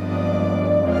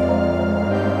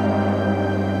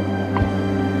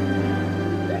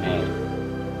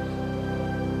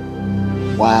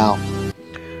 Wow.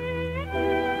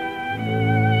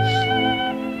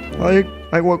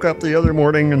 I woke up the other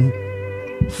morning and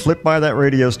flipped by that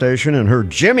radio station and heard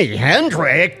Jimi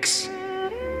Hendrix.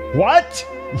 What?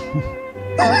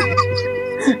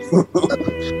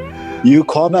 You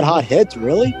call that hot hits,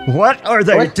 really? What are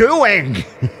they doing?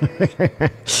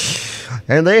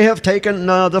 And they have taken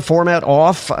the format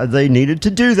off. They needed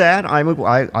to do that. I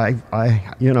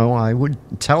would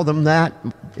tell them that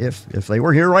if they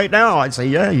were here right now. I'd say,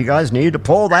 yeah, you guys need to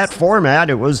pull that format.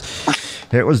 It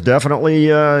was definitely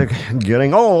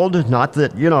getting old. Not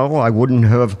that, I wouldn't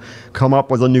have come up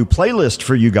with a new playlist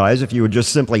for you guys if you would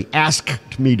just simply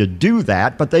asked me to do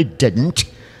that, but they didn't.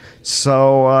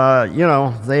 So,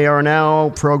 they are now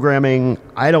programming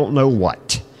I don't know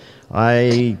what.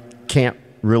 I can't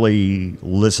really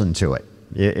listen to it.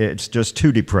 It's just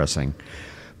too depressing.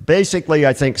 basically,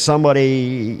 I think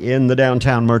somebody in the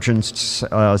Downtown Merchants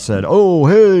said, "Oh,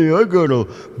 hey, I got a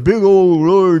big old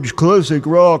large classic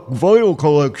rock vinyl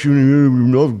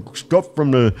collection of stuff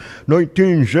from the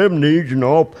 1970s, and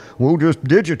we'll just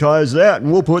digitize that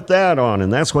and we'll put that on."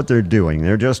 And that's what they're doing.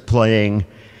 They're just playing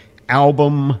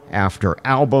album after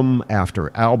album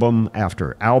after album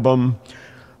after album.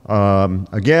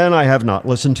 Again, I have not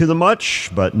listened to them much,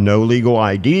 but no legal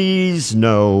IDs,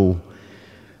 no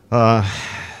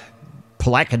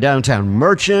plaque of Downtown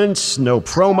Merchants, no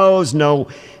promos,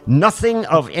 nothing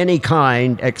of any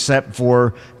kind except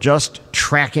for just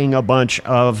tracking a bunch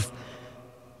of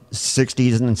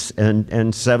 60s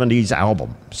and 70s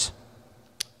albums.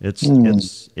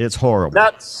 It's horrible.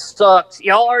 That sucks.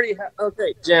 Y'all already have...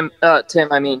 Okay, Tim,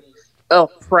 I mean... Oh,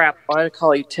 crap. Why did I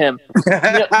call you Tim? You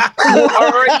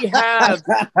already have...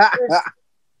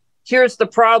 Here's the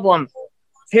problem.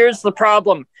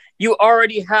 You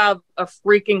already have a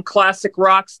freaking classic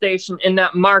rock station in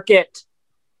that market.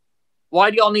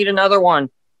 Why do y'all need another one?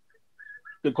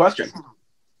 Good question.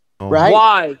 Right?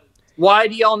 Why? Why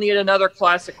do y'all need another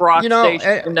classic rock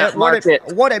station in that market?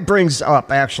 What it brings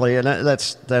up, actually, and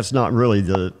that's not really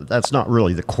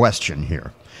the question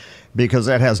here, because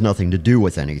that has nothing to do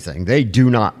with anything. They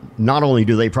do not only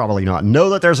do they probably not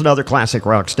know that there's another classic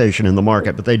rock station in the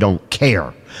market, but they don't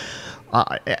care.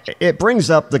 It brings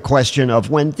up the question of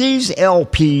when these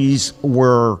LPs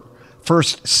were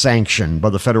first sanctioned by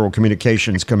the Federal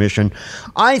Communications Commission,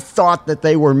 I thought that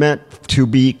they were meant to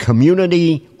be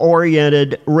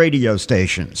community-oriented radio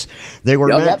stations. They were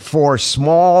meant for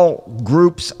small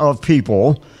groups of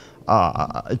people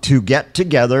to get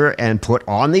together and put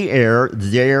on the air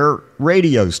their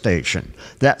radio station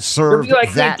that served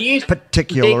that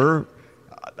particular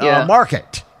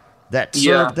market. That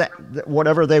served that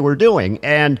whatever they were doing.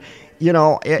 And,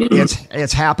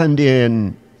 it's happened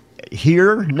in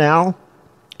here now.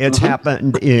 It's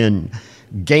happened in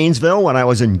Gainesville. When I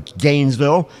was in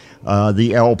Gainesville,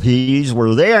 the LPs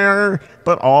were there,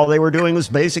 but all they were doing was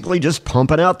basically just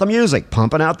pumping out the music.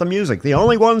 The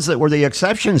only ones that were the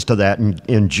exceptions to that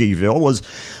in Gville was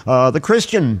the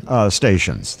Christian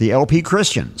stations, the LP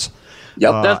Christians.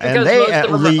 And they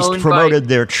at least promoted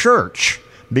their church,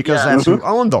 because that's who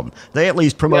owned them. They at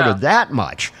least promoted that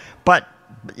much. But,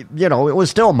 it was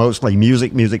still mostly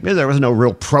music. There was no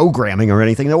real programming or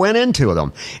anything that went into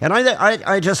them. And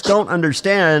I just don't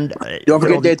understand. Don't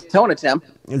forget Daytona, Tim.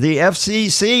 The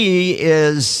FCC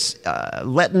is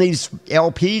letting these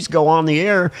LPs go on the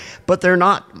air, but they're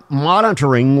not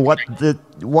monitoring what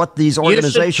these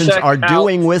organizations are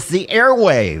doing with the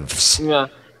airwaves. Yeah.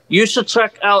 You should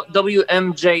check out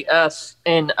WMJS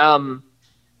in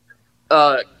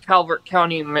Calvert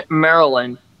County,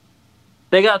 Maryland.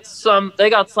 They got some. I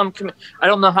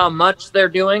don't know how much they're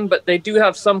doing, but they do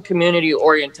have some community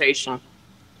orientation.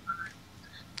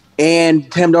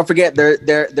 And Tim, don't forget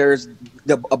there's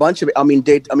a bunch of.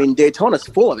 Daytona's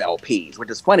full of LPs, which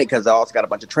is funny because they also got a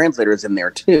bunch of translators in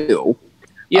there too.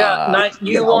 Yeah,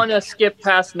 you want to skip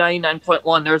past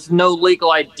 99.1. There's no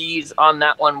legal IDs on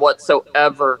that one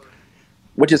whatsoever.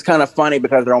 Which is kind of funny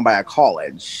because they're owned by a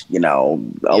college,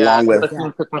 along with...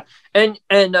 And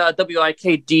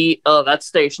WIKD, that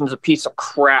station's a piece of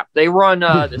crap. They run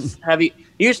this heavy...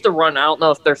 Used to run, I don't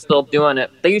know if they're still doing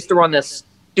it. They used to run this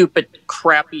stupid,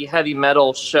 crappy heavy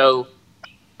metal show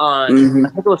on, I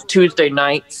think it was Tuesday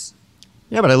nights.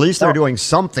 Yeah, but at least they're doing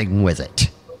something with it.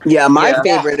 Yeah, my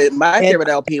favorite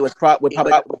LP would probably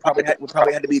had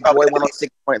to be Joy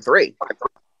 106.3.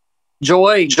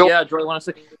 Joy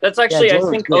 106. That's actually, I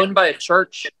think, owned by a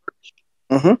church.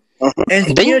 And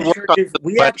speaking of churches,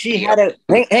 we actually had a...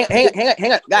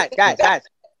 Hang on.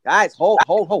 Guys, hold.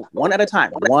 One at a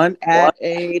time. Darn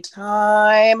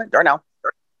now.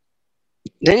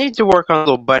 They need to work on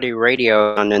Little Buddy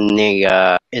Radio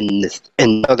in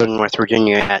Southern West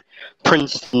Virginia at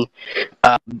Princeton.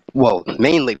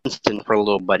 Mainly Princeton for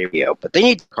Little Buddy Radio, but they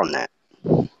need to work on that.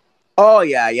 Oh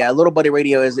yeah. Little Buddy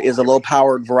Radio is a low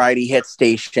powered variety hit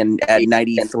station at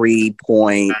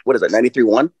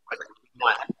 93.1.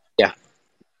 Yeah.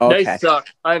 Okay. They suck.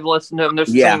 I've listened to them. Their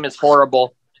stream is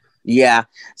horrible. Yeah.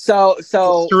 So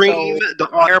the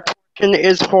air portion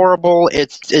is horrible.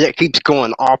 It keeps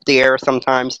going off the air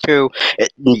sometimes too.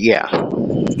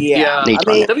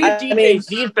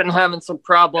 WDAZ's been having some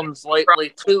problems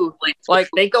lately too. Like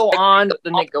they go on,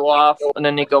 then they go off, and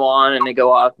then they go on, and they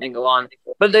go off, and they go on.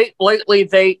 But they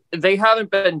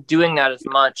haven't been doing that as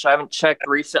much. I haven't checked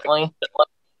recently.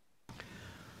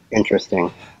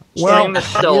 Interesting. Well,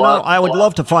 I would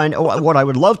love to find what I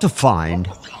would love to find,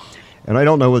 and I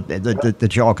don't know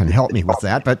that y'all can help me with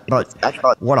that. But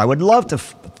what I would love to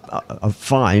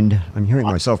find. I'm hearing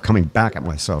myself coming back at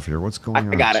myself here. What's going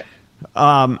on? I got it.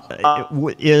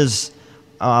 Is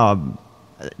a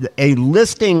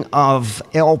listing of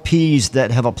LPs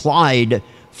that have applied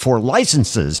for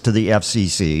licenses to the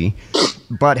FCC,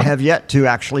 but have yet to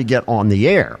actually get on the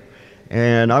air.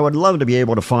 And I would love to be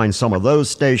able to find some of those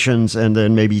stations and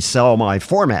then maybe sell my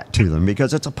format to them,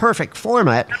 because it's a perfect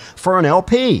format for an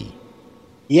LP.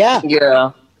 Yeah.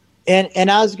 Yeah. And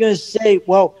I was going to say,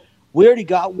 well, we already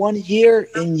got one here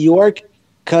in York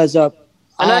because I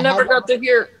never got to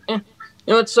hear. You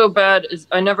know what's so bad is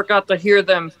I never got to hear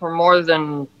them for more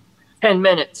than 10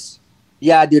 minutes.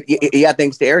 Yeah, dude. Yeah,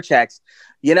 thanks to air checks.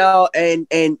 You know, and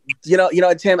you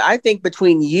know, Tim, I think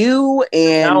between you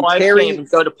and now Terry, I can't even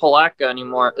go to Palatka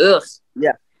anymore. Ugh.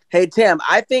 Yeah. Hey, Tim,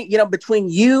 I think, between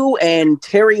you and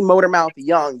Terry Motormouth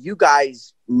Young, you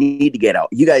guys need to get out.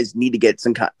 You guys need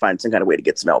to find some kind of way to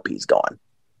get some LPs going.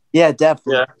 Yeah,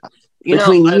 definitely. Yeah.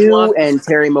 Between you and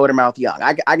Terry Motormouth Young,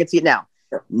 I can see it now.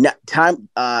 Time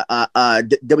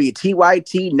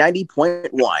WTYT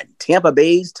 90.1 Tampa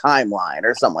Bay's timeline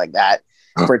or something like that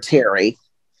for Terry.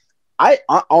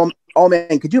 Oh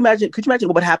man, could you imagine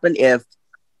what would happen if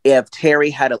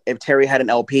Terry had an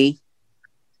LP?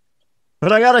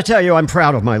 But I got to tell you, I'm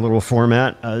proud of my little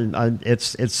format.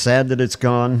 It's sad that it's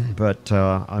gone, but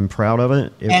I'm proud of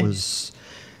it. It was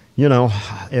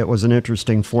an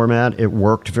interesting format. It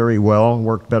worked very well.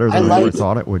 Worked better than I ever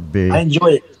thought it would be. I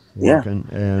enjoyed it. Working.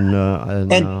 Yeah.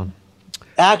 And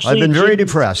actually, I've been very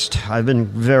depressed. I've been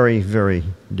very, very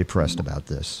depressed about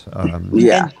this.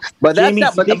 But that's Jamie,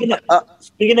 not.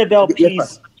 Speaking of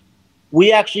LPs,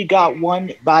 we actually got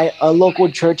one by a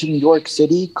local church in New York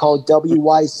City called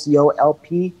WYCO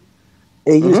LP.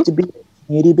 It used to be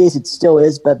community based. It still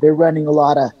is, but they're running a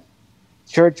lot of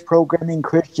church programming,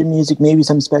 Christian music, maybe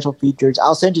some special features.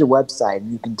 I'll send you the website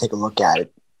and you can take a look at it.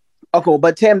 Oh, cool.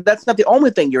 But Tim, that's not the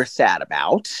only thing you're sad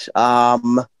about. Well,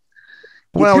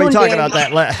 we talked about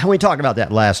that. We talked about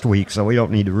that last week, so we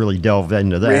don't need to really delve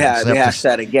into that. Rehash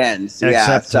that again.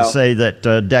 Except to say that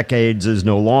Decades is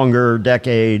no longer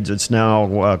Decades; it's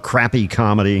now crappy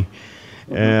comedy,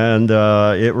 and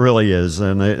it really is.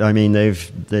 And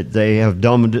they have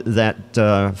dumbed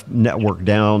that network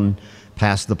down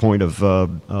past the point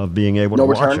of being able to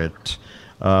watch it.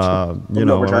 I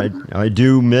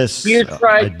do miss.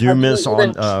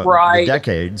 On the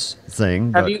Decades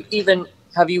thing.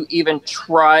 Have you even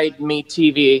tried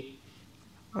MeTV?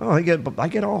 Oh, I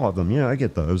get all of them. Yeah, I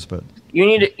get those, but you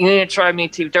need to try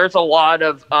MeTV. There's a lot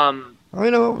of I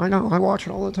know. I watch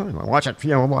it all the time. I watch it.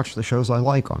 I watch the shows I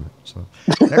like on it. So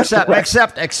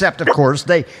except of course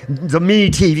the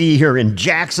MeTV here in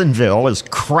Jacksonville is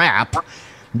crap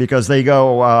because they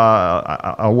go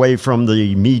away from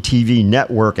the MeTV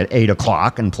network at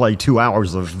 8:00 and play 2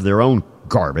 hours of their own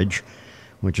garbage,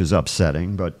 which is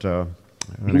upsetting. But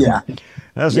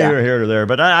that's neither here nor there.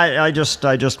 But I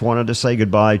just wanted to say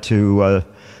goodbye to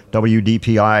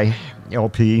WDPI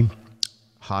LP,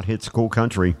 Hot Hit School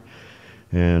Country,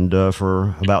 and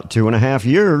for about 2.5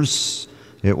 years,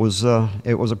 it was a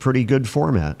pretty good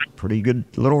format, pretty good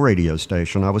little radio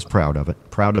station. I was proud of it,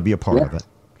 proud to be a part of it.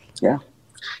 Yeah.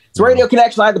 It's Radio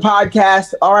Connection Live, the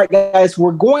podcast. All right, guys,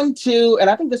 we're going to, and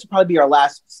I think this will probably be our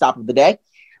last stop of the day.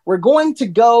 We're going to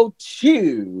go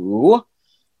to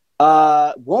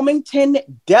Wilmington,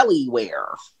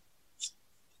 Delaware.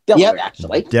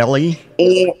 Actually. Delaware.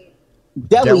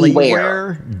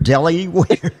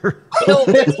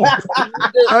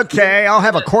 Okay, I'll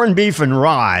have a corned beef and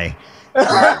rye.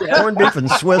 Corned beef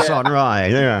and Swiss on rye.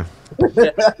 Yeah. We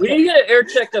need to get an air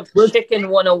check of Chicken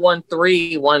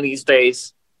 1013 one of these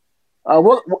days.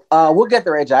 We'll get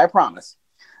there, AJ, I promise.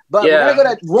 But we're going to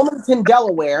go to Wilmington,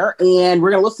 Delaware, and we're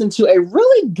going to listen to a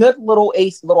really good little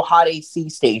hot AC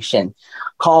station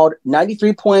called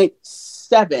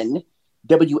 93.7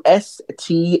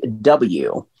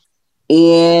 WSTW.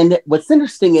 And what's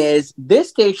interesting is this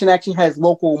station actually has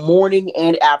local morning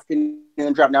and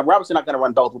afternoon drive. Now, we're obviously not going to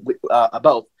run both,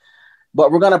 but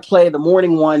we're going to play the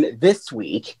morning one this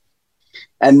week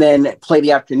and then play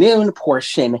the afternoon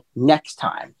portion next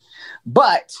time.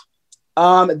 But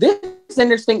this is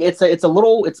interesting. It's a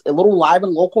little live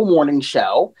and local morning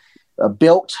show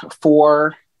built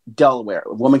for Delaware,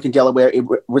 Wilmington, Delaware.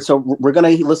 So we're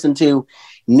going to listen to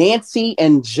Nancy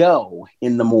and Joe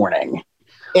in the morning.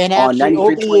 And actually,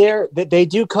 over there, they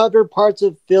do cover parts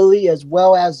of Philly as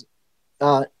well as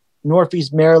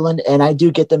Northeast Maryland, and I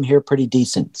do get them here pretty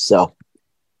decent. So,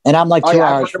 and I'm like 2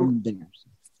 hours from there.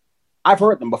 I've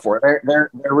heard them before. They're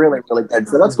really, really good.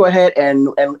 So let's go ahead and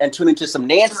tune into some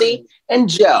Nancy and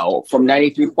Joe from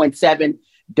 93.7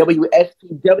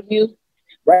 WSTW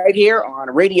right here on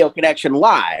Radio Connection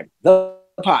Live, the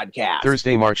podcast.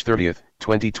 Thursday, March 30th,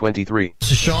 2023.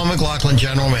 This is Sean McLaughlin,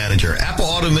 General Manager. Apple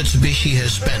Auto Mitsubishi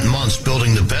has spent months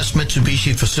building the best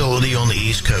Mitsubishi facility on the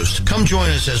East Coast. Come join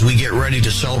us as we get ready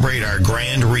to celebrate our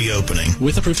grand reopening.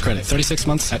 With approved credit, 36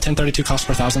 months at 1032 cost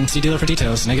per thousand. See dealer for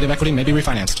details. Negative equity may be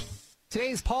refinanced.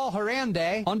 Today's Paul Haran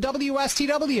Day on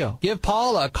WSTW. Give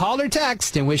Paul a call or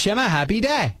text and wish him a happy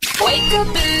day. Wake up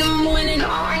in the morning.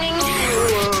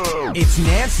 It's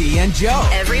Nancy and Joe.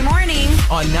 Every morning.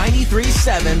 On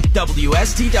 93.7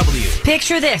 WSTW.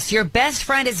 Picture this. Your best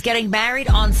friend is getting married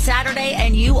on Saturday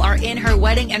and you are in her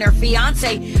wedding and her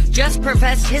fiance just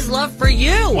professed his love for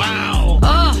you. Wow.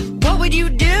 Oh, what would you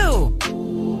do?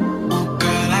 Oh, girl,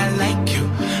 I like you.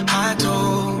 I do.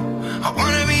 I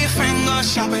want to be a friend, go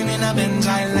shopping in a Benz.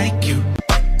 I like you.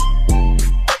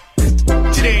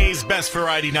 Today's Best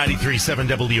Variety 93.7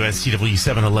 WSTW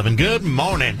 711. Good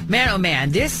morning. Man, oh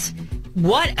man,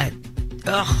 what a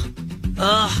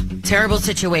terrible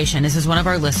situation. This is one of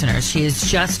our listeners. She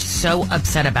is just so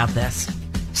upset about this.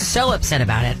 So upset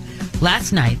about it.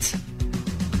 Last night,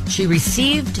 she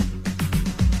received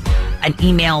an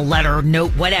email, letter, note,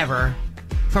 whatever,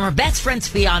 from her best friend's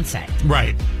fiance.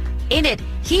 Right. In it,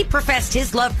 he professed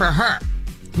his love for her.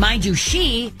 Mind you,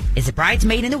 she is a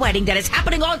bridesmaid in the wedding that is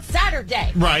happening on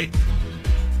Saturday. Right.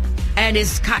 And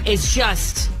is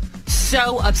just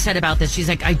so upset about this. She's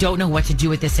like, I don't know what to do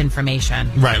with this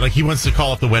information. Right, like he wants to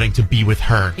call off the wedding to be with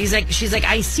her. She's like,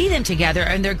 I see them together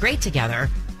and they're great together.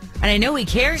 And I know he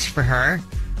cares for her.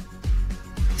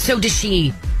 So does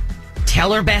she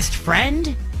tell her best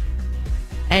friend?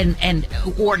 And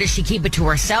or does she keep it to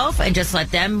herself and just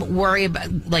let them worry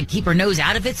about, like, keep her nose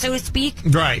out of it, so to speak?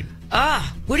 Right.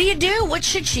 What do you do? What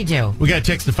should she do? We got a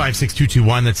text to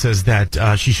 56221 that says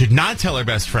that she should not tell her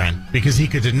best friend because he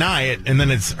could deny it, and then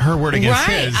it's her word against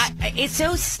his. It's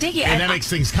so sticky. And that makes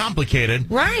things complicated.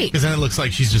 Right. Because then it looks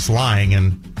like she's just lying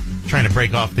and trying to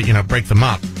break them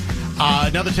up.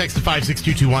 Another text to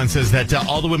 56221 says that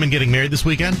all the women getting married this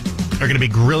weekend are going to be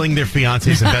grilling their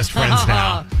fiancés and best friends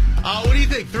now. What do you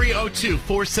think?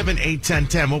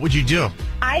 302-478-1010. What would you do?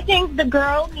 I think the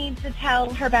girl needs to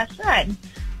tell her best friend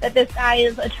that this guy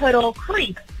is a total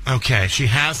creep. Okay, she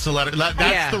has to let her.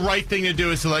 That's the right thing to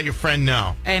do, is to let your friend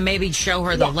know. And maybe show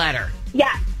her the letter.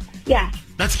 Yeah.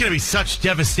 That's going to be such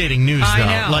devastating news, though.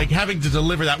 I know. Like, having to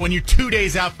deliver that when you're 2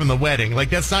 days out from the wedding. Like,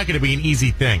 that's not going to be an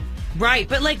easy thing. Right,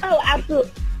 but like... Oh,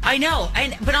 absolutely. I know.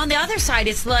 But on the other side,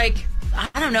 it's like...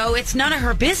 I don't know. It's none of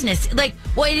her business. Like,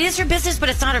 well, it is her business, but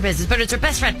it's not her business. But it's her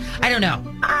best friend. I don't know.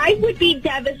 I would be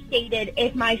devastated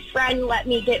if my friend let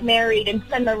me get married and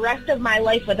spend the rest of my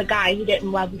life with a guy who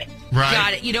didn't love me. Right.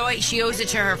 Got it. You know what? She owes it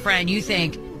to her friend, you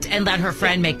think, and let her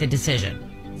friend make the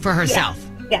decision for herself.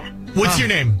 Yeah. What's your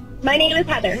name? My name is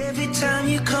Heather. Every time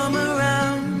you come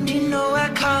around, you know I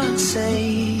can't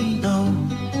say no.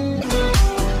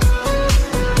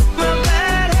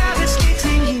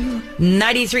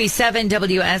 93.7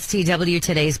 WSTW,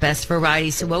 today's Best Variety.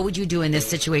 So what would you do in this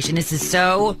situation? This is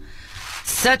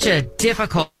such a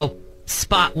difficult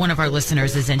spot one of our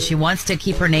listeners is in. She wants to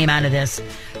keep her name out of this.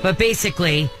 But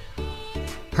basically,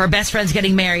 her best friend's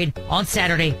getting married on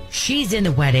Saturday. She's in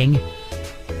the wedding.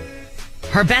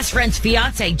 Her best friend's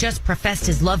fiance just professed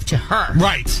his love to her.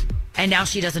 Right. And now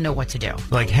she doesn't know what to do.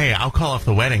 Like, hey, I'll call off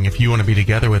the wedding if you want to be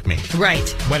together with me.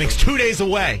 Right. Wedding's 2 days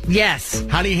away. Yes.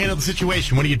 How do you handle the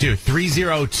situation? What do you do?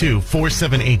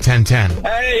 302-478-1010.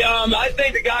 Hey, I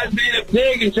think the guy's being a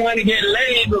pig and trying to get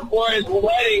laid before his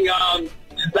wedding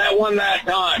that one last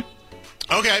time.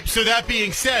 Okay, so that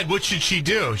being said, what should she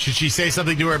do? Should she say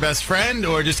something to her best friend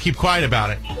or just keep quiet about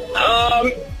it?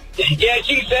 Yeah,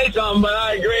 she can say something, but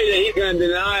I agree that he's going to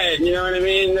deny it. You know what I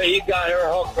mean? He's got her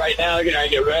hooked right now. They're going to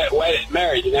get wedded,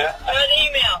 married, you know? An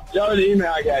email. Show the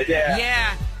email, I guess, yeah.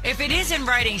 Yeah. If it is in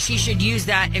writing, she should use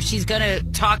that if she's going to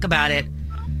talk about it.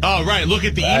 Oh, right. Look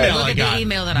at the email I got. Look at the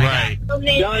email that I got.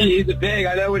 John, he's a pig.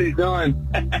 I know what he's doing.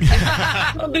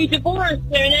 He'll be divorced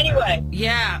soon anyway.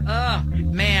 Yeah. Oh,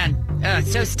 man.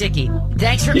 So sticky.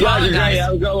 Thanks for calling, guys.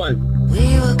 How's it going?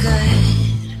 We were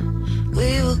good.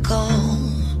 We were gold.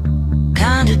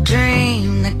 Kind of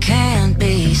dream that can't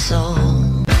be sold.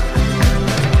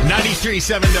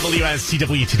 93.7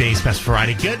 WSTW, today's Best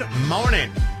Variety. Good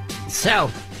morning.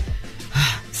 So,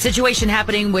 situation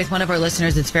happening with one of our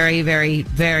listeners. It's very, very,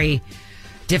 very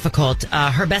difficult.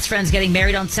 Her best friend's getting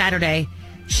married on Saturday.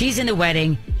 She's in the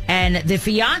wedding, and the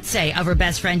fiance of her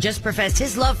best friend just professed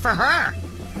his love for her.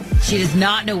 She does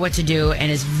not know what to do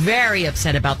and is very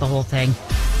upset about the whole thing.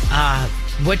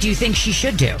 What do you think she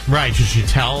should do? Right. Should she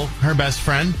tell her best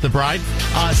friend, the bride?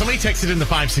 Somebody texted in the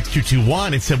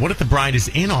 56221 and said, what if the bride is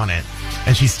in on it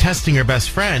and she's testing her best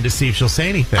friend to see if she'll say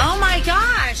anything? Oh, my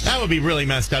gosh. That would be really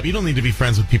messed up. You don't need to be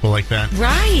friends with people like that.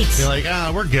 Right. You're like,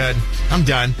 we're good. I'm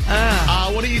done.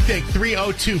 What do you think?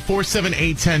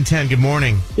 302-478-1010. Good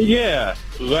morning. Yeah.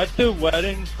 Let the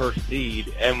wedding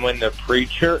proceed, and when the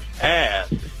preacher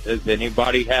asks, does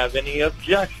anybody have any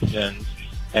objections,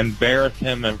 embarrass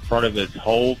him in front of his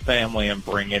whole family and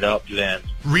bring it up then.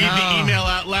 Read the email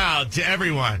out loud to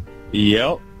everyone.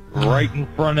 Yep. Right in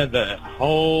front of the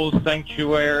whole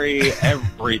sanctuary,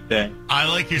 everything. I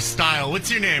like your style.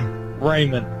 What's your name?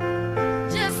 Raymond.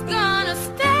 Just gonna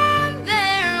stand there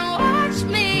and watch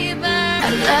me burn.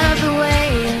 I love the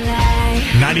way you lie.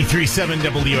 93.7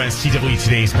 WSTW,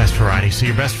 today's best variety. So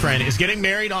your best friend is getting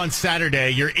married on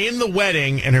Saturday. You're in the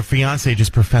wedding, and her fiancé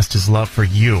just professed his love for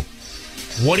you.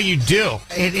 What do you do?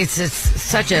 It's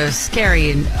such a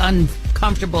scary and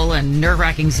uncomfortable and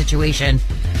nerve-wracking situation.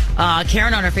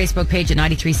 Karen on her Facebook page at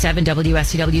 93.7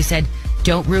 WSTW said,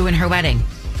 don't ruin her wedding.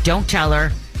 Don't tell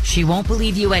her. She won't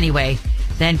believe you anyway.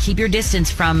 Then keep your distance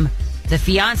from the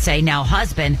fiancé, now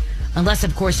husband, unless,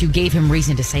 of course, you gave him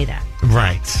reason to say that.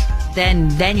 Right.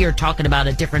 Then you're talking about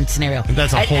a different scenario.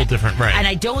 That's a whole different, right. And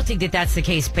I don't think that that's the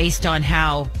case based on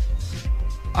how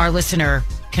our listener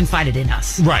confided in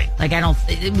us. Right. Like,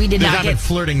 we did not been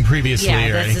flirting previously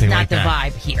or anything like that. this is not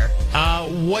the vibe here.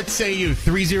 What say you?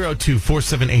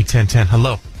 302-478-1010.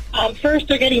 Hello. First,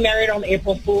 they're getting married on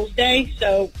April Fool's Day,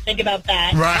 so think about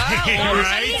that.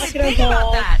 Right. Second of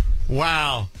all,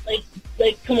 wow.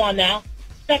 Like, come on now.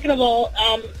 Second of all,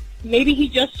 maybe he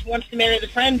just wants to marry the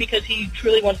friend because he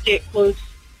truly wants to get close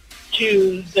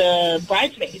to the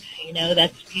bridesmaids. You know, so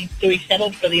he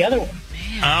settled for the other one.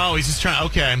 Oh, he's just trying.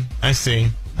 Okay, I see.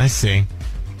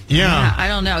 Yeah. I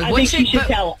don't know. I think she should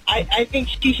tell. I think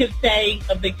she should say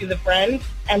something to the friends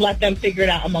and let them figure it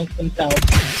out amongst themselves.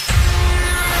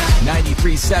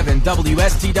 93.7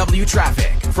 WSTW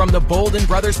traffic from the Bolden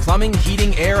Brothers Plumbing,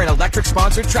 Heating, Air, and Electric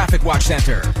sponsored Traffic Watch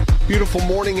Center. Beautiful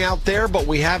morning out there, but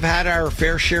we have had our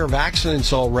fair share of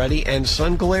accidents already, and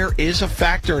sun glare is a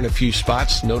factor in a few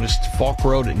spots. Noticed Falk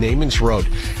Road and Namens Road.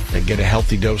 And get a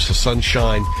healthy dose of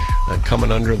sunshine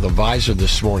coming under the visor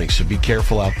this morning, so be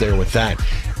careful out there with that.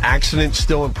 Accident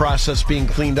still in process being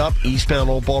cleaned up.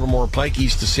 Eastbound Old Baltimore Pike,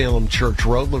 east of Salem Church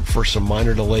Road. Look for some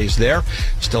minor delays there.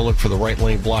 Still look for the right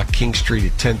lane block King Street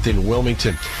at 10th in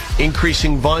Wilmington.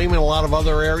 Increasing volume in a lot of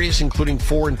other areas, including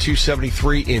 4 and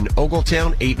 273 in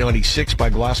Ogletown, 896 by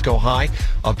Glasgow High,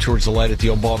 up towards the light at the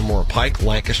Old Baltimore Pike,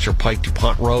 Lancaster Pike,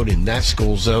 DuPont Road in that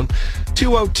school zone.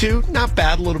 202, not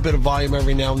bad, a little bit of volume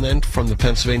every now and then from the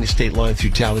Pennsylvania state line through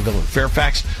Talleyville and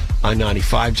Fairfax.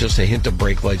 I-95, just a hint of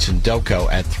brake lights in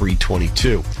Delco at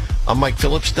 322. I'm Mike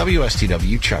Phillips,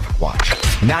 WSTW Traffic Watch.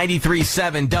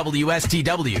 93.7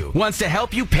 WSTW wants to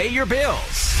help you pay your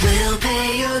bills. We'll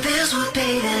pay your bills, we'll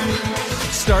pay them.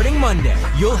 Starting Monday,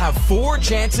 you'll have 4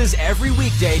 chances every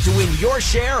weekday to win your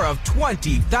share of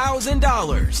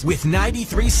 $20,000 with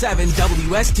 93.7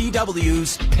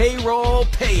 WSTW's payroll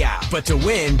payout. But to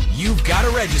win, you've got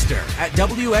to register at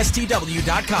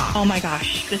WSTW.com. Oh my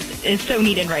gosh, this is so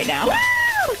needed right now. Woo!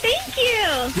 Thank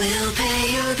you. We'll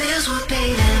pay your bills, we'll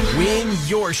pay them. Win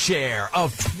your share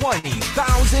of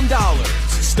 $20,000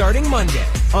 starting Monday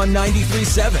on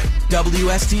 93.7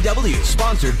 WSTW.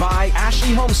 Sponsored by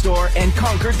Ashley Home Store and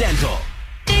Concord Dental.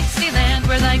 Dixieland,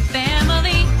 we're like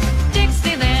family.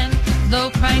 Dixieland,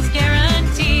 low price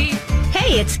guarantee.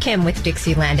 Hey, it's Kim with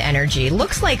Dixieland Energy.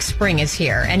 Looks like spring is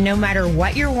here, and no matter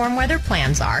what your warm weather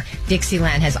plans are,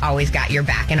 Dixieland has always got your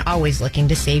back and always looking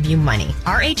to save you money.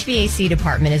 Our HVAC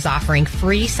department is offering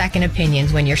free second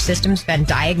opinions when your system's been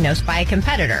diagnosed by a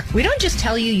competitor. We don't just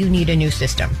tell you need a new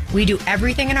system. We do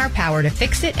everything in our power to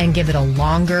fix it and give it a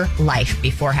longer life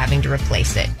before having to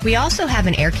replace it. We also have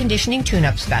an air conditioning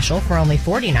tune-up special for only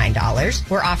 $49.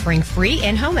 We're offering free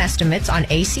in-home estimates on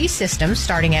AC systems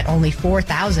starting at only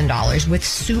 $4,000 with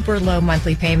super low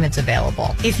monthly payments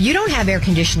available. If you don't have air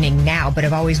conditioning now but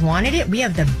have always wanted it, we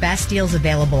have the best deals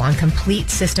available on complete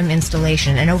system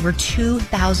installation and over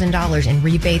 $2,000 in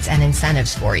rebates and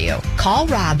incentives for you. Call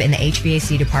Rob in the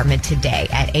HVAC department today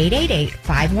at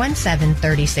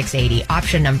 888-517-3680,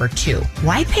 option number 2.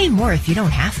 Why pay more if you don't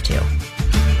have to?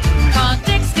 Call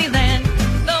Dixieland,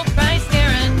 low price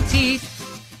guarantee.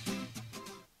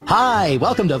 Hi,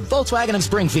 welcome to Volkswagen of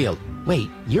Springfield.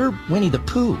 Wait, you're Winnie the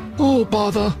Pooh. Oh,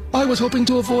 bother. I was hoping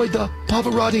to avoid the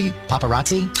paparazzi.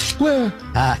 Paparazzi? Where?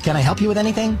 Can I help you with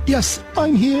anything? Yes,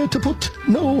 I'm here to put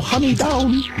no honey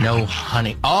down. No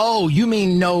honey. Oh, you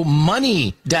mean no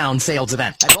money down sales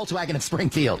event at Volkswagen of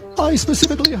Springfield. I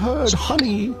specifically heard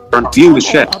honey. View the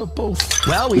shed. Out of both.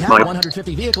 Well, we have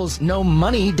 150 vehicles, no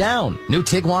money down. New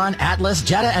Tiguan, Atlas,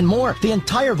 Jetta, and more. The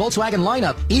entire Volkswagen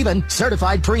lineup, even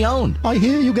certified pre-owned. I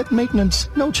hear you get maintenance,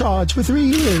 no charge for 3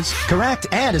 years. Correct,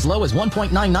 and as low as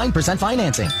 1.99%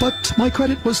 financing. But my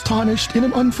credit was tarnished in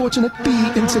an unfortunate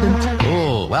bee incident.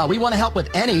 Oh, well, we want to help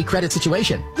with any credit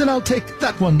situation. Then I'll take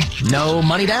that one. No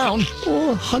money down.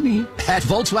 Or honey. At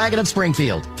Volkswagen of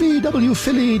Springfield.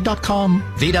 VWPhilly.com.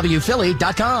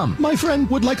 VWPhilly.com. My friend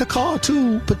would like a car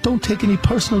too, but don't take any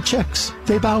personal checks.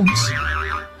 They bounce.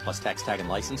 Plus tax, tag, and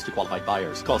license to qualified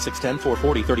buyers. Call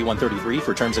 610-440-3133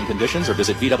 for terms and conditions or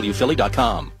visit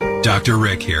VWPhilly.com. Dr.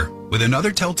 Rick here, with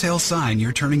another telltale sign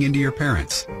you're turning into your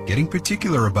parents. Getting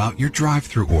particular about your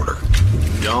drive-thru order.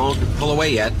 Don't pull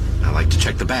away yet. I like to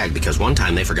check the bag because one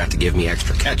time they forgot to give me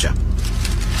extra ketchup.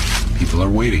 People are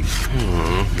waiting.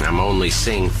 I'm only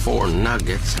seeing 4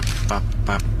 nuggets.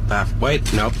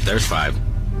 Wait, nope, there's 5.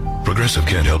 Progressive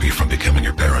can't help you from becoming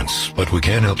your parents, but we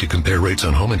can help you compare rates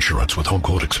on home insurance with Home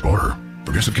Quote Explorer.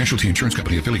 Progressive Casualty Insurance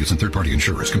Company affiliates and third-party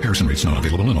insurers. Comparison rates not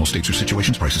available in all states or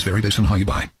situations. Prices vary based on how you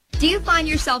buy. Do you find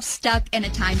yourself stuck in a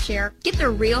timeshare? Get the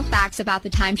real facts about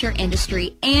the timeshare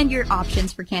industry and your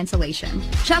options for cancellation.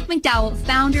 Chuck McDowell,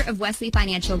 founder of Wesley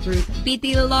Financial Group, beat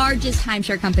the largest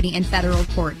timeshare company in federal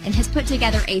court and has put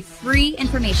together a free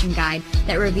information guide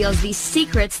that reveals the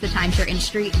secrets the timeshare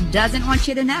industry doesn't want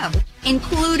you to know,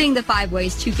 including the 5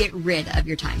 ways to get rid of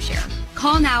your timeshare.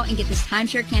 Call now and get this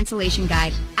timeshare cancellation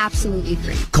guide absolutely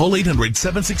free. Call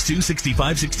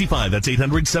 800-762-6565. That's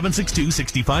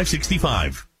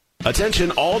 800-762-6565. Attention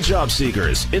all job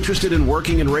seekers. Interested in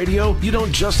working in radio? You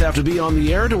don't just have to be on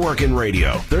the air to work in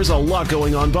radio. There's a lot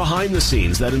going on behind the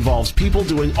scenes that involves people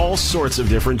doing all sorts of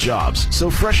different jobs. So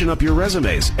freshen up your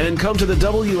resumes and come to the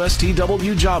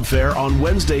WSTW Job Fair on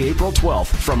Wednesday, April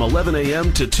 12th from 11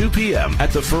 a.m. to 2 p.m.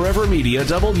 at the Forever Media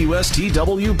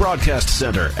WSTW Broadcast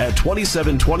Center at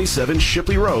 2727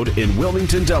 Shipley Road in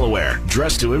Wilmington, Delaware.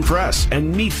 Dress to impress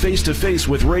and meet face-to-face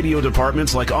with radio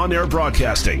departments like on-air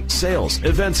broadcasting, sales,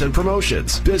 events and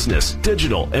promotions, business,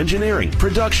 digital, engineering,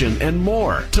 production, and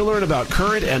more to learn about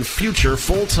current and future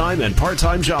full-time and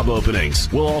part-time job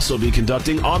openings. We'll also be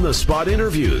conducting on-the-spot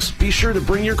interviews. Be sure to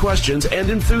bring your questions and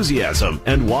enthusiasm.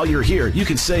 And while you're here, you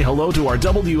can say hello to our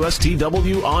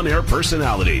WSTW on-air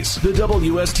personalities. The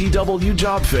WSTW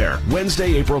Job Fair,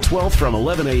 Wednesday, April 12th from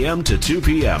 11 a.m. to 2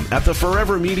 p.m. at the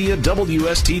Forever Media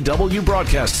WSTW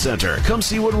Broadcast Center. Come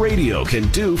see what radio can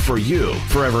do for you.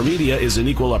 Forever Media is an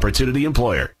equal opportunity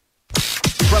employer.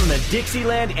 From the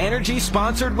Dixieland Energy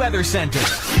Sponsored Weather Center.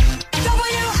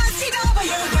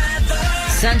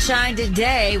 Sunshine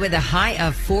today with a high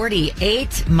of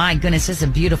 48. My goodness, this is a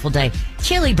beautiful day.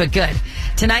 Chilly, but good.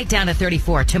 Tonight down to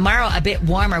 34. Tomorrow a bit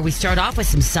warmer. We start off with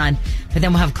some sun, but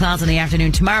then we'll have clouds in the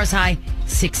afternoon. Tomorrow's high,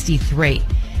 63.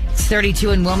 It's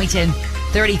 32 in Wilmington,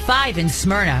 35 in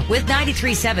Smyrna with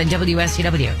 93.7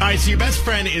 WSTW. All right, so your best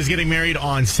friend is getting married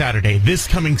on Saturday, this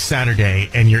coming Saturday,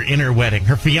 and you're in her wedding.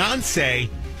 Her fiance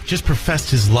just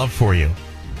professed his love for you.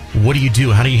 What do you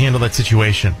do? How do you handle that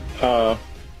situation?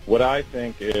 What I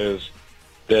think is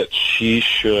that she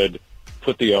should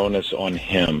put the onus on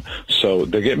him. So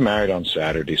they're getting married on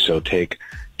Saturday, so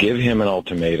give him an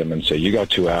ultimatum and say, you got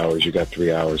 2 hours, you got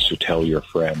 3 hours to tell your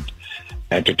friend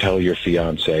and to tell your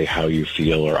fiance how you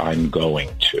feel, or I'm going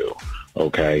to,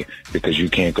 okay? Because you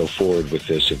can't go forward with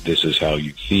this if this is how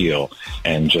you feel,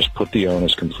 and just put the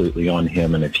onus completely on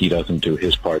him, and if he doesn't do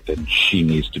his part, then she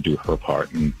needs to do her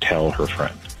part and tell her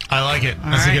friend. I like it.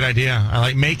 That's a good idea.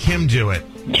 Make him do it.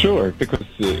 Sure, because,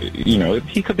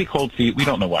 he could be cold feet. We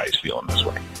don't know why he's feeling this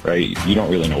way, right? You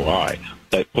don't really know why.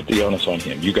 But put the onus on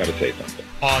him. You got to say something.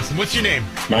 Awesome. What's your name?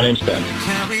 My name's Ben.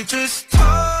 Can we just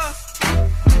talk?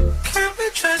 Can we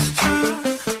just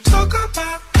talk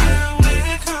about where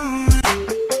we're going?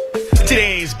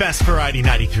 Today's Best Variety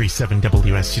 93.7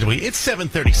 WSTW. It's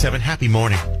 7:37. Happy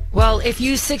morning. Well, if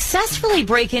you successfully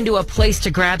break into a place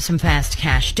to grab some fast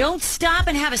cash, don't stop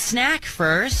and have a snack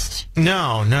first.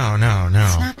 No.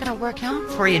 It's not going to work out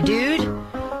for you, dude.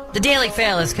 The Daily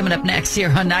Fail is coming up next here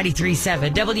on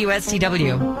 93.7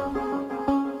 WSTW.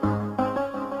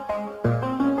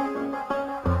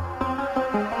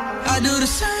 I do the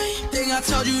same thing I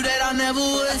told you that I never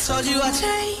would. I told you I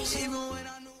changed.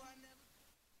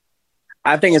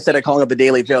 I think instead of calling it the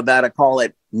Daily Fail, that I call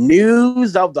it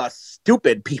News of the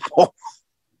Stupid People.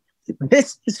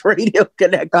 This is Radio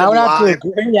Connect. I would have to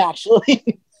agree,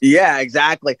 actually. Yeah,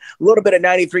 exactly. A little bit of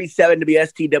 93.7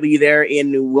 WSTW there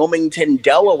in Wilmington,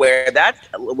 Delaware. That's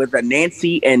with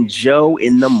Nancy and Joe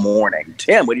in the morning.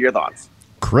 Tim, what are your thoughts?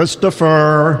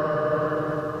 Christopher.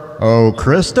 Oh,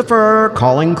 Christopher.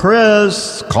 Calling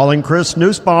Chris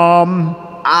Nussbaum.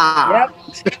 Yep.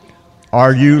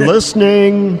 Are you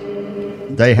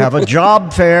listening? They have a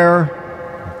job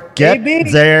fair. Get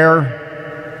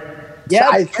there.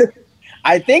 Yeah,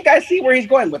 I think I see where he's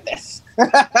going with this.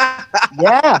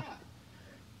 Yeah.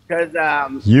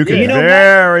 Because you can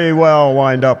very well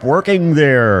wind up working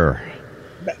there.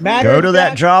 Go to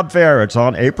that job fair. It's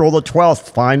on April the 12th.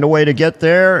 Find a way to get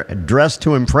there, dress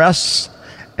to impress,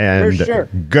 and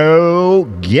go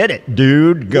get it,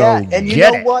 dude. Go and you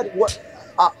get know it. what?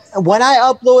 When I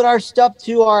upload our stuff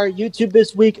to our YouTube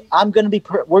this week, we're going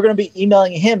to be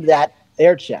emailing him that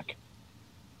air check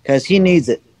because he needs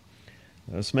it.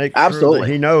 Let's make sure that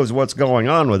he knows what's going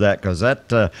on with that, because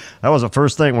that was the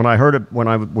first thing when I heard it when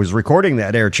I was recording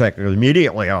that air check.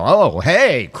 Immediately, oh,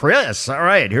 hey, Chris, all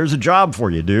right, here's a job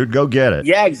for you, dude. Go get it.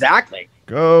 Yeah, exactly.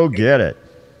 Go get it.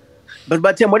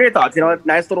 But Tim, what are your thoughts? You know,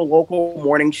 nice little local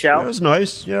morning show. It was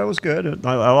nice. Yeah, it was good.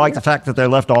 I like the fact that they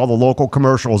left all the local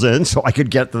commercials in, so I could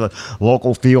get the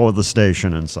local feel of the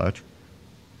station and such.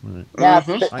 Yeah, I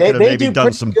could have maybe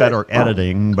done some better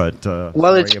editing, but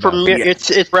well, it's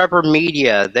Rubber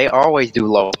Media. They always do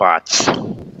low spots.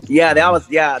 Yeah, that was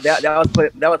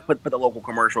put the local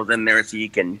commercials in there so you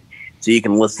can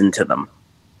listen to them.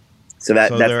 So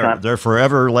they're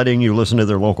forever letting you listen to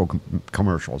their local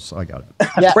commercials. I got it.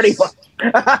 Yeah, pretty much.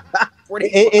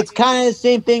 It's kind of the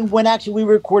same thing when actually we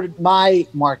recorded my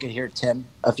market here, Tim,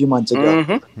 a few months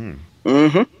ago.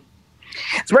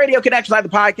 It's Radio Connection Live, the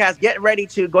podcast. Get ready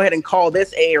to go ahead and call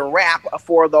this a wrap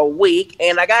for the week.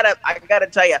 And I gotta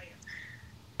tell you,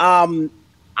 I'm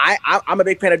a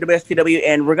big fan of WSTW,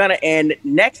 and we're gonna end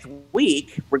next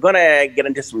week. We're gonna get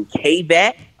into some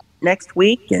KVET next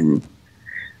week, and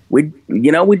we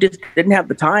just didn't have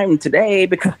the time today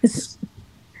because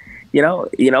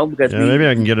because maybe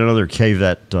I can get another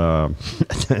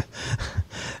KVET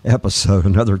episode,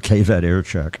 another KVET air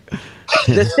check.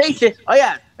 The station,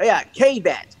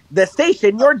 KVET, the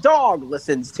station your dog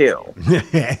listens to,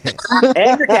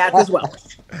 and your cat as well.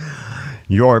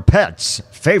 Your pet's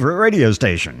favorite radio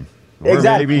station, or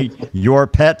maybe your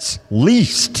pet's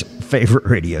least favorite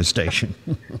radio station.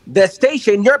 The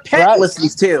station your pet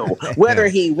listens to, whether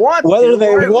he wants whether to they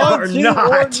or want to or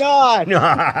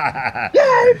not.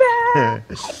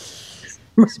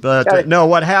 But no,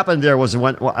 what happened there was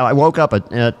when I woke up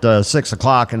at 6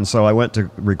 o'clock, and so I went to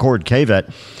record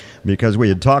KVET because we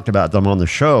had talked about them on the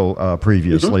show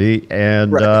previously,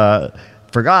 and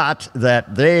forgot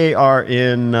that they are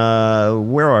in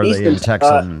where are they in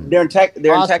Texas? They're in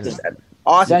Texas,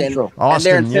 Austin, Central. And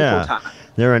they're in Central time.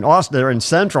 They're in Austin. They're in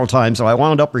Central time, so I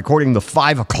wound up recording the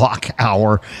 5 o'clock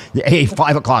hour, the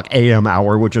 5 o'clock a.m.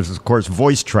 hour, which is of course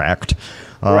voice tracked.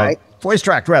 Voice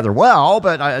tracked rather well,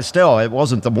 but it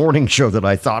wasn't the morning show that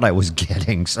I thought I was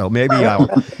getting. So maybe I'll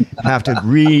have to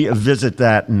revisit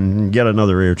that and get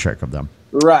another ear check of them.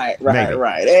 Right.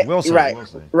 We'll see.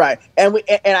 Right. And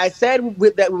I said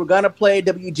that we were going to play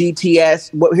WGTS.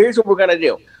 But here's what we're going to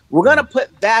do. We're going to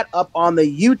put that up on the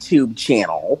YouTube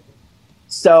channel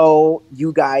so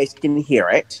you guys can hear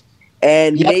it.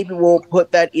 And maybe we'll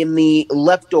put that in the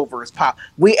leftovers pop.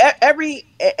 Especially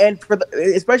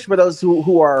for those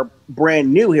who are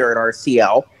brand new here at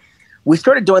RCL, we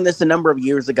started doing this a number of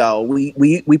years ago.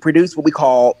 We produce what we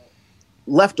call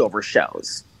leftover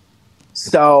shows.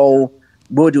 So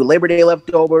we'll do Labor Day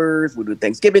leftovers, we'll do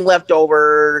Thanksgiving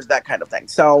leftovers, that kind of thing.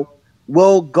 So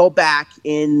we'll go back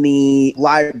in the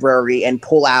library and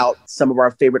pull out some of our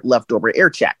favorite leftover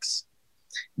air checks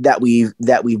that we've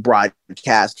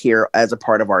broadcast here as a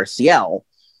part of RCL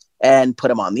and put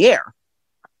them on the air.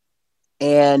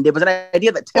 And it was an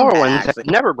idea that Tim or ones that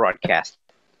never broadcast.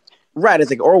 Right,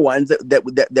 it's like or ones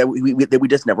that we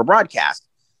just never broadcast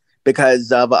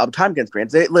because of time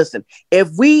constraints. Listen, if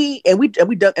we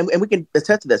can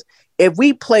attest to this, if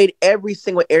we played every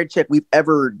single air check we've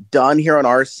ever done here on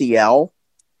RCL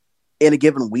in a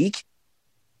given week,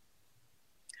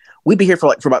 we'd be here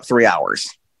for about 3 hours.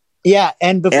 Yeah,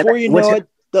 and before you know it,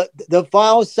 the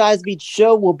file size of each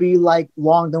show will be like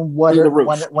longer than what it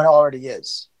already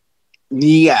is.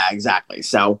 Yeah, exactly.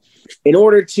 So, in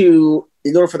order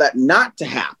for that not to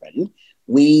happen,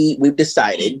 we've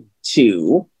decided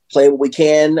to play what we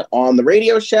can on the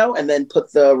radio show, and then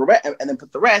put the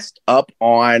rest up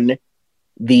on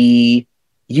the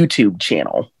YouTube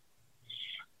channel.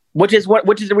 Which is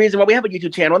the reason why we have a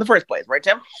YouTube channel in the first place, right,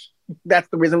 Tim? That's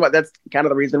kind of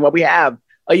the reason why we have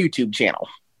a YouTube channel.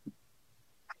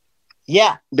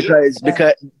 Yeah, because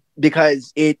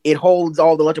it holds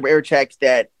all the electrical air checks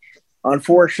that,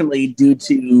 unfortunately, due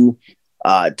to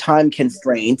time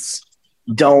constraints,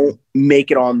 don't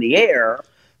make it on the air.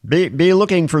 Be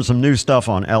looking for some new stuff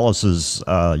on Ellis's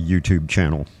YouTube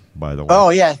channel, by the way. Oh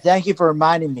yeah, thank you for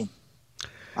reminding me.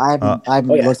 I've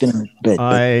been looking a bit.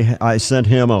 I sent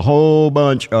him a whole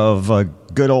bunch of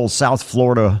good old South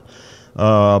Florida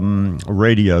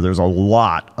radio. There's a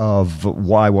lot of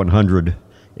Y100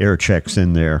 air checks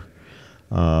in there.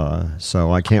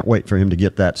 So I can't wait for him to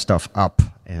get that stuff up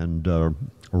and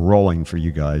rolling for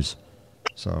you guys.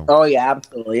 So. Oh yeah,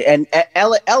 absolutely. And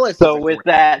Ellis. So with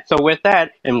that,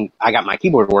 and I got my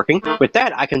keyboard working. With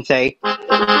that, I can say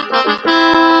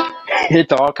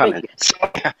it's all coming.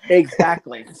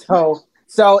 Exactly. So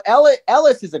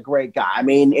Ellis is a great guy. I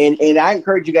mean, and I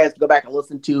encourage you guys to go back and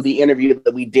listen to the interview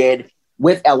that we did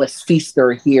with Ellis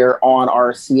Feaster here on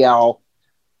RCL.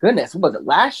 Goodness, what was it,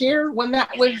 last year when that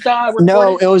was recorded?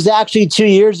 No, it was actually 2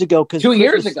 years ago. Because 2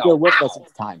 years ago, still with us at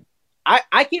the time.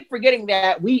 I keep forgetting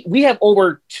that we have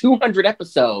over 200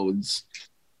 episodes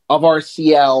of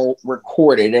RCL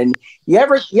recorded, and you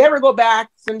ever go back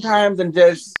sometimes and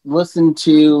just listen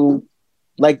to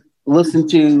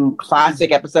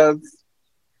classic episodes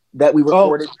that we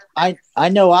recorded? Oh, I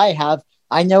know I have.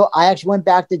 I know I actually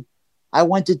I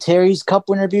went to Terry's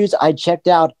couple interviews. I checked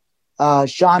out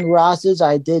Sean Ross's.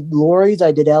 I did Lori's.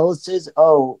 I did Ellis's.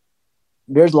 Oh,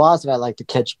 there's lots of I like to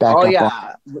catch back up. Oh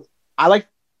yeah, I like.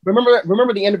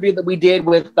 Remember the interview that we did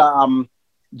with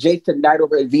Jason Knight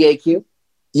over at VAQ?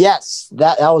 Yes,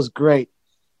 that was great.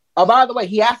 Oh, by the way,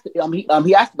 he asked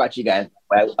about you guys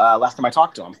last time I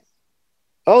talked to him.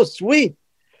 Oh, sweet.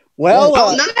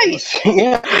 Well, nice.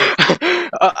 Yeah,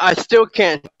 I still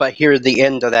can't but hear the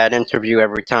end of that interview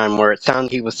every time, where it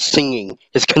sounded he was singing.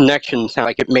 His connection sounded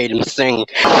like it made him sing.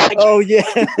 Oh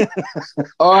yeah.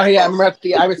 Oh yeah.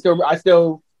 I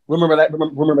still remember that.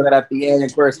 Remember that at the end.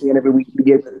 Of course, the interview we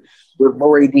did with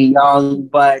Lori D. Young,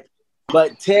 but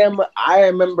Tim, I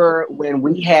remember when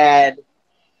we had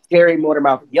Terry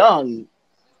Motormouth Young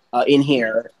in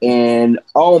here, and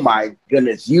oh my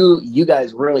goodness, you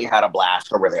guys really had a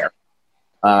blast over there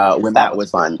when that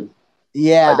was fun.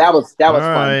 Yeah, that was All fun.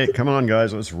 right, come on,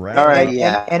 guys, let's wrap. All right, up.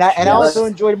 yeah, and I also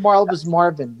enjoyed Marvelous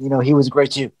Marvin. You know, he was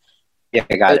great too. Yeah,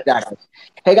 I got it.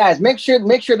 Hey guys, make sure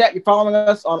that you're following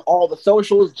us on all the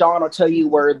socials. John will tell you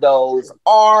where those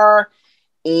are.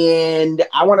 And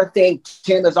I want to thank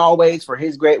Tim, as always, for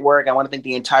his great work. I want to thank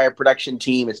the entire production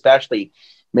team, especially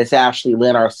Miss Ashley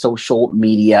Lynn, our social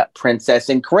media princess.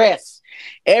 And Chris,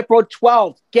 April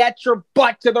 12th, get your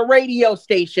butt to the radio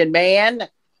station, man.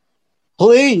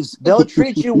 Please, they'll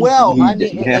treat you well. I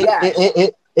mean,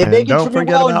 if they can don't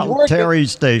forget about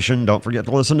Terry's station. Don't forget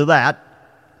to listen to that.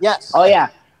 Yes. Oh yeah.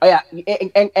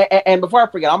 And before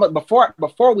I forget,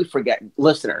 before we forget,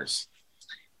 listeners,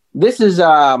 this is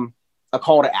a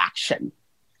call to action.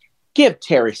 Give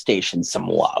Terry Station some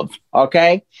love,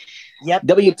 okay? Yep.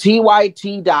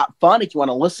 WTYT.fun if you want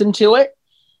to listen to it.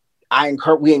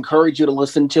 We encourage you to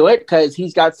listen to it because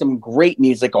he's got some great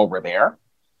music over there.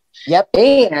 Yep.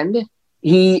 And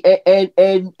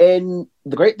and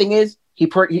the great thing is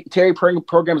Terry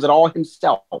programs it all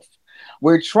himself.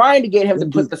 We're trying to get him to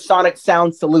put the Sonic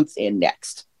Sound Salutes in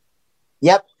next.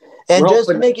 Yep. And just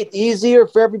to make it easier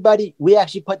for everybody, we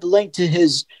actually put the link to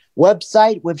his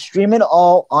website with streaming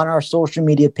all on our social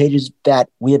media pages that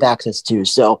we have access to.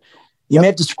 So you may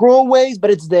have to scroll ways,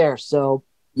 but it's there. So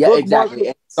yeah,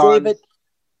 exactly. Save it.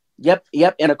 Yep.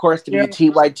 And of course,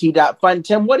 WTYT.fun.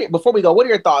 Tim, before we go, what are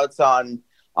your thoughts on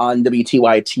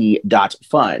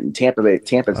WTYT.fun?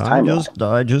 Tampa's time.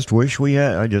 I just wish we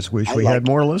had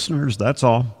more listeners. That's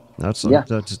all. That's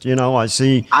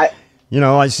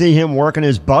I see him working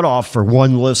his butt off for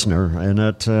one listener, and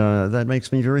that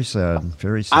makes me very sad.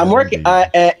 Very sad. I'm working,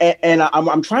 and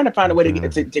I'm trying to find a way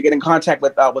to get in contact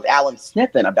with Alan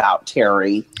Sniffen about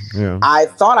Terry. Yeah. I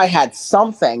thought I had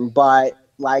something, but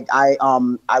like I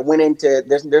went into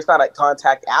there's not a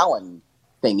contact Alan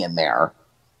thing in there.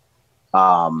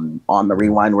 On the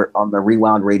Rewind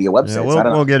Radio website.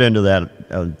 Yeah, we'll get into that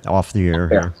off the air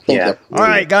here. Yeah. All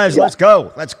right, guys, let's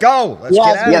go. Let's get out of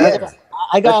here.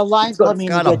 I got a line coming.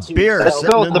 Got a beer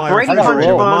sitting in my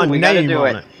refrigerator with my name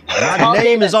on it. My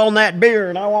name is on that beer,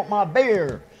 and I want my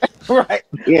beer. Right.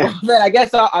 Yeah. Then I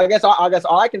guess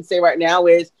all I can say right now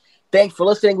is thanks for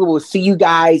listening. We will see you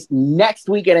guys next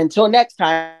week, and until next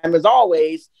time, as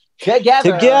always,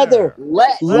 together,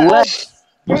 let's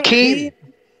keep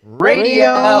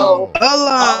radio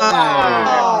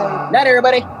alive. Night,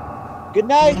 everybody. Good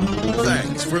night.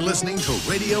 Thanks for listening to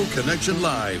Radio Connection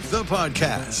Live, the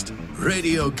podcast.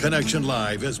 Radio Connection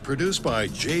Live is produced by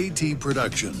JT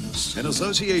Productions in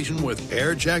association with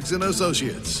Air Jackson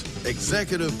Associates.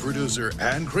 Executive producer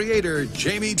and creator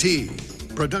Jamie T.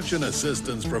 Production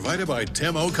assistance provided by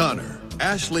Tim O'Connor.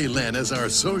 Ashley Lynn is our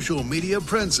social media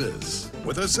princess,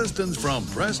 with assistance from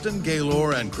Preston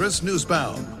Gaylor and Chris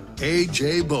Newsbaum.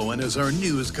 A.J. Bowen is our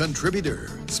news contributor.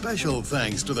 Special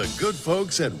thanks to the good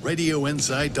folks at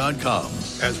RadioInside.com,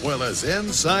 as well as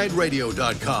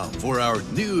InsideRadio.com for our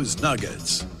news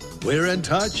nuggets. We're in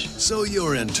touch, so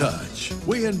you're in touch.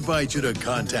 We invite you to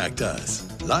contact us.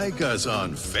 Like us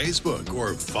on Facebook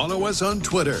or follow us on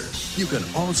Twitter. You can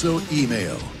also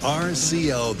email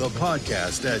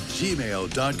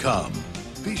rclthepodcast@gmail.com.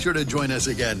 Be sure to join us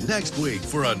again next week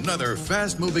for another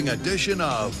fast-moving edition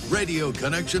of Radio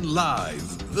Connection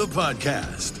Live, the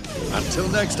podcast. Until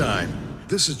next time,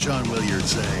 this is John Williard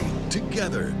saying,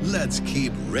 together, let's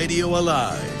keep radio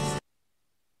alive.